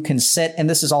when you can sit, and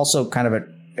this is also kind of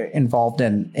involved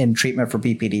in treatment for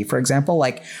BPD, for example,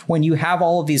 like when you have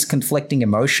all of these conflicting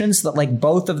emotions that like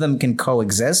both of them can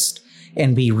coexist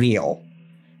and be real.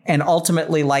 And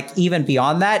ultimately, like even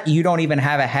beyond that, you don't even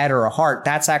have a head or a heart.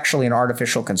 That's actually an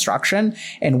artificial construction.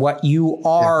 And what you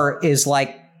are is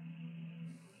like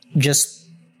just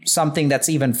something that's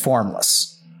even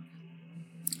formless.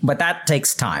 But that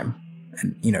takes time.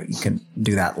 And, you know, you can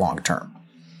do that long term.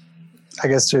 I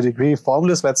guess to a degree,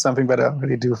 formless, that's something that I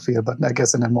already do feel, but I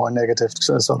guess in a more negative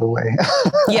sort of way.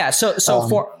 Yeah. So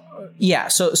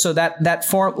that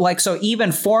form, like, so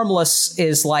even formless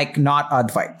is like not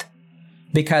Advait,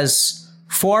 because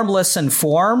formless and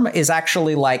form is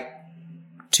actually like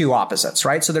two opposites,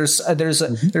 right? So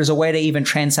there's a way to even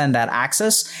transcend that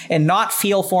axis and not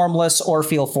feel formless or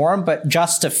feel form, but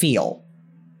just to feel.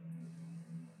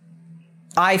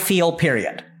 I feel,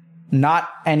 period. Not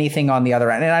anything on the other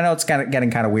end. And I know it's kind of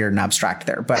getting kind of weird and abstract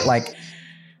there, but like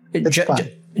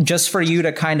just for you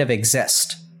to kind of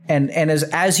exist. And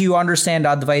as you understand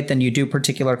Advait, then you do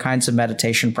particular kinds of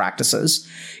meditation practices,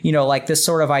 you know, like this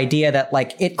sort of idea that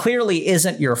like it clearly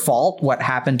isn't your fault what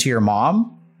happened to your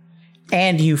mom,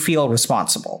 and you feel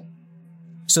responsible.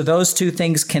 So those two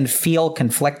things can feel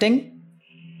conflicting,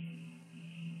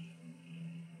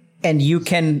 and you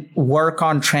can work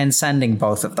on transcending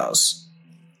both of those.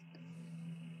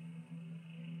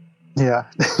 Yeah,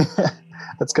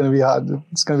 that's going to be hard.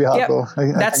 It's going to be hard, though.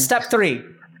 That's step 3.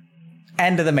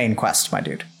 End of the main quest, my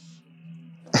dude.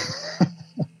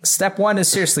 Step 1 is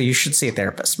seriously, you should see a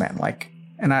therapist, man. Like,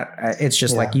 and it's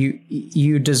just like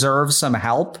you deserve some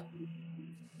help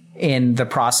in the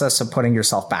process of putting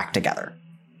yourself back together,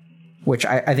 which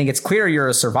I think it's clear you're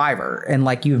a survivor, and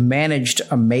like you've managed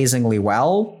amazingly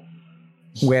well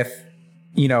with,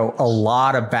 you know, a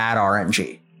lot of bad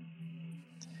RNG.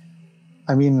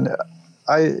 I mean,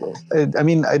 I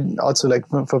also like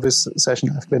for this session,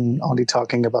 I've been only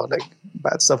talking about like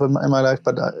bad stuff in my life,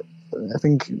 but I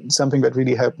think something that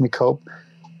really helped me cope,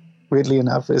 weirdly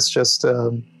enough, is just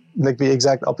like the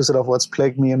exact opposite of what's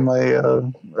plagued me in my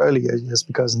earlier years,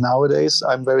 because nowadays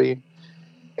I'm very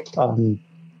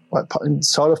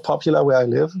sort of popular where I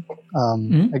live.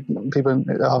 Like people,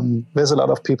 there's a lot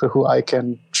of people who I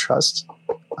can trust,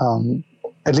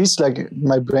 at least like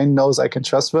my brain knows I can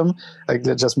trust them. Like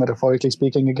just metaphorically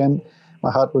speaking again,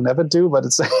 my heart will never do, but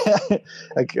it's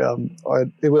like, or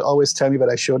it will always tell me that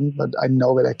I shouldn't, but I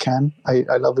know that I can.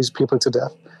 I love these people to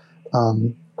death.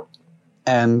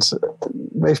 And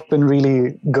they've been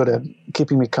really good at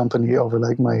keeping me company over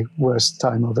like my worst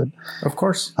time of it. Of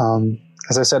course.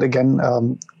 As I said again,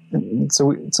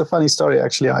 so it's a funny story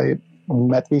actually. I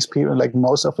met these people, like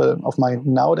most of my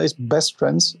nowadays best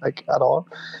friends, like at all.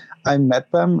 I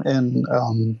met them in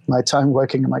my time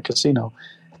working in my casino.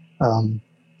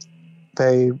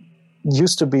 They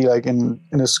used to be like in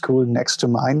a school next to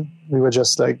mine. We were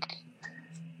just like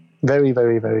very,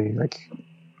 very, very like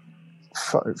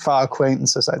far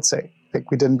acquaintances, I'd say. Like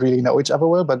we didn't really know each other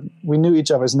well, but we knew each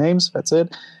other's names. That's it.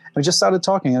 And we just started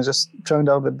talking, and it just turned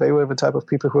out that they were the type of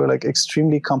people who are like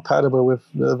extremely compatible with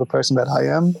the person that I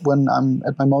am when I'm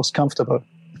at my most comfortable,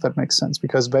 if that makes sense.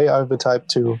 Because they are the type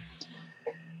to,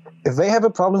 if they have a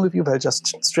problem with you, they'll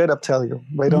just straight up tell you.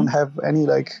 They don't have any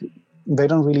like, they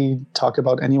don't really talk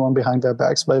about anyone behind their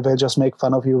backs, but they just make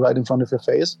fun of you right in front of your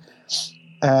face.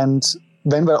 And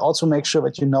then they'll also make sure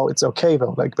that you know it's okay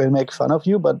though. Like they make fun of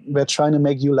you, but they're trying to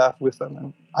make you laugh with them.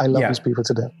 And I love these people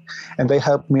to death. And they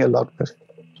helped me a lot with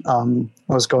what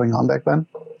was going on back then.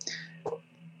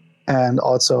 And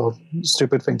also,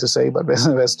 stupid thing to say, but there's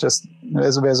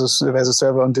a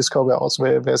server on Discord where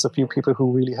also there's a few people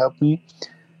who really helped me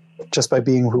just by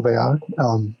being who they are.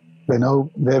 They know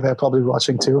they're probably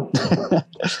watching too.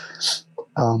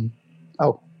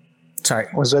 Oh, sorry.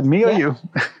 Was that me or you?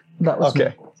 That was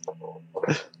okay.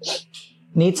 Me.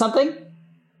 Need something?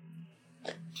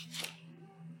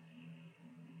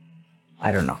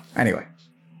 I don't know. Anyway,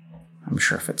 I'm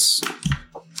sure if it's.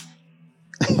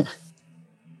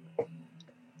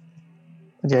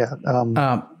 Yeah.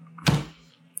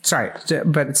 Sorry,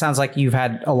 but it sounds like you've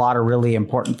had a lot of really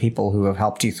important people who have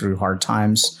helped you through hard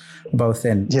times, both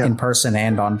in person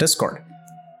and on Discord.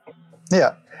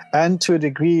 Yeah. And to a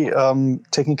degree,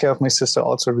 taking care of my sister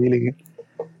also really,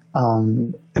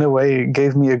 in a way,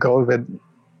 gave me a goal that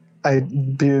I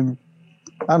don't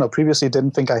know, previously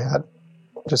didn't think I had.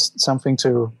 Just something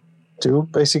to do,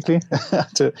 basically.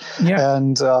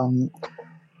 And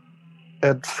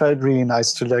it felt really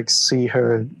nice to like see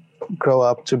her grow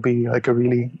up to be like a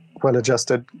really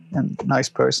well-adjusted and nice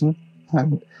person.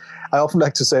 And I often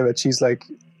like to say that she's like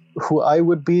who I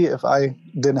would be if I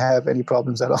didn't have any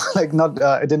problems at all. Like not,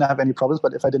 I didn't have any problems,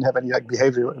 but if I didn't have any like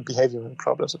behavioral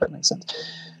problems, if that makes sense.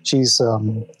 She's, I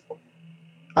don't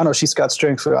know, she's got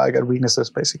strengths where I got weaknesses,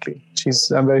 basically.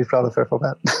 I'm very proud of her for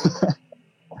that.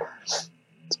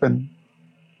 It's been,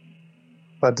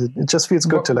 but it just feels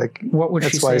good to like, what would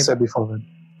that's she why say I said before that.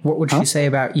 What would she say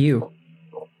about you?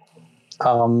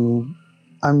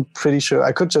 I'm pretty sure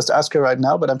I could just ask her right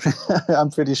now, but I'm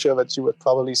pretty sure that she would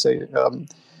probably say,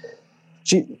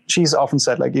 she's often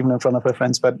said, like even in front of her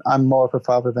friends, but I'm more of a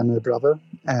father than a brother.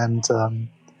 And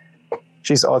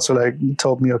she's also like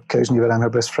told me occasionally that I'm her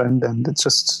best friend. And it's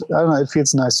just, I don't know, it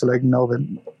feels nice to like know that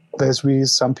there's really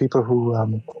some people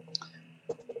who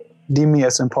deem me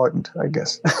as important, I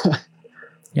guess.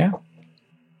 Yeah.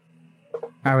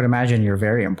 I would imagine you're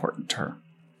very important to her.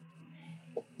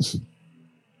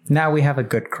 Now we have a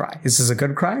good cry. Is this a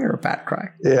good cry or a bad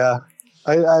cry? Yeah.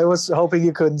 I was hoping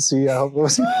you couldn't see. I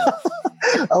was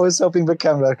hoping the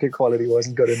camera quality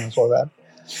wasn't good enough for that.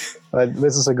 But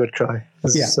this is a good cry.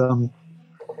 This is,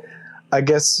 I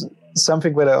guess,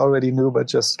 something that I already knew, but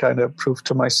just kind of proved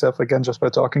to myself again just by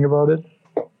talking about it.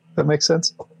 That makes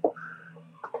sense?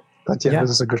 But this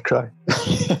is a good cry.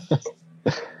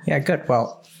 Yeah, good.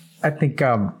 Well, I think,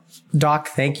 Doc,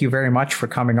 thank you very much for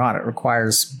coming on. It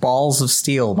requires balls of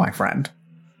steel, my friend.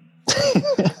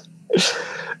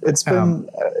 It's been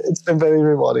very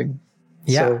rewarding.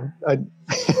 Yeah. So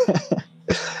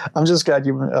I'm just glad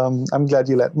I'm glad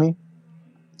you let me.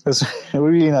 It was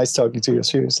really nice talking to you,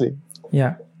 seriously.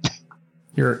 Yeah.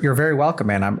 You're very welcome,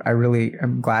 man. I really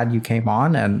am glad you came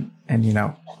on and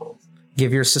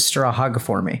give your sister a hug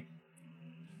for me.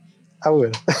 I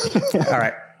will. All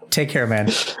right. Take care, man.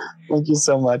 Thank you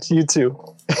so much. You too.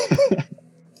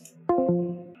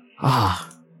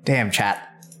 Damn, chat.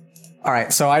 All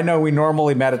right. So I know we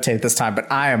normally meditate this time, but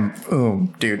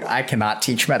dude, I cannot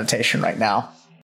teach meditation right now.